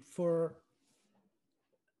same for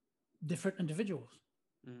different individuals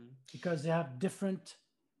because they have different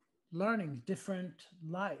learning, different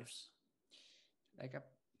lives, like a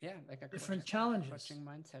different challenges. coaching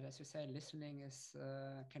mindset. As you say, listening is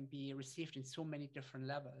can be received in so many different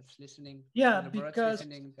levels. Listening to the words,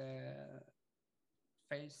 listening the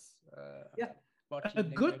face, body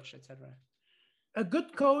language, etc. A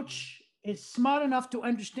good coach is smart enough to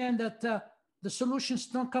understand that the solutions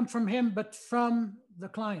don't come from him, but from the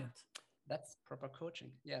client. That's proper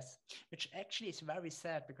coaching, yes. Which actually is very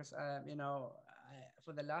sad because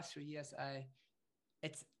for the last few years, I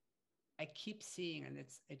keep seeing, and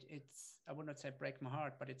it's I would not say break my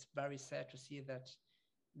heart, but it's very sad to see that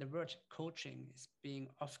the word coaching is being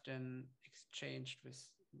often exchanged with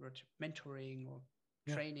word mentoring or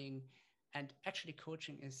training, and actually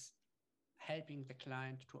coaching is helping the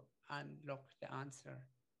client to unlock the answer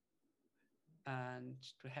and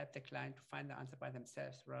to help the client to find the answer by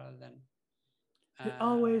themselves rather than it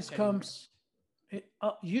always comes.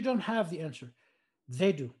 You don't have the answer;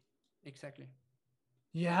 they do. Exactly.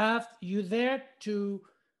 You there to,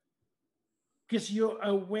 because you're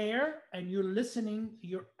aware and you're listening.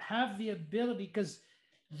 You have the ability because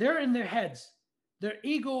they're in their heads. Their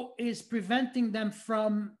ego is preventing them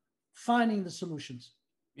from finding the solutions.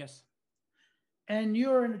 Yes. And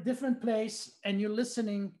you're in a different place and you're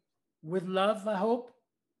listening with love, I hope,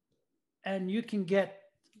 and you can get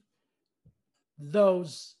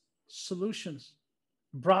those solutions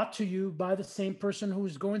brought to you by the same person who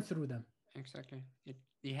is going through them. Exactly.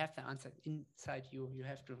 You have the answer inside you. You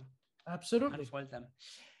have to absolutely unfold them.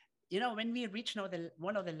 When we reach now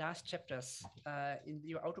one of the last chapters in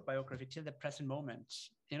your autobiography till the present moment,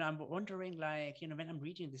 I'm wondering, when I'm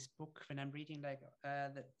reading this book, when I'm reading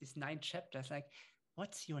these 9 chapters,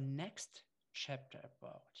 what's your next chapter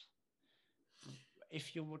about?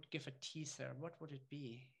 If you would give a teaser, what would it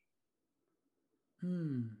be?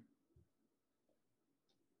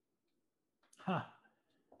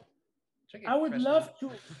 I would love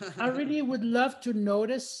to, I really would love to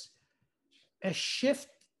notice a shift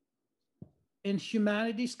in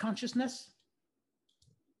humanity's consciousness.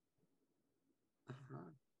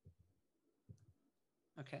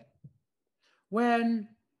 Okay. When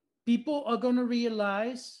people are going to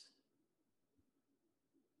realize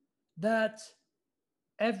that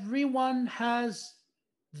everyone has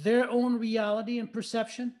their own reality and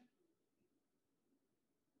perception.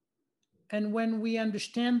 And when we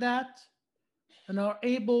understand that and are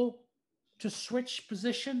able to switch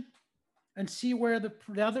position and see where the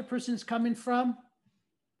other person is coming from,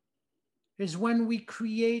 is when we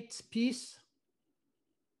create peace.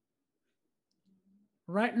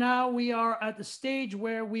 Right now, we are at the stage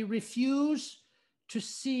where we refuse to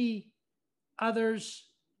see others'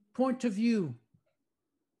 point of view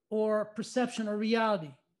or perception or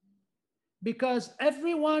reality, because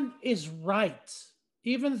everyone is right,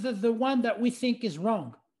 even the one that we think is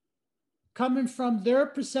wrong, coming from their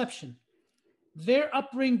perception, their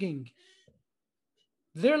upbringing,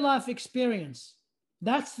 their life experience.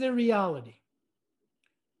 That's their reality.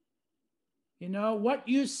 What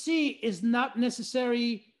you see is not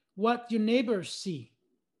necessarily what your neighbors see.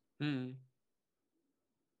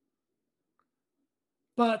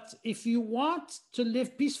 But if you want to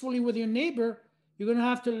live peacefully with your neighbor, you're going to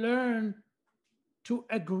have to learn to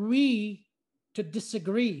agree to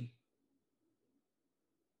disagree.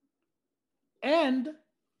 And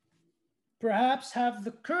perhaps have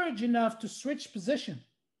the courage enough to switch position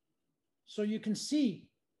so you can see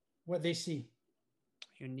what they see.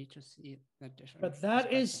 You need to see the different. But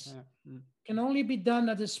that can only be done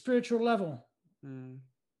at a spiritual level.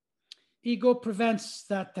 Ego prevents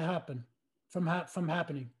that to happen from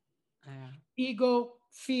happening. Ego,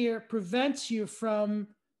 fear prevents you from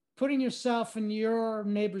putting yourself in your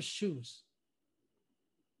neighbor's shoes.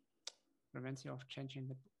 Prevents you of changing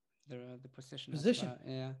the position. Position. As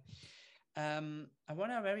well. Yeah. I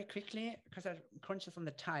want to very quickly, because I'm conscious on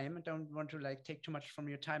the time, I don't want to like take too much from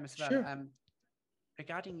your time as well. Sure.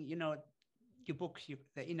 Regarding, your book,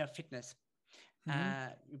 The Inner Fitness,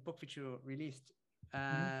 your book which you released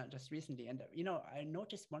just recently. And, I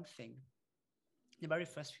noticed one thing. The very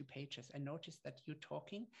first few pages, I noticed that you're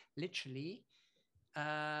talking literally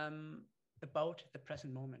about the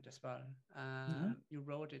present moment as well. You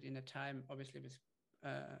wrote it in a time, obviously with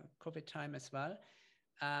COVID time as well,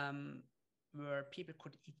 where people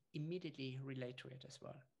could immediately relate to it as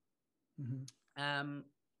well.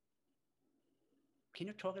 Can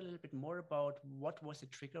you talk a little bit more about what was the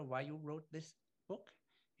trigger, why you wrote this book,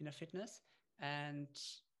 Inner Fitness, and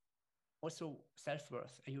also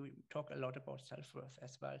self-worth? You talk a lot about self-worth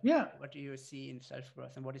as well. Yeah. What do you see in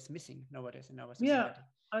self-worth and what is missing nowadays in our society?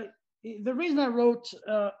 The reason I wrote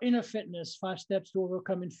Inner Fitness, 5 Steps to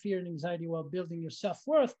Overcoming Fear and Anxiety While Building Your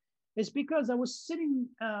Self-Worth is because I was sitting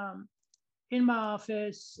in my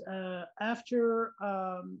office after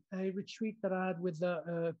a retreat that I had with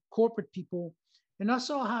corporate people. And I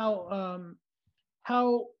saw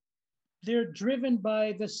how they're driven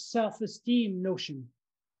by the self-esteem notion,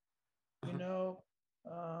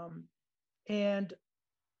 and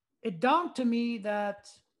it dawned to me that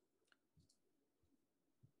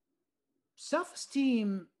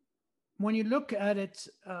self-esteem, when you look at it,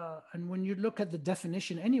 and when you look at the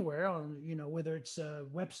definition anywhere, on whether it's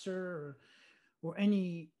Webster or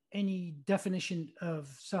any definition of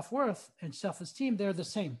self-worth and self-esteem, they're the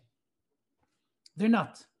same. They're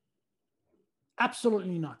not.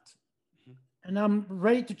 Absolutely not. And I'm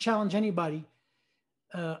ready to challenge anybody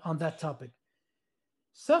on that topic.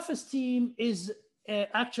 Self-esteem is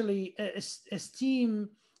actually, esteem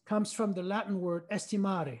comes from the Latin word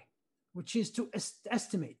estimare, which is to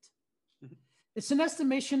estimate. It's an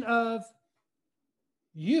estimation of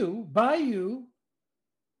you, by you,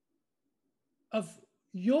 of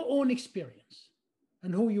your own experience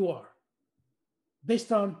and who you are,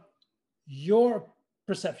 based on your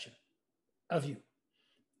perception of you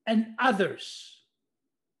and others'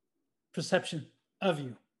 perception of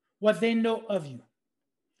you, what they know of you.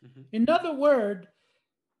 In other words,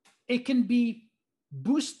 it can be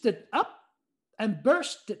boosted up and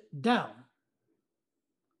bursted down.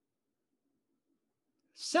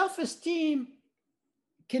 Self-esteem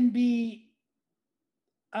can be,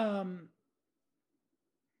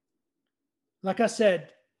 like I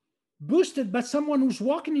said, boosted by someone who's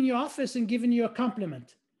walking in your office and giving you a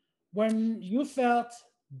compliment when you felt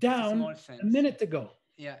down a minute ago.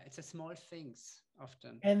 Yeah, it's a small things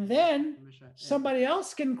often. And then somebody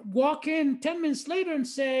else can walk in 10 minutes later and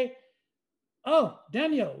say, "Oh,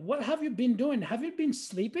 Daniel, what have you been doing? Have you been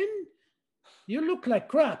sleeping? You look like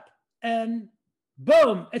crap." And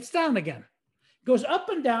boom, it's down again. Goes up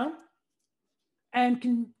and down.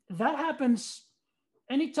 And that happens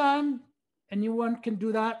anytime anyone can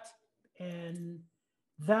do that. And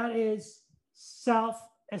that is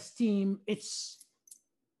self-esteem. It's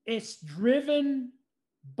driven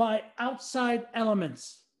by outside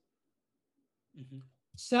elements.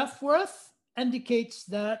 Self-worth indicates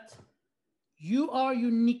that you are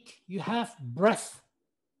unique. You have breath.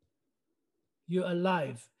 You're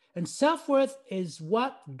alive. And self-worth is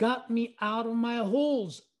what got me out of my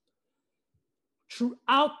holes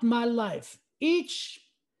throughout my life. Each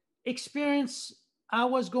experience I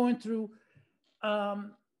was going through,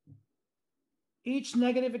 each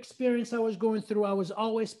negative experience I was going through, I was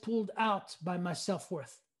always pulled out by my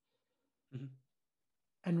self-worth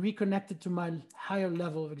and reconnected to my higher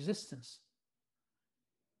level of existence.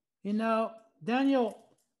 Daniel,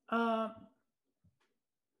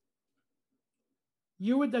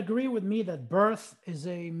 you would agree with me that birth is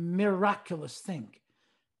a miraculous thing.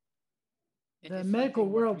 The medical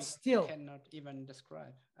world still cannot even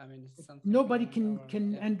describe. I mean, it's something nobody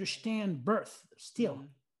can understand birth still.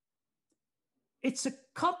 It's a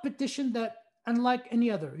competition that, unlike any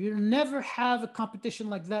other, you'll never have a competition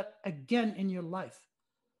like that again in your life.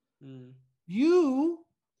 You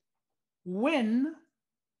win.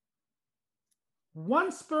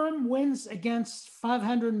 One sperm wins against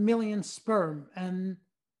 500 million sperm, and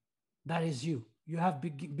that is you. You have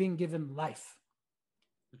been given life.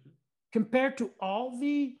 Compared to all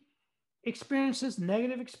the experiences,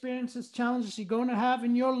 negative experiences, challenges you're going to have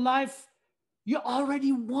in your life, you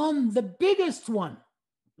already won the biggest one.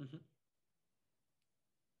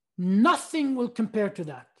 Nothing will compare to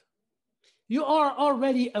that. You are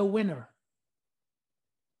already a winner.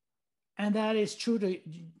 And that is true to,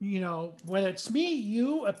 whether it's me,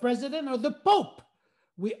 you, a president, or the Pope.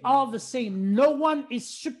 We are the same. No one is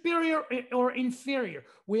superior or inferior.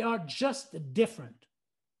 We are just different.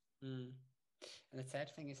 the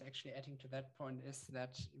sad thing is actually adding to that point is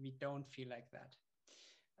that we don't feel like that.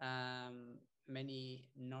 Many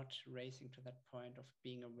not raising to that point of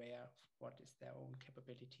being aware of what is their own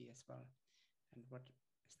capability as well, and what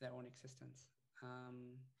is their own existence.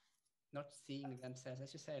 Not seeing themselves,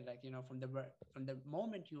 as you say, like, from the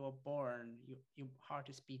moment you are born, your heart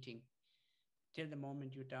is beating till the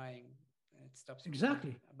moment you're dying, it stops.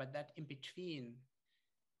 Exactly. Beating. But that in between,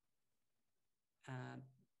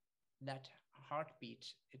 that heartbeat,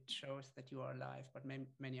 it shows that you are alive, but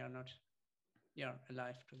many are not,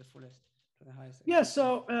 alive to the fullest, to the highest. Yeah.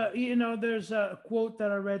 So, there's a quote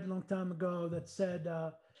that I read a long time ago that said,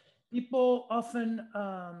 people often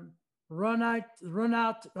run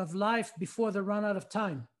out of life before they run out of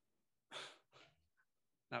time.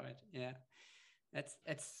 Love it. Yeah,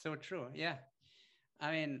 it's so true. Yeah,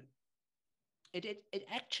 I mean, it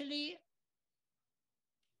actually,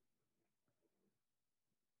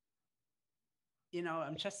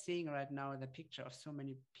 I'm just seeing right now the picture of so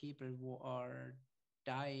many people who are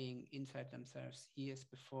dying inside themselves years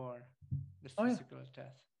before the physical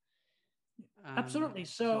death. Absolutely.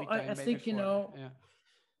 So I think, yeah.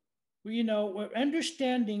 We're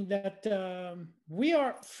understanding that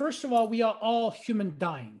first of all, we are all human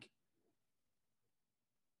dying.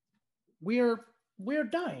 We're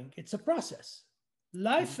dying. It's a process.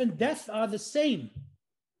 Life and death are the same.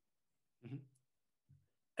 Mm-hmm.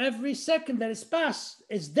 Every second that is passed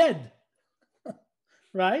is dead.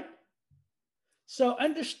 Right? So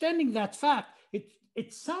understanding that fact,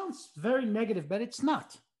 it sounds very negative, but it's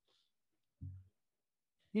not.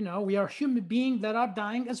 We are human beings that are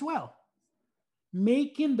dying as well.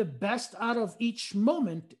 Making the best out of each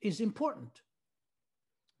moment is important.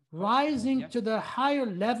 Rising to the higher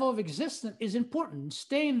level of existence is important.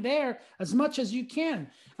 Staying there as much as you can.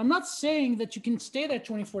 I'm not saying that you can stay there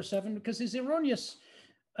 24/7 because it's erroneous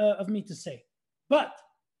of me to say. But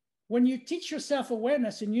when you teach yourself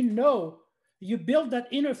awareness and you build that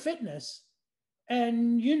inner fitness,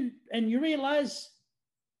 and you realize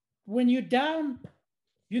when you're down,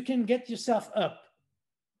 you can get yourself up.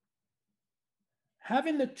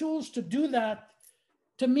 Having the tools to do that,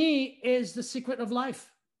 to me, is the secret of life.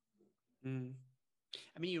 Mm.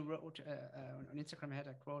 I mean, you wrote on Instagram, I had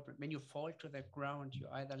a quote: when you fall to the ground, you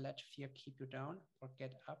either let fear keep you down or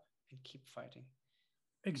get up and keep fighting.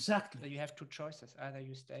 Exactly. So you have two choices: either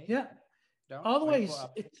you stay down, always, or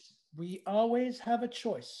you go up. We always have a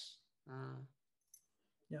choice.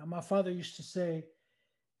 Yeah, my father used to say,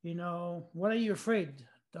 what are you afraid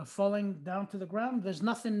of? Falling down to the ground? There's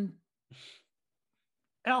nothing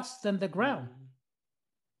else than the ground.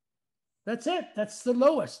 That's it. That's the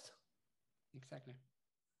lowest. Exactly.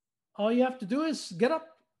 All you have to do is get up.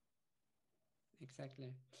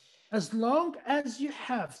 Exactly. As long as you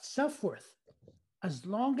have self-worth, as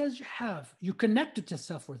long as you're connected to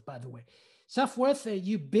self-worth, by the way. Self-worth,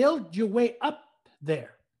 you build your way up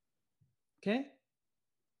there. Okay?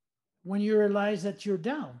 When you realize that you're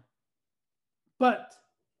down. But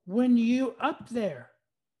when you're up there,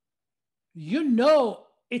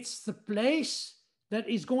 it's the place that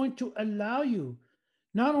is going to allow you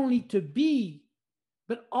not only to be,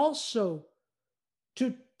 but also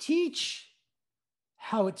to teach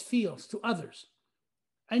how it feels to others.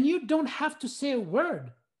 And you don't have to say a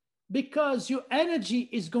word because your energy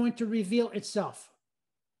is going to reveal itself.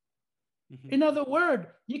 Mm-hmm. In other words,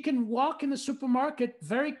 you can walk in the supermarket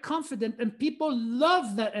very confident and people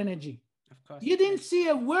love that energy. Of course. You didn't say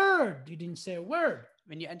a word.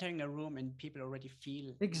 When you're entering a room and people already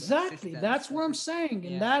feel exactly. That's what I'm saying.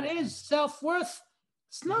 And that is self-worth.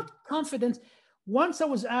 It's not confidence. Once I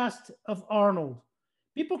was asked of Arnold,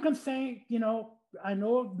 people can think, I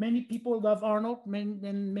know many people love Arnold,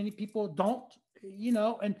 and many people don't,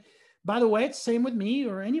 and by the way, it's the same with me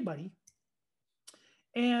or anybody.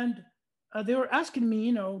 And they were asking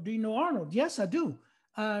me, do you know Arnold? Yes, I do.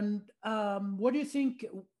 And what do you think?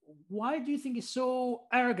 Why do you think he's so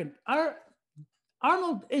arrogant?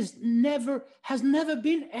 Arnold has never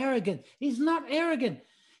been arrogant. He's not arrogant.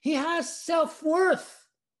 He has self-worth.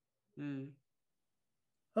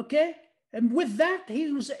 Okay? And with that,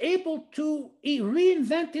 he was able to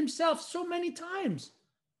reinvent himself so many times.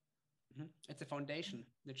 It's a foundation,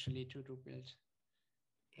 literally, to build.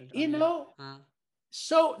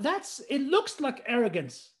 So it looks like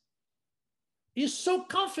arrogance. He's so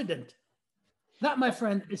confident. That, my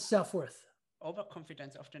friend, is self-worth.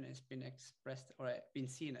 Overconfidence often has been expressed or been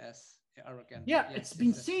seen as arrogant. Yeah, it's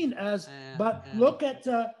been seen as, but look at,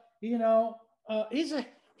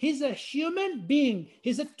 he's a human being.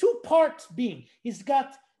 He's a two-part being. He's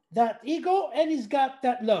got that ego and he's got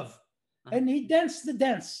that love. And he dances the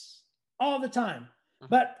dance all the time.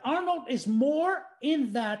 But Arnold is more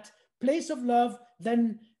in that place of love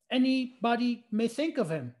than anybody may think of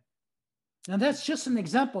him. And that's just an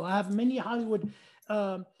example. I have many Hollywood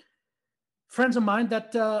friends of mine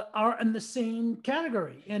that are in the same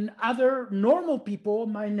category. And other normal people,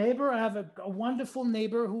 my neighbor, I have a wonderful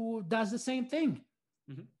neighbor who does the same thing,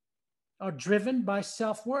 are driven by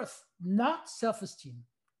self-worth, not self-esteem,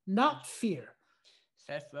 not fear.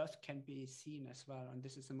 Self-worth can be seen as well, and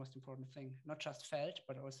this is the most important thing, not just felt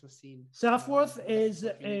but also seen. Self-worth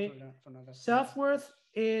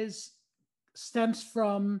stems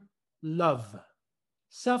from love.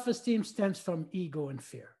 Self-esteem stems from ego and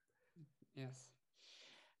fear. Yes.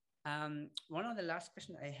 One of the last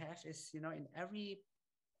questions I have is, in every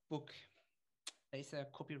book there's a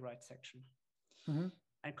copyright section.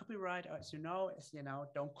 And copyright, as you know, is,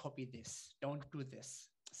 don't copy this, don't do this.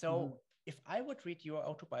 So if I would read your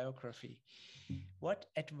autobiography, what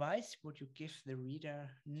advice would you give the reader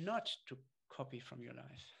not to copy from your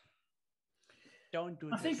life? Don't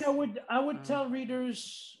do this. I think I would tell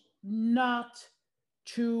readers not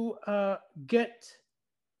to get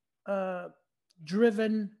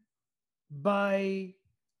driven by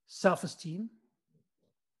self-esteem.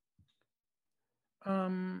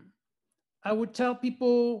 I would tell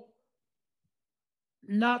people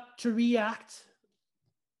not to react,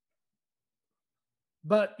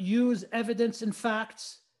 but use evidence and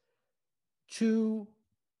facts to,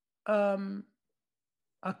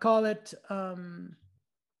 I call it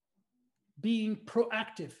being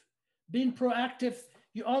proactive. Being proactive,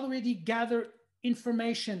 you already gather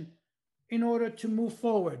information in order to move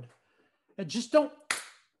forward. And just don't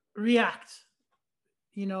react,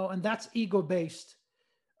 and that's ego-based.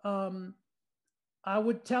 I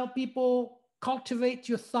would tell people, cultivate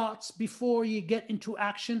your thoughts before you get into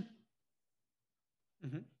action.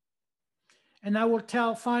 And I will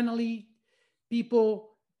tell finally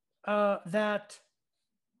people that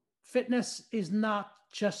fitness is not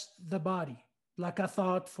just the body, like I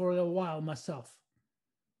thought for a while myself.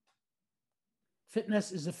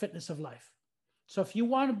 Fitness is the fitness of life. So if you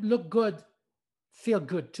want to look good, feel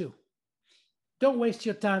good too. Don't waste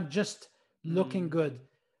your time just looking good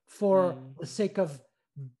for the sake of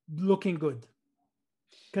looking good,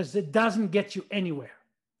 because it doesn't get you anywhere.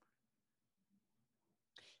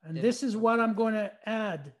 And this is what I'm going to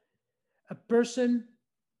add. A person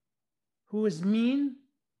who is mean,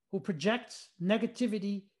 who projects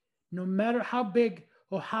negativity, no matter how big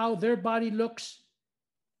or how their body looks,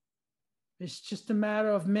 it's just a matter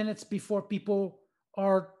of minutes before people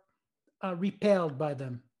are repelled by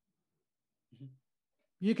them.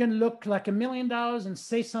 You can look like $1 million and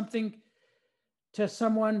say something to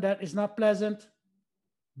someone that is not pleasant.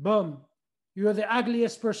 Boom. You're the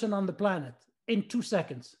ugliest person on the planet in 2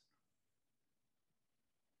 seconds.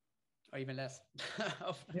 Or even less.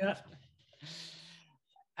 Yeah.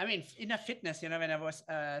 I mean, inner fitness, when I was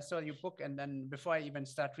saw your book, and then before I even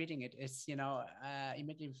start reading it, it's,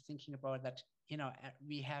 immediately thinking about that,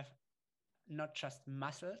 we have not just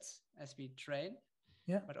muscles as we train,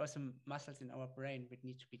 but also muscles in our brain which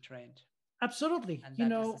need to be trained. Absolutely. And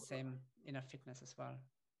that is the same inner fitness as well.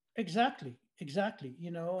 Exactly.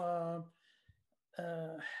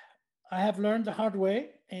 I have learned the hard way,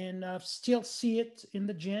 and I still see it in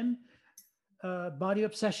the gym. Body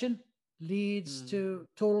obsession leads to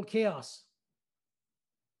total chaos.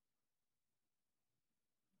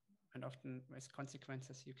 And often with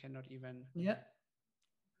consequences you cannot even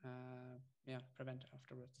prevent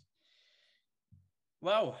afterwards.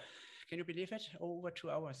 Wow. Can you believe it? Over 2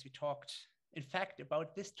 hours we talked. In fact,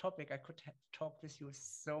 about this topic, I could have talked with you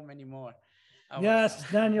so many more hours.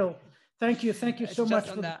 Yes, Daniel. Thank you. Thank you so much.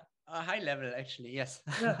 On the high level, actually. Yes.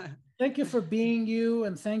 Yeah. Thank you for being you,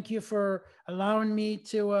 and thank you for allowing me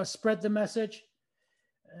to spread the message.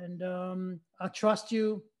 And I trust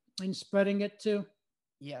you in spreading it too.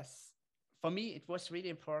 Yes. For me, it was really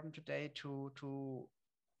important today to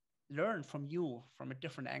learn from you from a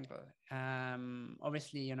different angle.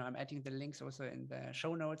 Obviously, I'm adding the links also in the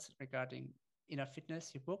show notes regarding Inner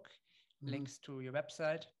Fitness, your book, links to your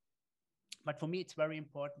website. But for me, it's very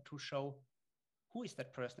important to show who is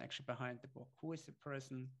that person actually behind the book, who is the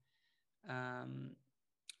person,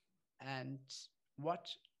 and what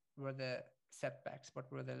were the setbacks, what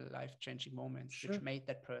were the life-changing moments which made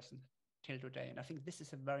that person till today. And I think this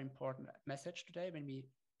is a very important message today when we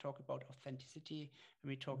talk about authenticity, when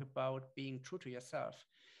we talk about being true to yourself.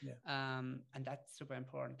 And that's super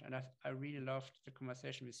important. And I really loved the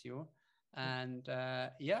conversation with you. And I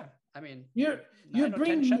mean, you're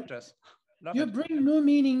bringing 10 chapters. Love You it. bring new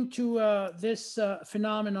meaning to this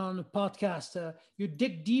phenomenon podcast. You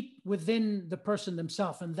dig deep within the person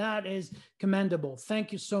themselves, and that is commendable.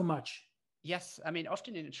 Thank you so much. Yes, I mean,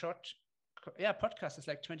 often in short, podcast is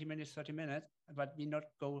like 20 minutes, 30 minutes, but we not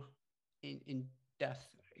go in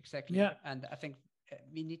depth exactly. Yeah. And I think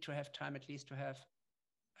we need to have time at least to have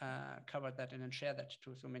covered that and then share that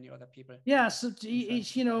to so many other people. Yeah, so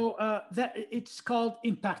it's, that it's called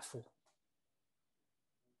impactful.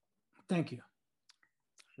 Thank you.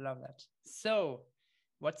 Love that. So,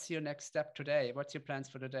 what's your next step today? What's your plans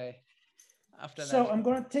for today? After So that, I'm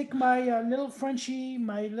going to take my little Frenchie,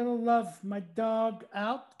 my little love, my dog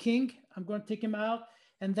out, King. I'm going to take him out.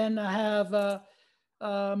 And then I have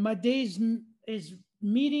my days is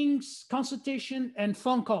meetings, consultation, and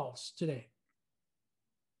phone calls today.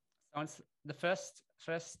 sounds the first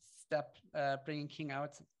step, bringing King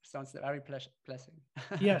out sounds very pleasant.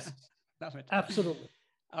 Yes, Love it. absolutely.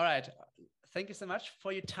 All right. Thank you so much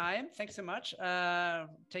for your time. Thanks so much.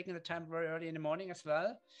 Taking the time very early in the morning as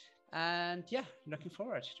well. And yeah, looking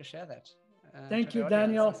forward to share that. Thank you,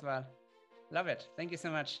 Daniel. As well. Love it. Thank you so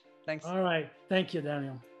much. Thanks. All right. Thank you,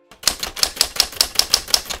 Daniel.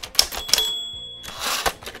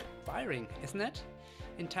 Inspiring, isn't it?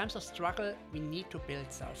 In times of struggle, we need to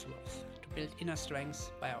build self-worth, to build inner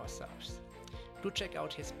strength by ourselves. Do check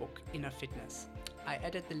out his book, Inner Fitness. I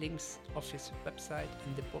added the links of his website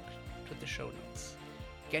and the book to the show notes.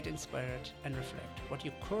 Get inspired and reflect what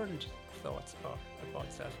your current thoughts are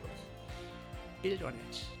about self-worth. Build on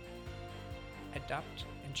it. Adapt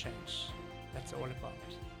and change. That's all about.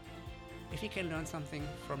 If you can learn something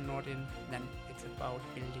from Nordin, then it's about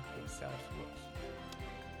building your self-worth.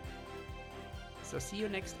 So see you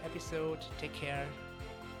next episode. Take care.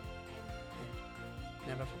 And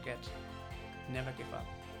never forget, never give up.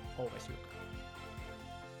 Always look up.